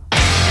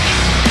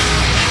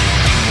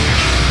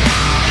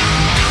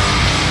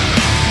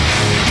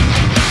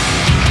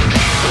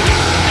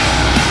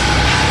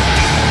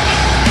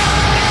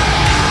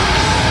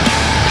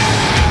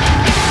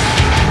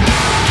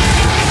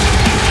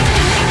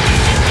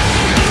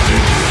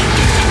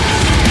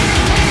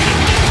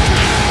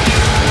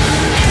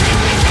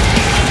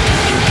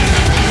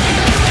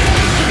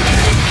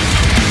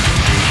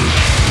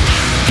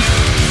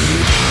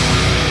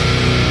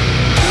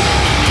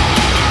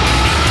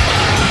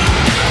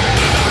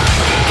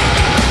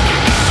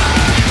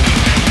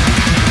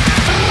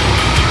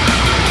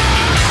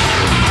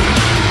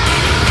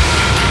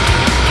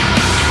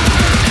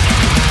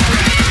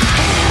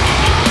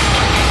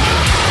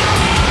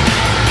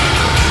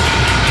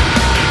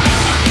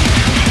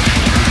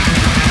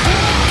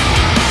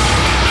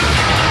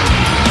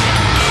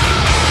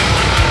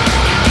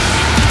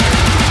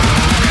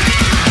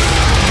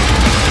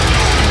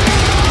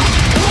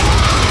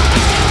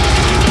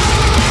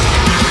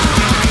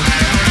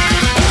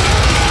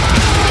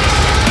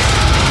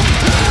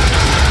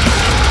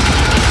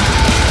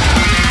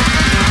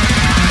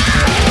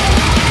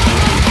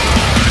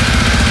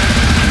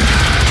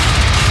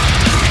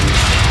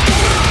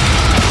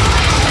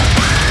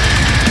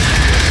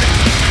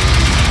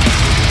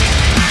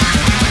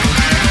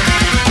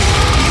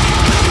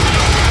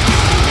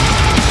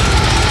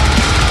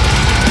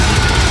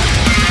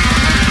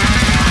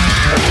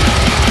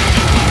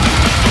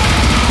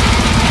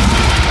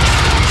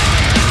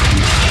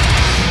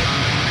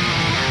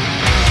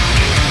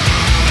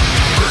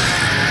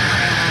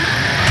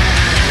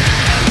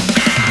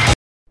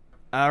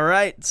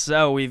 right,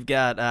 so we've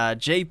got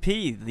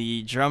JP,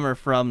 the drummer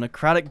from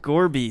Necrotic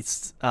Gore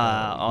Beast,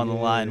 on the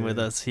line with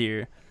us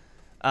here.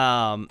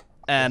 And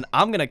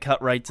I'm going to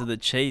cut right to the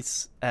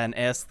chase and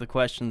ask the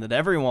question that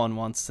everyone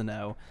wants to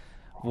know.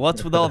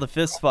 What's with all the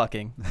fist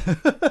fucking?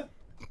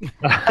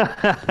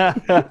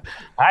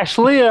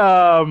 Actually,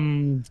 I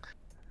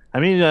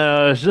mean,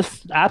 it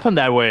just happened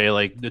that way.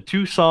 Like the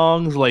two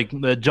songs, like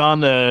John,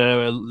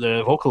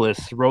 the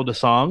vocalist, wrote the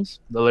songs,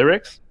 the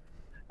lyrics,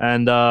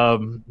 and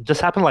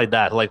just happened like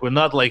that. Like we're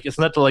not like it's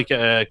not like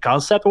a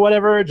concept or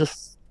whatever.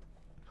 Just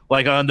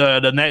like on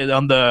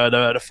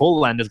the full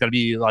length, there's gonna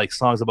be like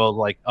songs about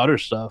like other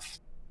stuff.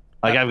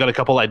 Like I've got a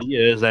couple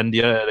ideas, and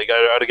the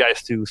other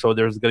guys too. So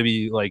there's gonna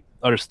be like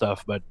other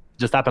stuff, but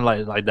just happened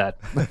like that.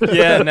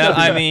 Yeah, no,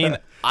 I mean,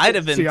 I'd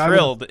have been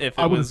thrilled if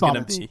it was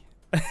gonna be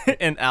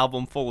an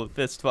album full of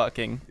fist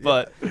fucking,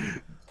 but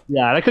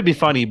yeah, that could be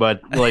funny,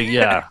 but like,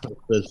 yeah,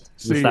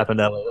 just happened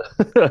that way.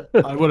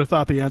 I would have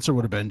thought the answer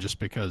would have been just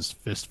because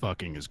fist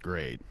fucking is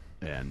great,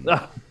 and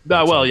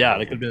well, yeah,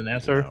 that could have been an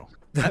answer.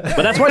 But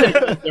that's why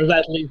there's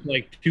at least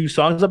like two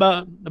songs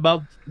about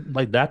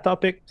like that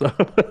topic. So.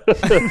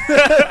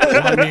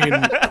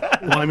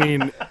 I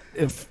mean,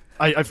 if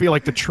I feel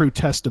like the true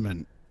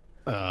testament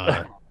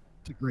to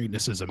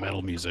greatness as a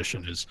metal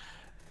musician is.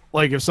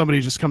 Like if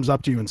somebody just comes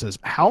up to you and says,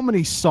 "How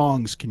many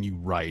songs can you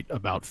write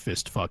about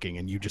fist fucking?"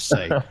 and you just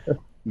say,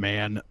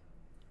 "Man,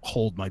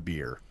 hold my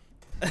beer."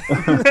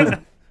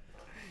 The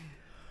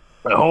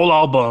whole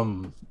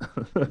album.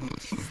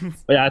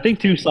 Yeah, I think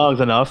two songs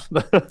enough.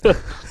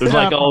 There's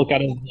like all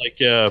kind of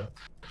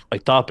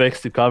like topics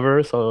to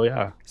cover. So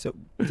yeah. So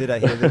did I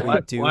hear that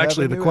we do? Well,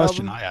 actually, have a the new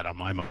question album? I had on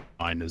my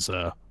mind is,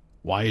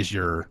 why is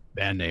your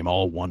band name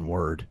all one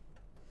word,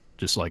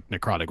 just like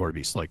Necrotic Gore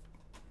Beast? Like,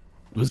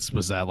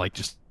 was that like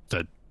just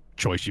a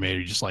choice you made, or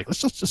you just like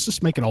let's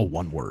just make it all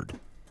one word?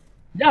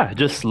 Yeah, it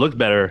just looked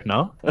better,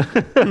 no?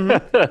 Yeah,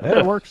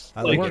 it works.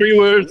 Like three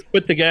words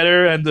put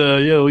together, and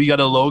you got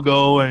a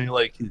logo and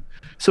like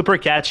super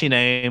catchy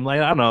name.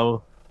 Like I don't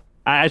know,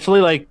 I actually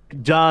like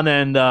John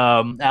and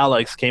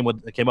Alex came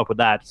up with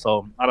that.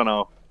 So I don't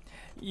know.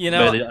 You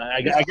know, but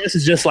I guess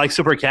it's just like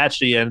super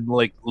catchy and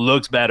like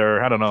looks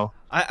better. I don't know.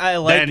 I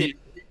like it.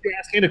 If you're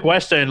asking the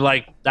question,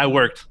 like that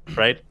worked,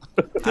 right?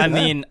 I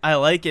mean, I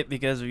like it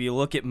because if you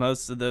look at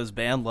most of those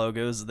band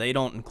logos, they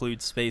don't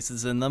include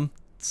spaces in them.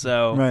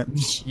 So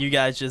you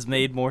guys just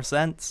made more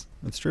sense.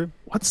 That's true.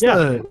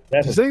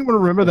 Does anyone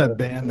remember that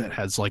band that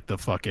has like the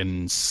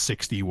fucking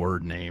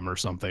 60-word name or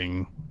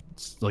something?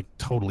 It's like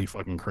totally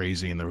fucking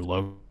crazy, and their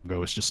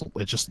logo is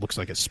just looks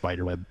like a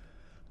spider web.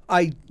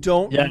 I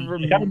don't remember.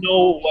 I don't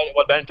know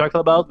what band you're talking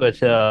about,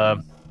 but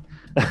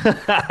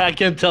I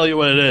can't tell you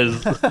what it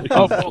is.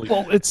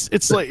 Well,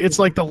 it's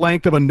like the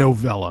length of a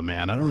novella,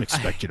 man. I don't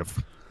expect you to.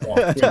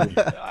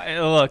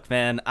 Look,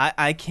 man,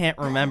 I can't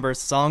remember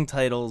song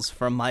titles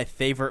from my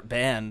favorite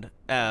band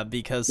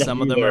because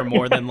some of them are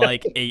more than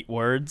like 8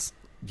 words.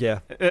 Yeah.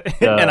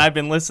 And I've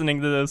been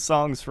listening to those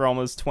songs for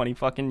almost 20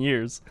 fucking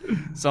years.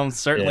 So I'm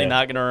certainly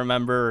not going to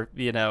remember,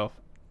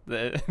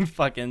 the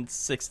fucking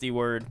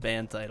 60-word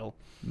band title.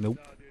 Nope.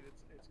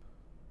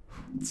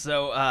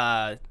 So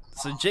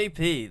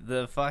JP,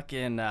 the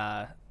fucking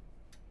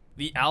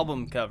the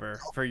album cover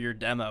for your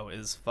demo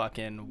is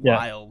fucking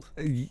wild.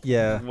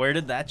 Yeah. Where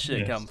did that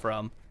shit come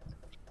from?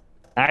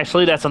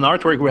 Actually, that's an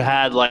artwork we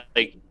had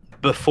like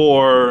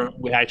before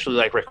we actually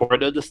like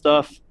recorded the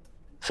stuff.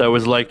 So it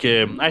was like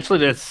actually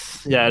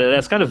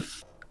that's kind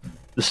of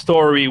the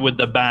story with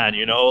the band,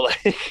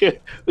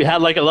 like we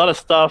had like a lot of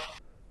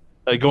stuff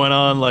going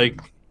on like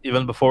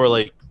even before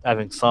like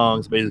having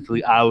songs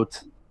basically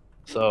out.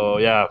 So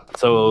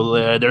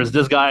there's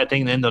this guy I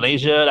think in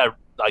Indonesia that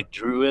like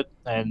drew it,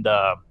 and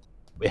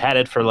we had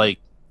it for like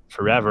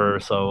forever.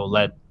 So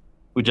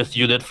we just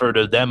used it for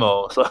the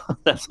demo. So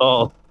that's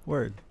all.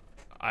 Word.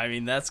 I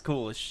mean, that's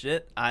cool as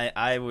shit.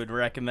 I would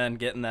recommend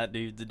getting that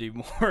dude to do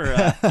more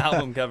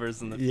album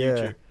covers in the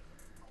future.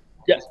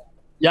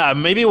 Yeah,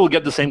 maybe we'll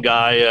get the same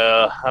guy.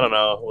 I don't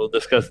know. We'll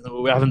discuss.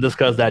 We haven't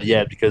discussed that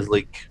yet because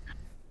like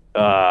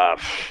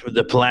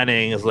the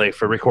planning is like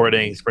for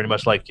recording is pretty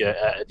much like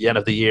at the end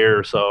of the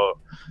year. So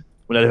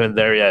we're not even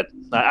there yet.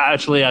 I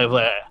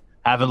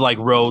haven't like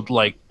wrote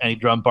like any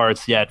drum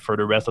parts yet for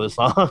the rest of the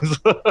songs.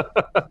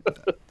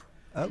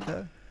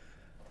 Okay,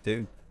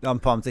 dude. I'm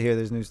pumped to hear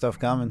there's new stuff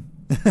coming.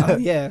 Oh,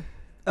 yeah.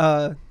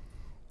 I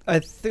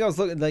think I was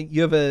looking like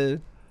you have it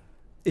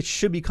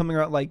should be coming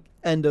out like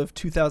end of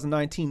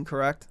 2019,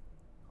 correct?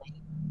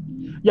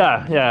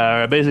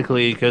 Yeah,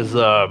 basically because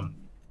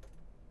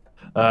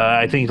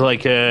I think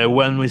like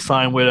when we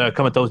signed with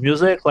Comatose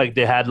Music, like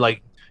they had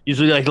like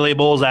usually like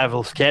labels have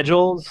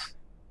schedules,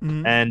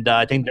 and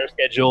I think their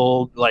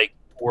schedule like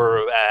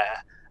were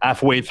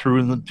halfway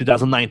through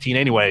 2019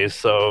 anyways.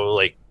 So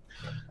like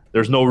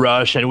there's no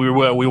rush, and we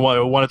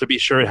wanted to be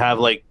sure to have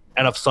like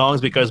enough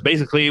songs because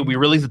basically we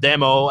released a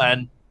demo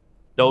and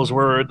those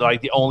were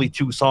like the only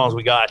 2 songs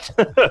we got.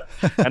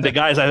 And the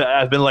guys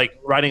I've been like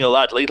writing a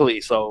lot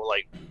lately, so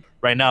like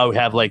right now we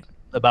have like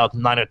about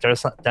 9 or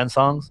 10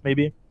 songs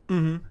maybe.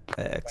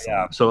 Excellent.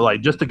 Yeah. So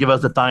like just to give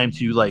us the time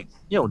to like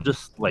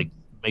just like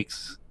make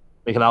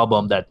an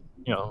album that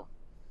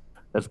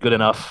that's good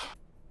enough,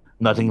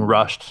 nothing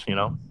rushed.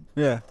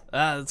 Yeah.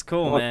 That's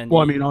cool, man.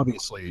 Well, I mean,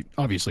 obviously,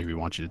 we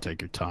want you to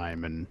take your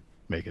time and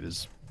make it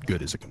as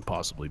good as it can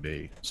possibly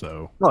be.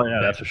 So. Oh yeah,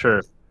 that's for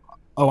sure.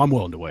 Oh, I'm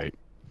willing to wait.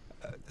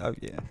 Oh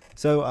yeah.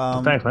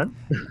 So thanks, man.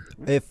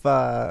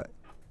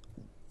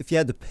 if you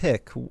had to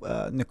pick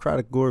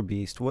Necrotic Gore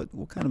Beast, what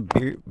kind of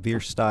beer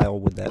style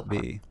would that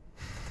be?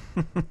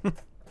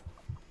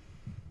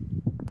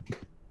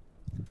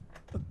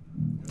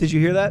 Did you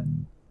hear that?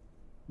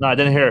 No, I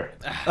didn't hear.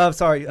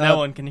 Sorry. No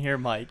one can hear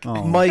Mike.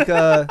 Oh. Mike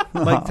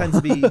tends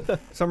to be, for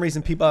some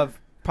reason people have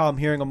problem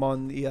hearing him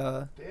on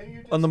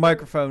the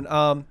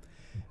microphone.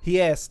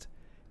 He asked,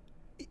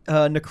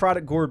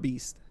 Necrotic Gore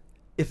Beast,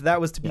 if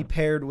that was to be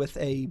paired with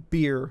a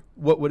beer,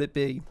 what would it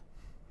be?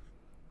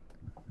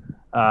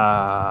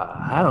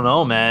 I don't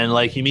know, man.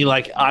 Like, you mean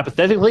like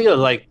hypothetically, or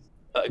like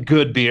a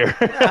good beer?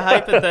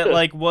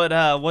 Like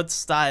what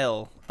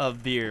style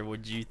of beer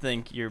would you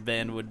think your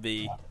band would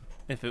be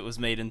if it was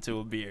made into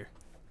a beer?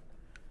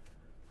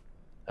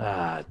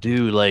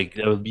 Dude, like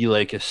that would be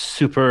like a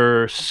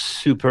super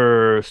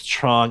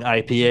strong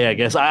IPA, I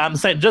guess. I'm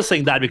saying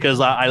that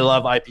because I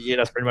love IPA.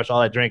 That's pretty much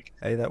all I drink.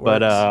 Hey, that works.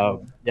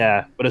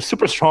 But but a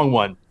super strong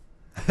one.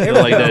 So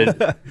like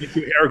that makes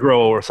you hair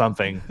grow or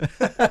something.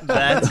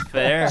 That's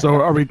fair. So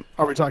are we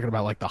talking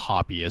about like the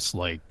hoppiest,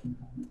 like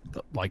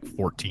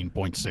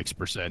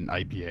 14.6%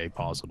 IPA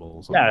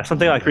possible?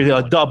 Something like really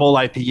a double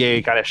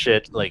IPA kind of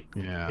shit. Like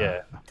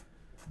yeah.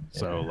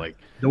 So like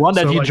the one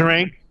that you like,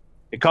 drink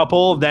a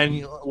couple,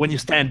 then when you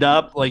stand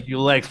up, like your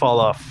legs fall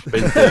off.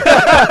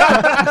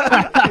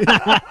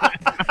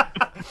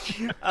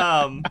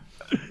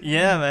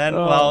 Yeah, man.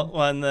 Well,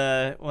 when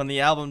the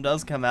album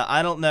does come out,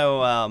 I don't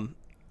know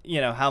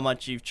how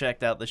much you've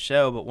checked out the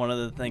show, but one of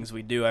the things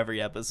we do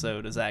every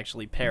episode is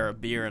actually pair a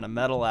beer and a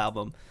metal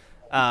album.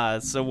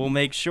 So we'll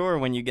make sure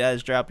when you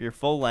guys drop your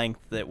full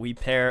length that we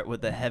pair it with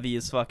the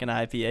heaviest fucking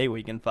IPA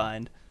we can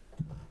find.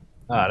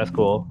 That's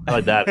cool. I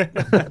like that.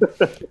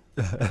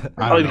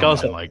 I don't know,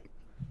 man, like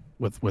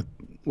with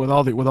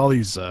all these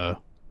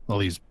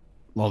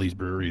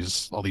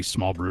breweries, all these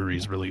small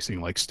breweries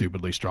releasing like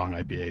stupidly strong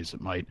IPAs,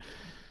 it might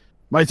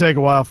take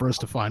a while for us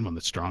to find one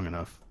that's strong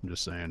enough. I'm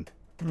just saying.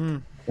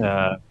 There's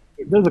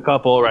a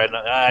couple right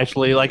now.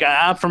 Actually, like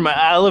I'm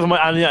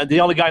the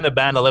only guy in the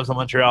band that lives in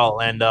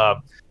Montreal, and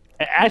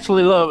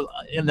actually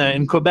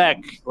in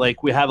Quebec,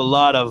 like we have a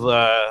lot of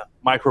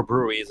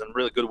microbreweries and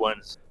really good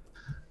ones.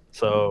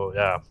 So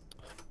yeah,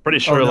 pretty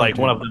sure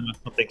one of them is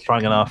something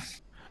strong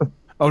enough.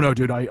 Oh no,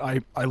 dude!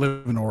 I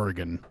live in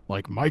Oregon.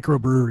 Like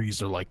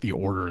microbreweries are like the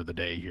order of the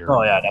day here.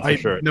 Oh yeah,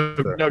 that's for sure.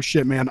 No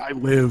shit, man. I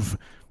live,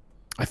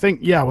 I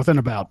think, within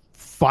about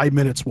 5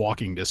 minutes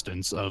walking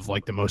distance of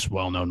like the most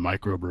well-known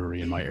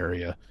microbrewery in my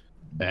area,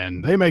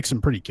 and they make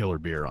some pretty killer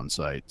beer on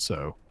site.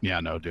 So yeah,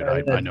 no, dude,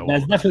 I know.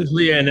 That's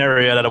definitely an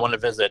area that I want to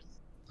visit.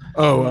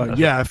 Oh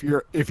yeah,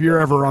 if you're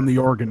ever on the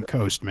Oregon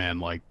coast, man,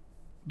 like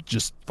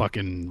just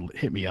fucking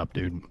hit me up,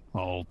 dude.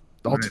 I'll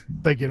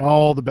take it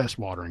all the best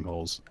watering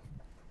holes.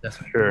 That's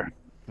for sure.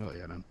 Oh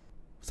yeah, man.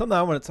 Something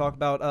I want to talk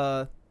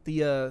about,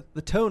 the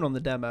tone on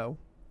the demo.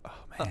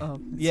 Oh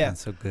man,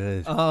 sounds so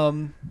good.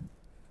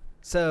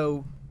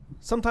 So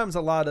sometimes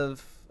a lot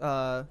of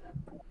a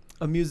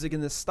music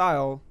in this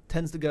style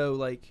tends to go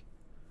like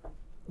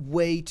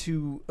way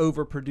too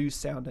overproduced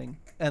sounding,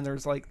 and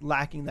there's like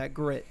lacking that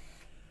grit.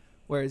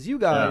 Whereas you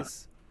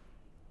guys,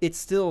 it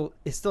still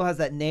has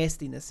that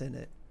nastiness in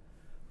it.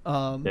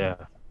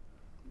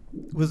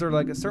 Was there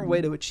like a certain way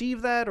to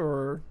achieve that,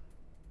 or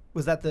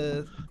was that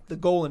the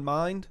goal in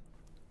mind?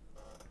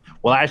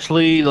 Well,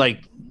 actually,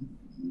 like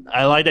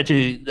I like that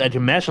you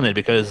mentioned it,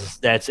 because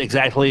that's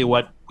exactly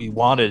what we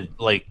wanted.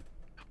 Like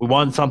we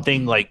wanted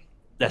something like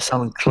that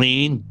sounded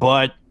clean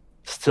but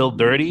still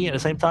dirty at the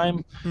same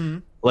time. Mm-hmm.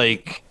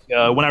 Like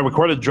when I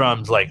recorded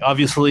drums, like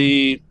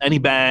obviously any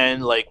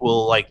band like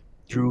will like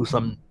do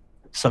some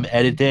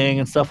editing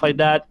and stuff like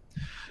that,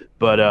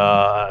 but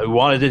we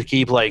wanted to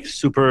keep like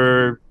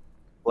super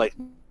like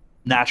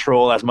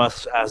natural as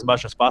much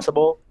as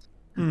possible.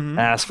 Mm-hmm. And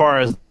as far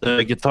as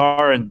the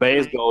guitar and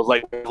bass goes,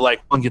 like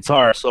one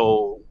guitar,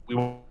 so we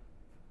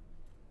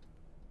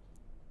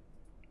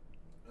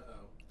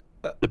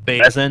the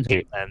bass and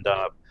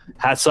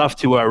hats off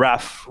to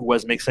Raph, who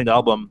was mixing the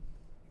album,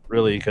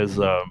 really, because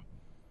it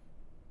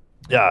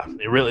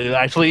really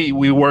actually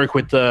we work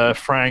with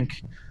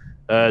Frank,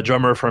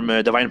 drummer from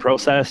Divine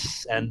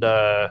Process, and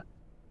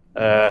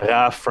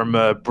Raph from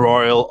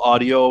Broil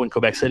Audio in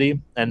Quebec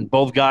City, and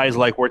both guys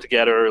like work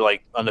together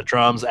like on the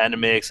drums and the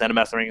mix and the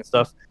mastering and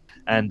stuff.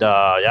 And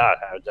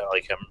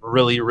like I'm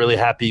really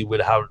happy with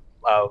how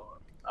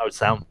it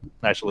sounds.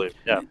 Actually,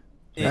 yeah.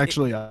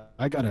 Actually,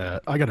 I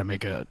gotta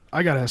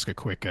ask a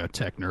quick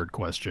tech nerd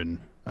question.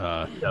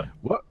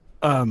 What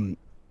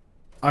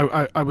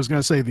I was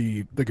gonna say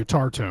the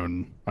guitar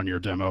tone on your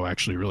demo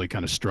actually really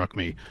kind of struck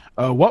me.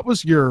 What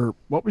was your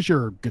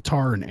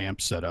guitar and amp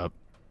setup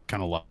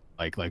kind of like?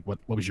 Like what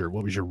was your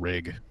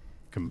rig?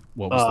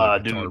 what was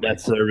the guitar dude,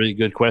 that's a really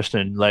good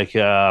question. Like,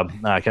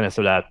 I can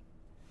answer that.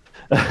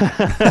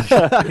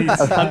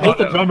 I'm not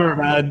the drummer,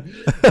 man.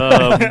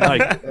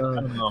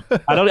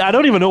 I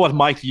don't even know what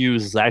mic to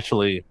use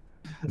actually,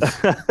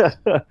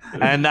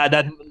 and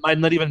that might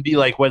not even be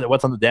like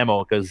what's on the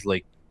demo because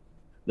like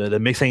the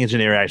mixing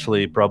engineer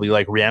actually probably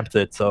like reamped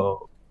it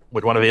so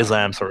with one of his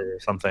amps or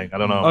something. I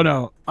don't know. Oh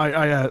no,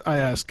 I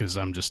ask because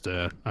I'm just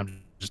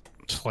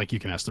like you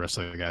can ask the rest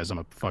of the guys. I'm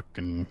a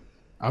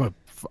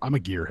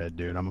gearhead,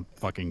 dude. I'm a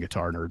fucking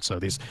guitar nerd. So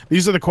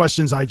these are the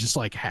questions I just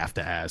like have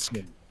to ask.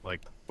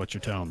 Like, what's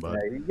your tone, bud?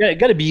 Yeah,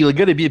 gotta be a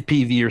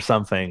PV or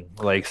something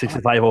like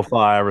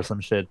 6505 or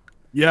some shit.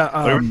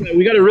 Yeah,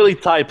 we got a really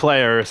tight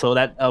player, so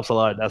that helps a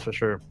lot. That's for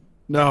sure.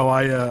 No,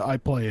 I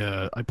play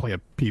a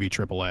PV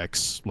Triple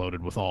X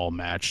loaded with all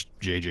matched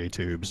JJ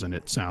tubes, and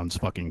it sounds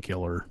fucking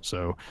killer.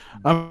 So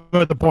I'm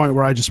at the point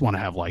where I just want to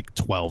have like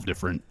 12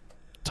 different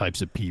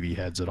types of PV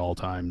heads at all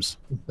times.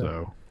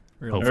 So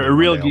hopefully a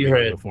real one day I'll be able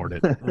to gearhead. afford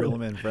it. Reel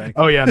them in, Frank.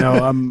 Oh yeah,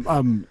 no, I'm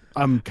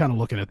kind of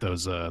looking at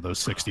those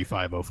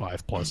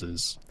 6505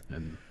 pluses,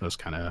 and those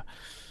kind of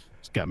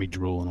got me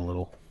drooling a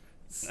little.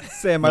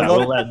 Sam,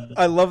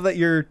 I love that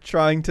you're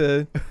trying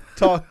to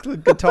talk the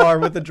guitar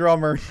with the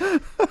drummer.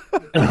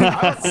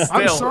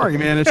 I'm sorry,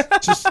 man. It's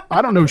just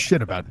I don't know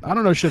shit about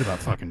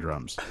fucking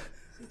drums.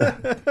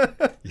 Trying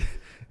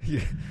to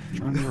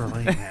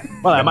relate,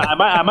 man. Well, I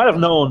might have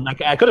known.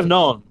 I could have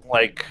known.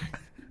 Like,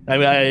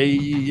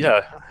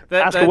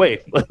 ask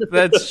away.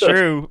 That's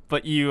true,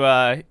 but you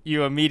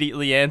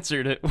immediately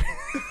answered it.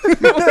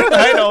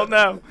 I don't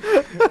know.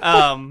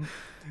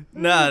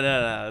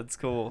 No, it's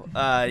cool.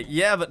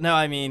 Yeah, but no,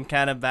 I mean,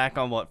 kind of back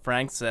on what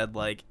Frank said.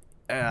 Like,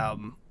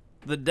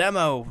 the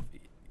demo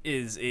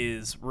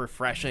is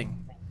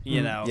refreshing.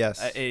 You know,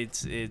 yes,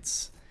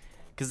 it's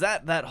because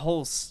that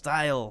whole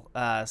style,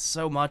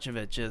 so much of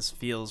it just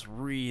feels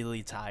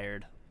really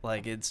tired.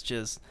 Like it's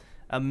just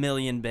a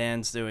million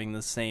bands doing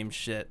the same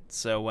shit.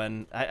 So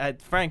when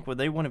Frank, were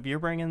they one of your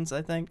bring-ins?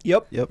 I think.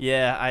 Yep.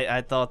 Yeah,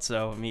 I thought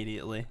so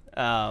immediately.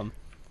 But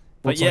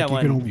yeah,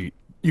 like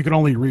you can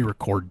only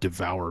re-record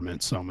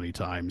Devourment so many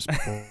times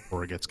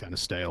before it gets kind of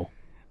stale.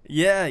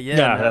 Yeah,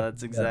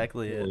 that's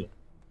exactly it.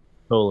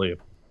 Totally.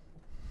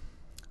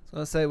 So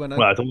I say when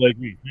I totally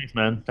agree. Thanks,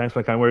 man. Thanks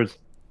for the kind words.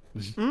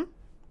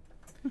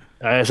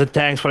 I said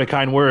thanks for the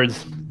kind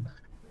words.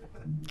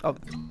 Oh,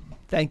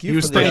 thank you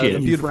for the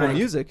beautiful Frank.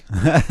 music.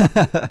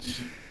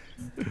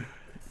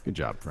 Good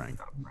job, Frank.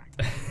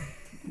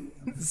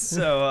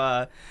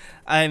 So,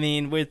 I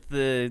mean, with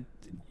the,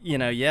 you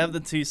have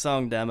the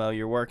 2-song demo.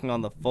 You're working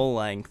on the full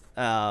length.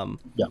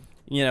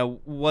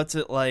 What's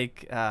it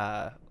like?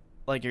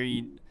 Like,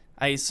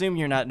 I assume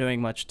you're not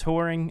doing much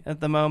touring at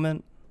the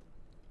moment.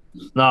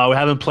 No, we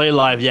haven't played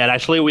live yet.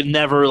 Actually, we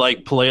never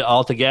play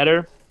all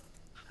together.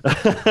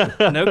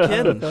 No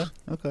kidding.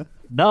 Okay.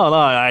 No.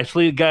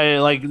 Actually,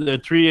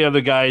 the 3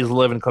 other guys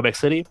live in Quebec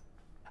City,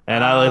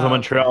 and I live in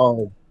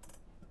Montreal.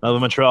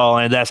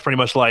 And that's pretty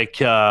much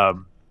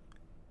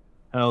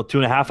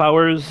 2.5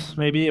 hours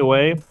maybe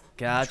away.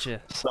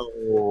 Gotcha. So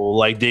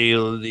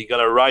they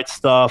gonna write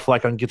stuff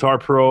on Guitar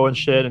Pro and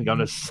shit, and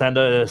gonna send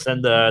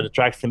the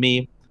tracks to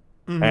me.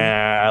 Mm-hmm.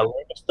 And I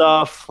learned the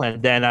stuff,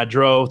 and then I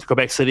drove to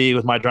Quebec City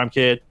with my drum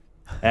kit,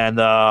 and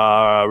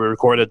we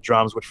recorded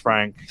drums with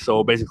Frank.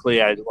 So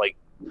basically, I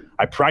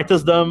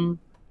practiced them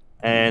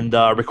and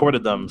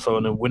recorded them. So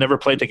we never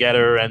played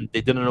together, and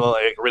they didn't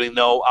really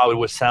know how it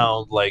would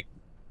sound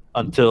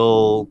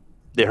until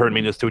they heard me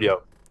in the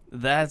studio.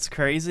 That's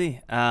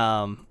crazy.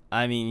 I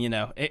mean,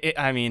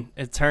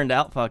 it turned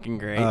out fucking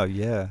great. Oh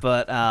yeah.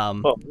 But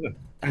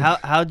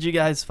how'd you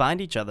guys find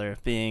each other,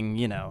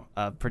 being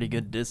a pretty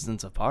good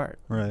distance apart?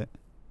 Right.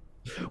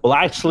 Well,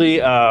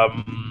 actually,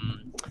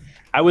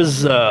 I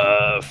was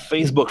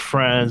Facebook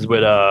friends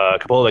with a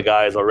couple of the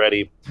guys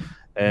already,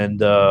 and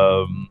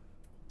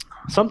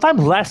sometime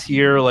last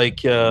year,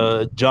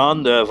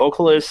 John, the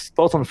vocalist,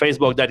 posted on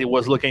Facebook that he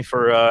was looking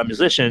for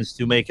musicians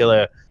to make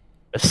a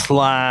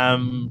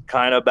slam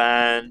kind of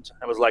band.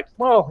 I was like,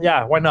 well,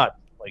 yeah, why not?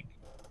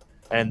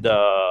 And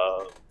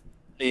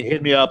he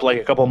hit me up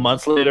a couple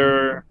months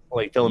later,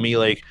 telling me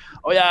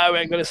oh yeah,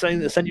 we're gonna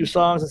send you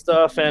songs and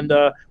stuff, and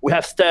we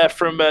have Steph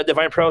from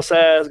Divine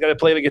Process gonna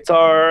play the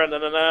guitar, and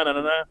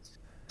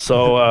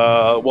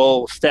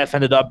So Steph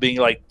ended up being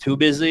too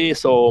busy,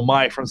 so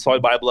Mike from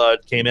Soiled by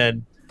Blood came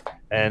in,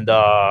 and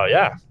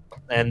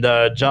and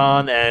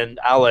John and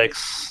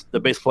Alex, the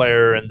bass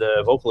player and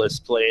the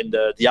vocalist, playing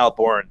the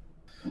Outborn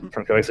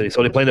from Quebec City.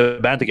 So they played the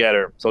band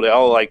together. So they're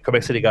all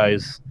Quebec City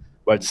guys.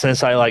 But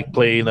since I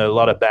play in a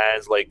lot of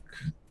bands,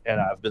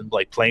 and I've been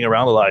playing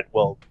around a lot,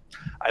 well,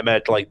 I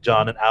met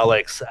John and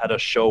Alex at a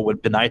show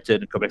with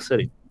Benighted in Quebec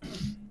City.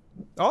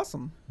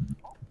 Awesome.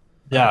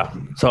 Yeah.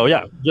 So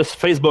yeah, just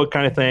Facebook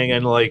kind of thing,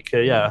 and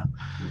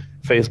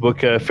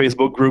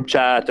Facebook group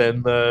chat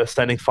and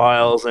sending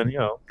files and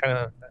kind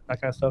of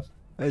that kind of stuff.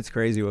 It's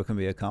crazy what can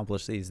be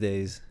accomplished these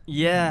days.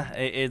 Yeah,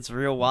 it's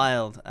real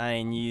wild. I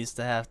mean, you used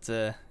to have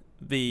to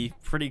be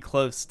pretty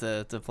close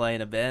to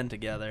playing a band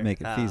together.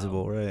 Make it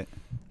feasible, right?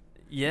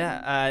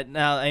 Yeah.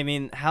 Now, I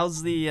mean,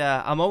 how's the?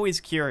 I'm always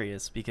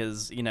curious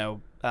because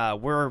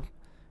we're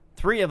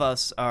three of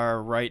us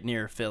are right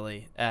near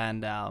Philly,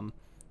 and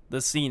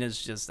the scene is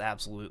just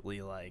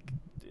absolutely like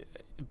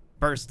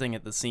bursting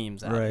at the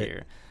seams out Right.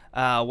 here.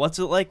 What's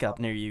it like up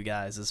near you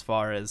guys as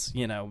far as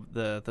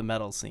the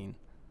metal scene?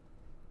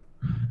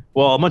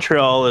 Well,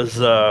 Montreal is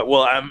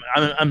I'm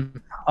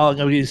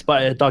gonna be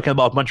talking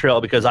about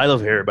Montreal because I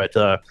live here, but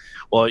all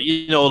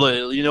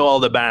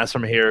the bands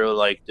from here,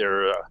 like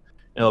they're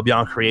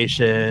Beyond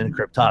Creation,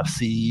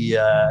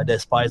 Cryptopsy,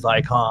 Despise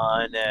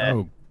Icon,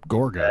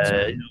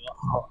 Gorguts.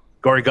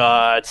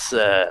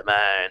 Gorguts,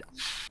 man,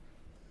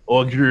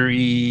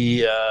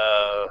 Augury.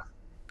 I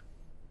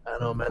don't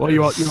know, man. Well,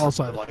 you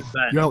also have like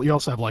you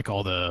also have like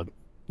all the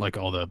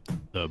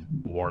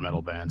war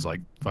metal bands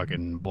like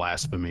fucking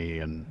Blasphemy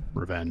and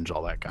Revenge,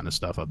 all that kind of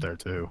stuff up there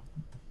too.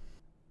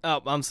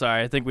 Oh, I'm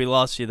sorry. I think we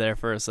lost you there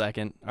for a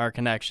second. Our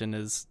connection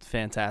is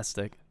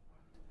fantastic.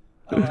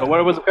 So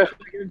what was the question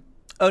again?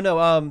 Oh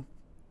no,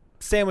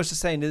 Sam was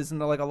just saying, isn't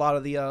there like a lot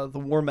of the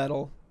war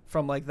metal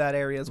from like that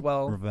area as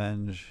well?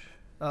 Revenge.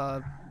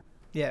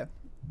 Yeah.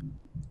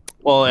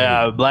 Well,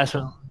 yeah,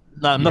 Blasphemy.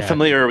 No, I'm not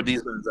familiar with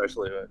these bands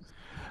actually. But...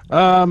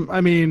 I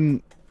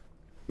mean,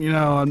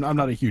 I'm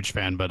not a huge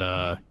fan,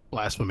 but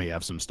Blasphemy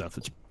have some stuff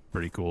that's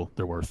pretty cool.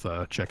 They're worth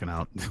checking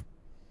out.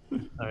 All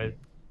right.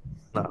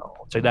 No,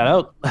 check that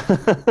out.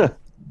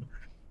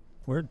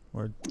 Word.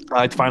 I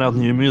like to find out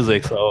new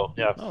music, so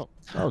yeah.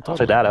 Totally.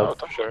 Check that out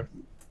for sure.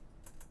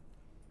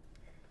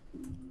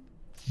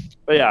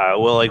 But yeah,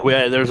 well, like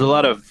there's a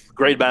lot of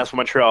great bands from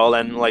Montreal,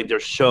 and like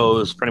there's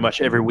shows pretty much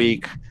every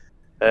week.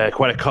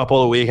 Quite a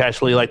couple a week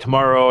actually. Like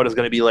tomorrow, there's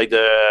going to be like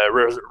the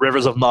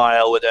Rivers of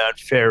Nile with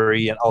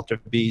Ferry and Alter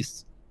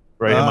Beast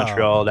right in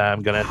Montreal. That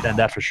I'm going to attend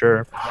that for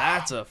sure.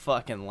 That's a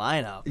fucking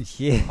lineup.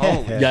 Yeah.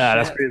 Holy shit.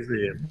 That's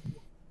crazy.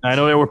 I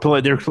know they were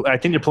playing. I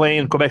think they're playing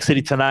in Quebec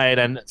City tonight,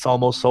 and it's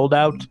almost sold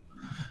out.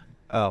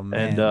 Oh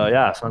man.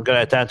 And so I'm going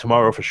to attend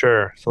tomorrow for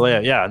sure. So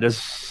yeah,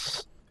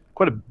 there's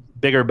quite a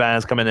bigger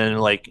bands coming in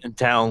like in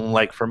town,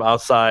 like from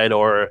outside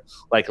or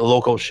like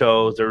local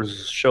shows.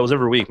 There's shows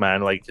every week,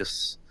 man. Like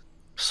just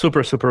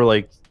super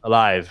like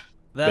alive.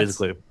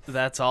 Basically,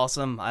 that's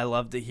awesome. I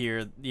love to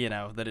hear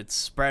that it's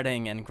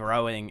spreading and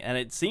growing, and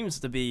it seems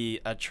to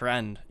be a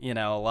trend.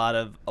 A lot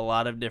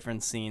of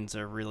different scenes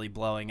are really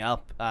blowing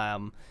up.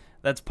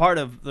 That's part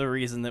of the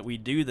reason that we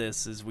do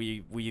this is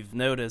we've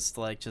noticed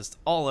like just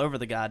all over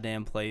the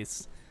goddamn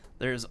place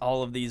there's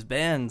all of these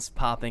bands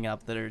popping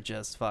up that are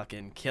just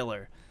fucking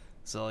killer.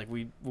 So like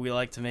we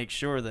like to make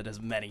sure that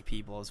as many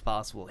people as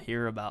possible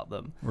hear about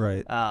them.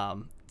 Right.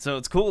 So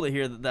it's cool to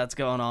hear that that's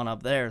going on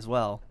up there as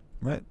well.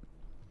 Right.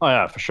 Oh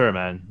yeah, for sure,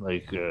 man.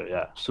 Like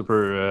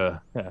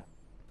super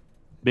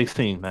big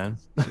scene, man.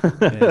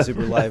 Yeah,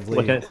 super lively.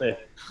 What can I say?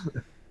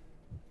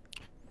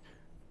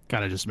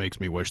 Kind of just makes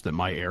me wish that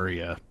my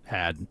area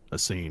had a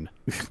scene.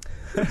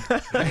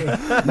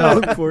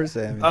 No, of course,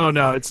 Sammy. Oh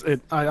no,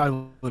 I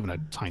live in a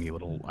tiny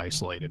little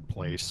isolated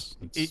place.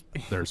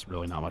 There's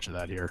really not much of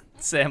that here.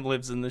 Sam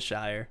lives in the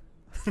Shire.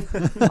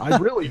 I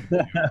really do,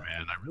 man.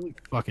 I really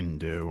fucking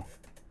do.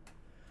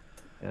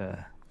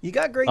 Yeah. You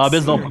got great.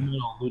 Biz don't play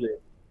metal, do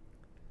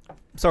they?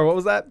 Sorry, what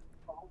was that?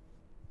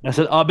 I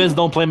said, Biz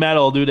don't play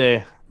metal, do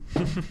they?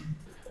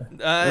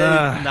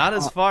 Not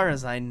as far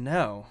as I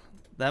know.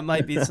 That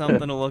might be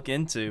something to look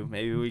into.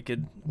 Maybe we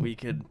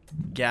could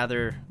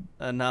gather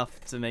enough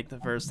to make the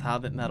first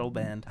Hobbit metal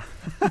band.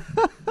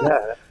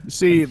 Yeah.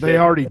 See, they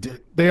already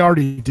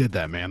did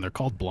that, man. They're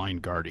called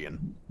Blind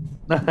Guardian.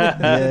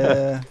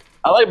 Yeah.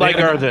 I like Blind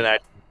Guardian.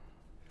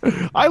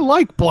 I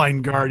like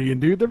Blind Guardian,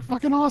 dude. They're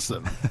fucking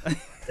awesome.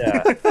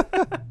 Yeah.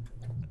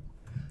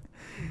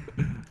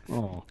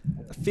 Oh,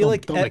 I feel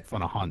like don't make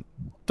fun of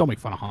Don't make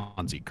fun of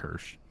Hansi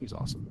Kirsch. He's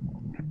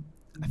awesome.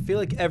 I feel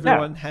like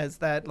everyone has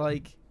that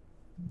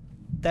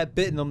that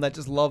bit in them that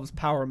just loves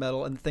power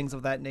metal and things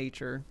of that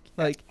nature.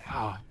 Like,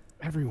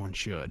 everyone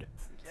should.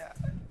 Yeah.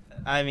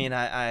 I mean,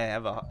 I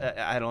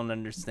don't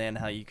understand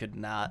how you could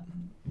not,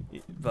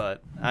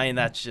 but I mean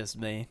that's just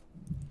me.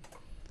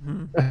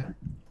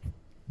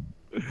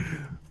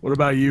 What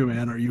about you,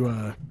 man? Are you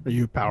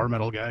a power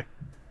metal guy?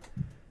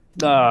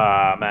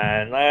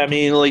 Man. I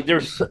mean, like,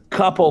 there's a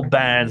couple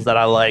bands that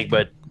I like,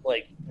 but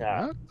like,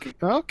 okay.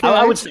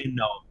 I would say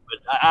no. But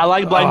I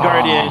like Blind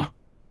Guardian.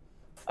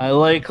 I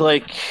like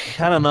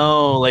I don't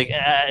know, like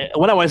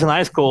when I was in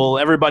high school,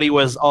 everybody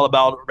was all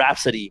about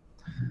Rhapsody,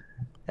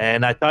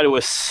 and I thought it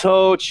was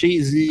so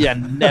cheesy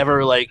and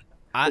never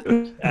I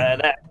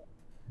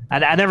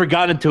never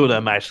got into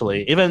them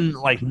actually. Even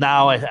like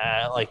now, I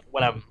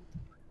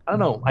don't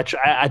know.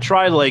 I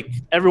try like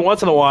every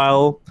once in a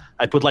while.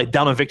 I put like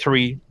Down on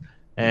Victory,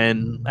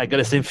 and I got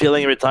the same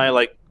feeling every time.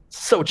 Like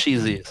so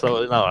cheesy.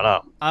 So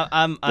no.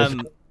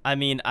 I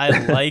mean, I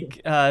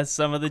like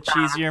some of the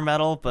cheesier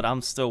metal, but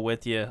I'm still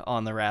with you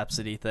on the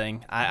Rhapsody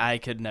thing. I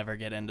could never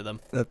get into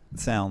them. That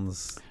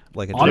sounds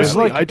like a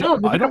honestly. I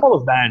don't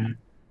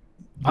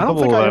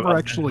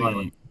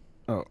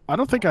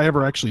think I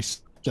ever actually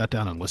sat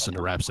down and listened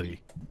to Rhapsody.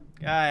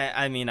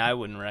 I mean, I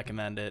wouldn't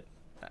recommend it.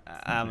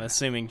 I'm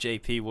assuming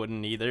JP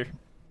wouldn't either.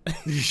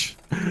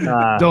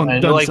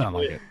 Don't sound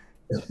like it.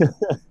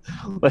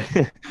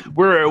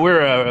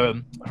 we're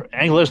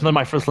English is not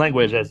my first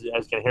language, as you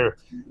can hear,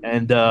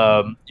 and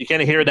you can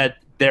hear that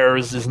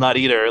theirs is not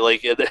either.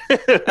 Like,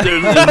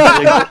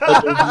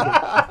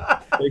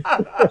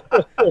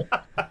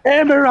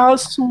 Emerald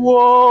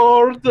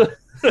Sword.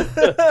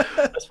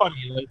 That's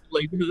funny.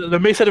 Like that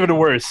makes it even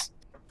worse.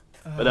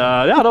 But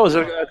yeah, there's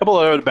a couple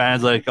of other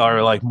bands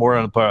are more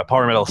on the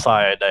power metal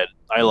side that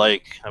I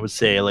like. I would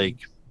say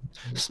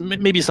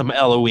maybe some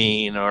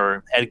Halloween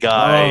or Ed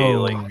Guy.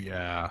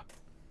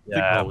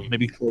 Yeah,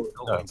 maybe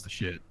Halloween's the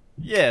shit.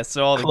 Yeah,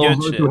 so all the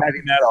good shit. To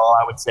heavy metal,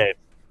 I would say.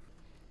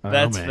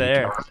 That's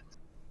fair.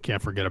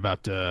 Can't forget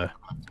about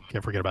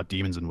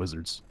Demons and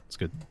Wizards. It's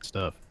good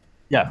stuff.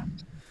 Yeah,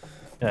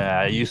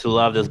 I used to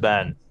love this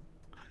band.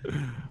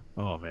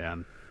 Oh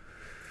man,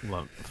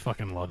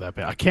 fucking love that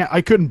band.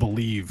 I couldn't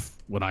believe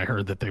when I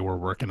heard that they were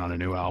working on a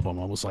new album.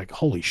 I was like,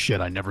 holy shit!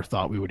 I never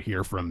thought we would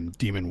hear from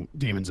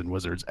Demons and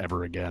Wizards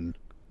ever again.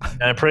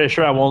 And I'm pretty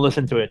sure I won't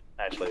listen to it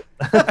actually.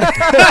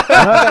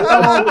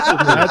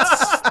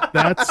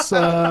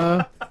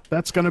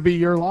 That's gonna be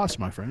your loss,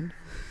 my friend.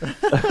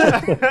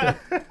 I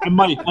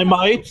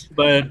might,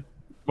 but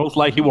most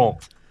likely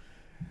won't.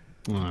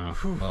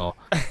 Well,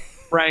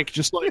 Frank,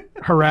 just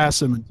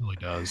harass him until he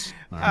does.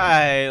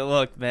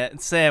 Look, man,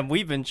 Sam,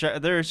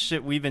 there's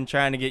shit we've been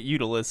trying to get you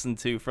to listen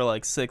to for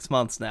 6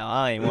 months now.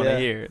 I ain't want to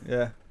hear it.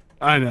 Yeah,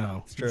 I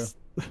know. It's true.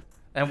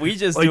 And we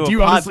just we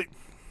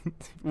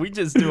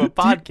just do a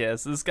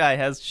podcast. This guy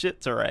has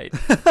shit to write.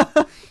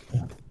 God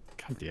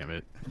damn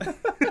it.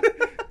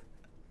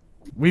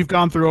 We've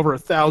gone through over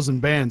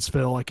 1,000 bands,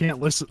 Phil. I can't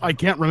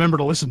remember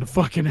to listen to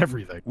fucking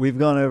everything. We've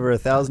gone over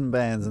 1,000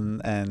 bands,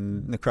 and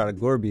Necrotic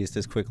Gorebeast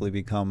has quickly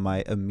become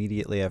my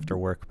immediately after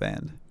work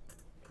band.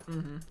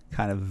 Mm-hmm.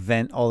 Kind of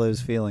vent all those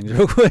feelings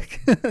real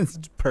quick.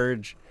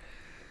 Purge.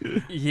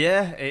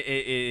 Yeah,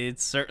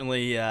 it's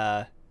certainly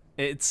a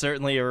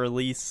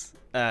release,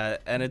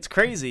 and it's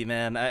crazy,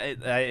 man.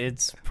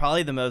 It's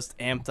probably the most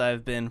amped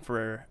I've been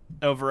for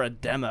over a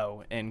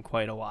demo in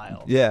quite a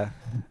while. Yeah.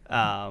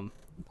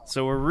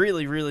 So we're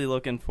really, really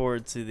looking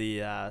forward to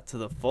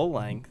the full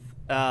length.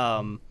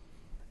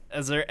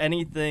 Is there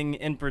anything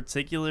in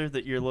particular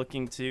that you're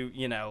looking to,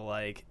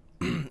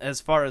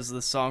 as far as the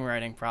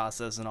songwriting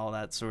process and all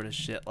that sort of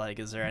shit?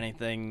 Is there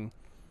anything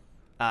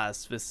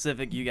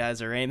specific you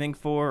guys are aiming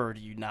for, or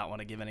do you not want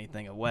to give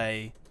anything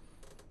away?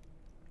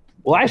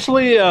 Well,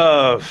 actually,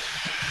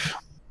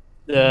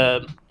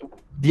 the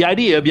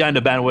idea behind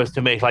the band was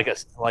to make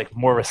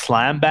more of a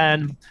slam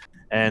band,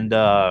 and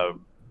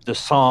the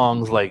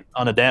songs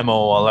on a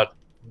demo are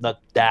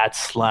not that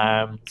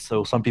slam.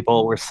 So some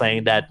people were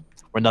saying that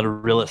we're not a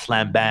real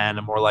slam band,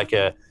 and more like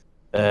a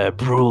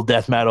brutal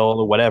death metal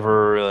or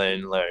whatever,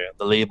 and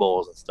the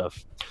labels and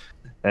stuff.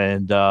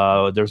 And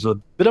there's a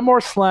bit of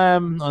more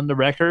slam on the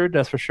record,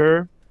 that's for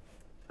sure.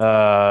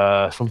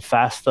 Some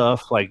fast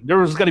stuff. There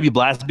was going to be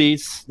blast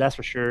beats, that's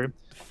for sure.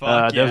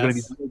 Fuck there's yes. going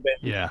to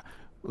be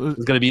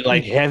There's going to be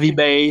heavy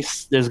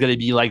bass. There's going to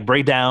be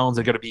breakdowns.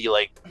 There's going to be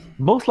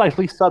most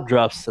likely sub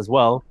drops as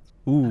well.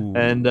 Ooh.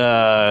 And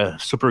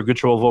super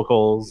guttural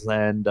vocals.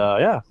 And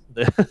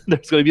there's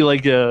going to be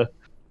the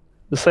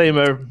same,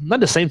 not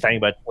the same thing,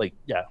 but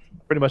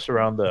pretty much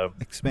around the.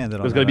 Expanded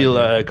on. There's going to be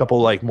a couple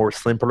more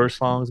simpler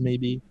songs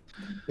maybe.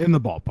 In the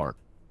ballpark.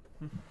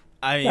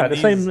 I mean, the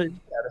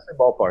same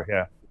ballpark.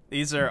 Yeah.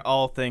 These are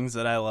all things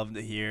that I love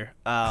to hear,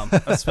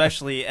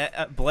 especially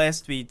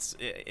blast beats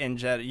in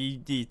general.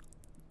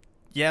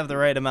 You have the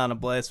right amount of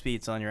blast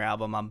beats on your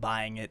album, I'm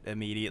buying it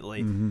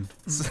immediately.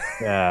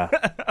 Mm-hmm. Yeah.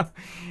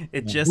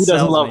 It just Who doesn't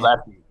sells love me.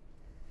 blast beats?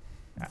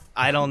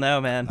 I don't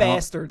know, man.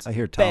 Bastards. I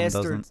hear Tom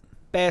Bastards. doesn't.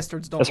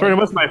 Bastards don't. That's pretty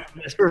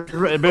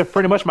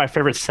much my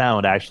favorite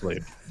sound,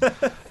 actually.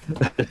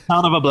 The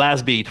sound of a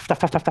blast beat.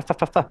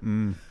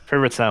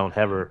 Favorite sound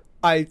ever.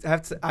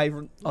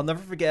 I'll never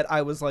forget.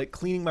 I was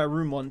cleaning my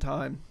room one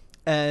time,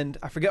 and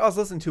I forget what I was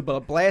listening to, but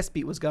a blast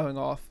beat was going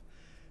off,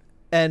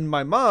 and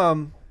my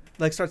mom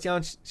starts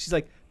yelling. She's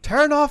like,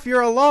 "Turn off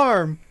your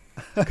alarm,"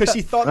 because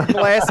she thought the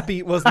blast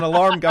beat was an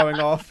alarm going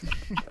off.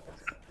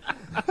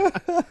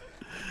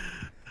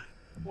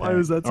 Why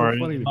is that so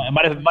funny?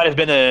 It might have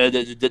been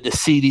the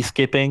CD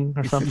skipping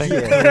or something.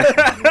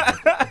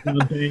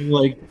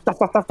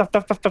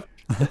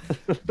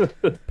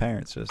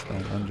 Parents just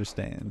don't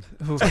understand.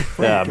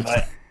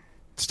 Yeah,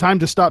 it's time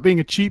to stop being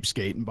a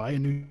cheapskate and buy a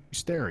new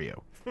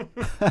stereo. Yeah,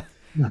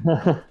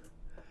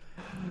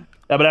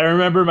 but I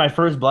remember my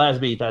first blast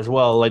beat as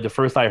well. The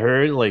first I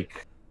heard,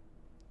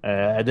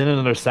 I didn't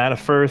understand at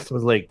first. It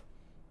was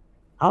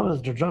how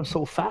does the drum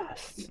so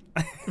fast?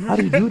 How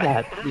do you do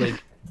that?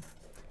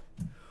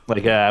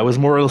 I was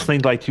more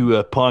listening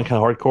to punk and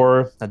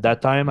hardcore at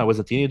that time. I was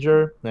a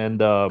teenager, and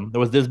there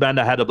was this band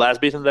that had a blast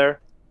beat in there. I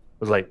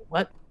was like,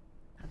 what?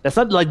 That's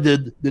not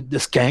the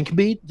skank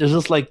beat. There's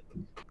just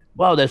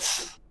wow,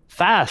 that's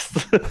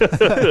fast.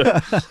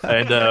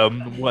 And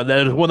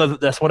that's one of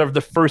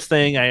the first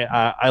thing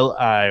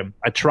I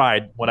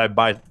tried when I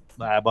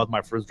I bought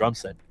my first drum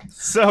set.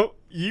 So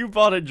you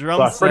bought a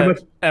drum So pretty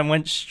set and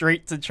went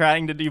straight to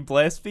trying to do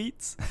blast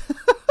beats?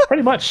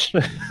 Pretty much.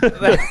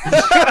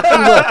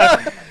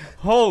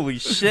 Holy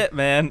shit,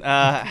 man!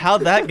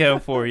 How'd that go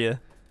for you?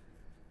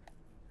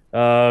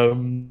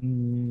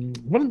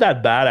 Wasn't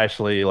that bad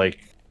actually. Like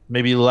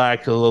maybe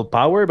lack a little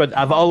power, but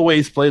I've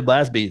always played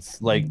blast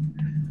beats. Like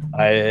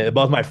I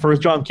bought my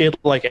first drum kit,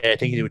 like I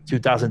think it was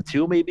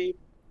 2002 maybe,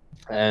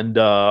 and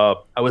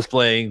I was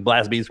playing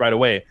blast beats right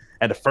away.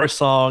 And the first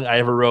song I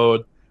ever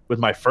wrote with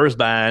my first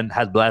band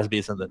had blast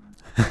beats in it.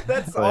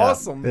 That's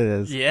awesome. It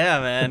is. Yeah,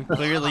 man.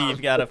 Clearly,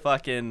 you've got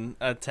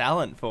a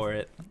talent for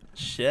it.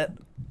 Shit.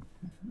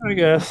 I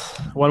guess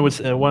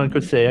one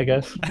could say. I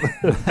guess.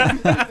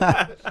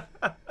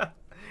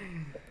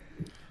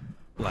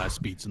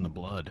 Blast beats in the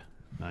blood.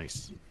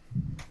 Nice.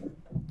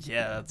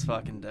 Yeah, that's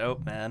fucking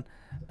dope, man.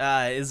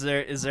 Is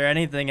there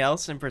anything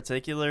else in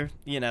particular,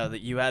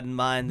 that you had in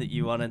mind that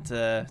you wanted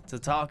to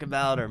talk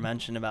about or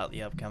mention about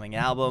the upcoming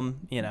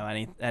album?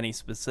 Any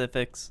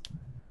specifics?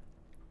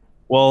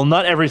 Well,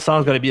 not every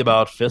song's gonna be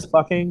about fist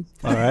fucking.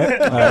 All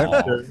right.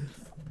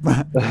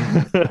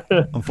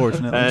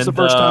 Unfortunately, it's the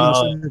first time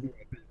I've been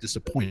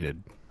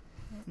disappointed.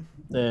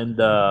 And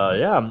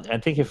yeah, I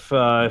think if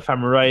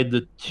I'm right,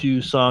 the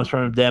 2 songs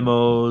from the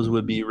demos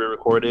would be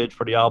re-recorded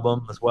for the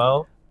album as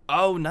well.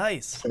 Oh,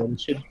 nice. So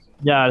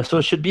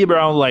it should be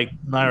around like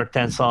 9 or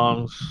 10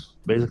 songs,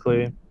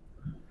 basically.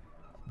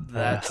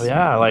 So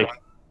yeah, like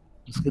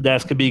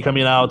that could be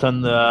coming out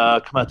on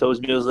Comatose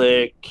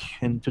Music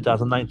in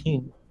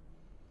 2019.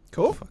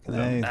 Cool.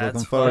 Hey, That's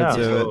looking forward fun.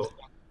 to it.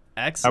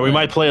 Excellent. We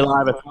might play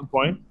live at some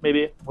point,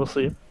 maybe. We'll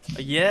see.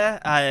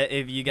 Yeah,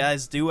 if you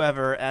guys do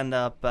ever end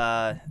up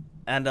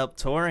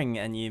touring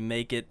and you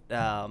make it,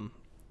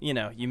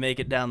 you make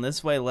it down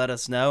this way, let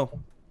us know.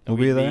 We'll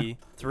We'd be there. be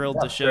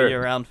thrilled to show sure. you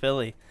around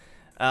Philly.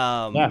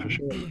 Yeah, for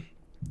sure.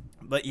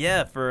 But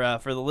yeah, for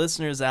the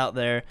listeners out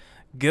there,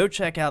 go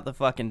check out the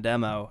fucking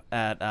demo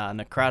at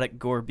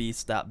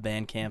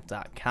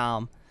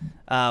necroticgorebeast.bandcamp.com.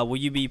 Will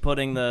you be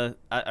putting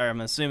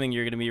I'm assuming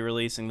you're going to be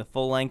releasing the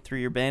full length through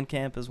your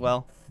Bandcamp as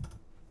well?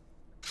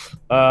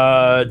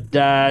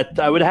 That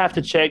I would have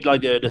to check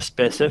like the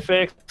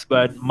specifics,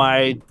 but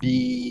might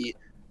be,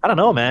 I don't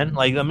know, man.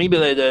 Like maybe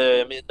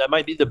that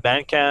might be the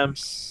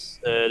Bandcamp's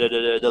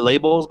the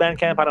label's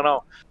Bandcamp. I don't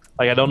know.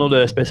 Like I don't know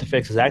the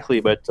specifics exactly,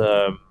 but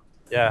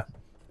yeah.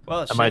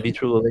 Well, that might be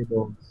through the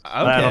label. Okay.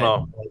 I don't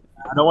know. Like,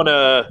 I don't want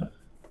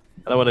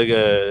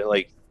to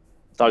like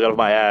talk out of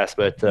my ass,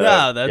 but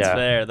no, that's yeah.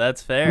 fair.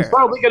 That's fair. It's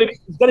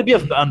gonna be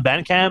on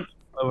Bandcamp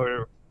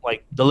or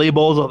like the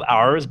labels of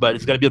ours, but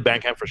it's gonna be a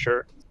Bandcamp for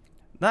sure.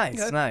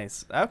 Nice,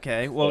 nice.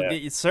 Okay, well, Yeah.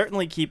 you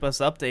certainly keep us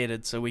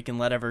updated so we can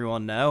let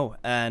everyone know,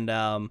 and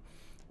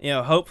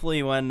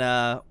hopefully when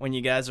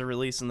you guys are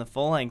releasing the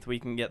full length, we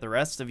can get the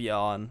rest of you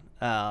on.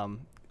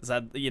 'Cause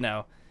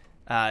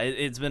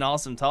it's been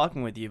awesome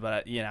talking with you,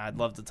 but I'd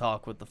love to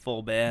talk with the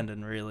full band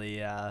and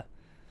really,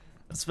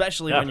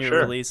 especially when you're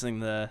releasing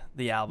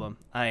the album.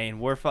 I mean,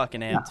 we're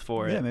fucking amped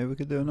for it. Yeah, maybe we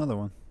could do another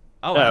one.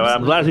 Oh, yeah,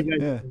 I'm glad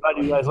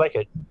absolutely. you guys like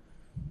it.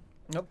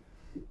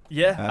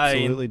 Yeah,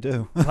 Absolutely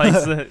do.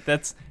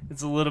 It's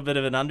a little bit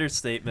of an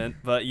understatement,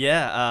 but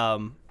yeah,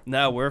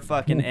 no, we're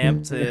fucking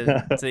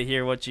amped to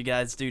hear what you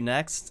guys do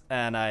next,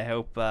 and I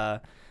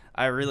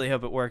really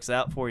hope it works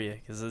out for you,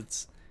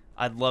 because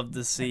I'd love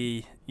to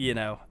see you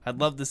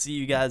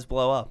guys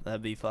blow up.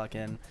 That'd be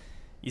fucking.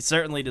 You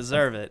certainly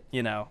deserve it.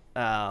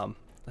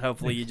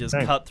 Hopefully you just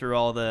cut through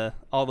all the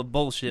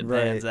bullshit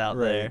bands out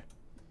there.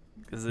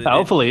 'Cause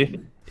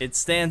hopefully it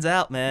stands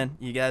out, man.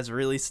 You guys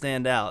really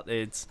stand out.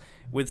 It's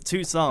with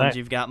 2 songs,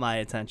 you've got my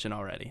attention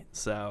already.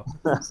 So,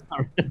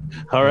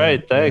 all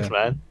right, thanks,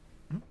 man.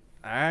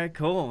 All right,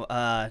 cool.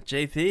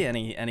 JP,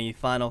 any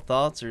final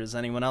thoughts, or does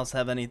anyone else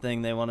have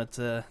anything they wanted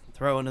to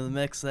throw into the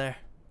mix there?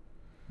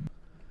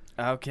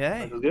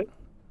 Okay. That good.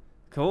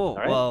 Cool.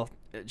 Right. Well,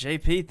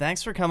 JP,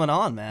 thanks for coming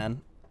on,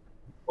 man.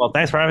 Well,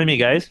 thanks for having me,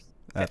 guys.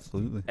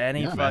 Absolutely.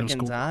 Any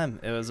fucking time.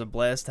 It was a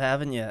blast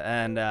having you,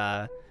 and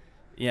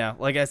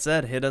like I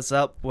said, hit us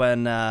up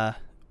when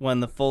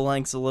the full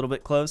length's a little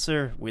bit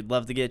closer. We'd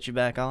love to get you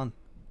back on.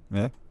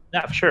 Yeah.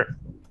 Yeah, for sure.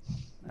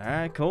 All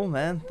right, cool,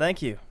 man.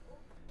 Thank you.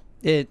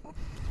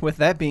 With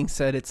that being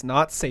said, it's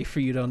not safe for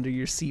you to undo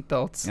your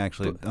seatbelts.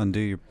 Actually,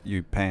 undo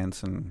your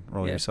pants and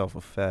roll yourself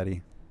a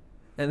fatty.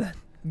 And then,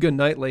 good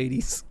night,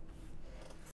 ladies.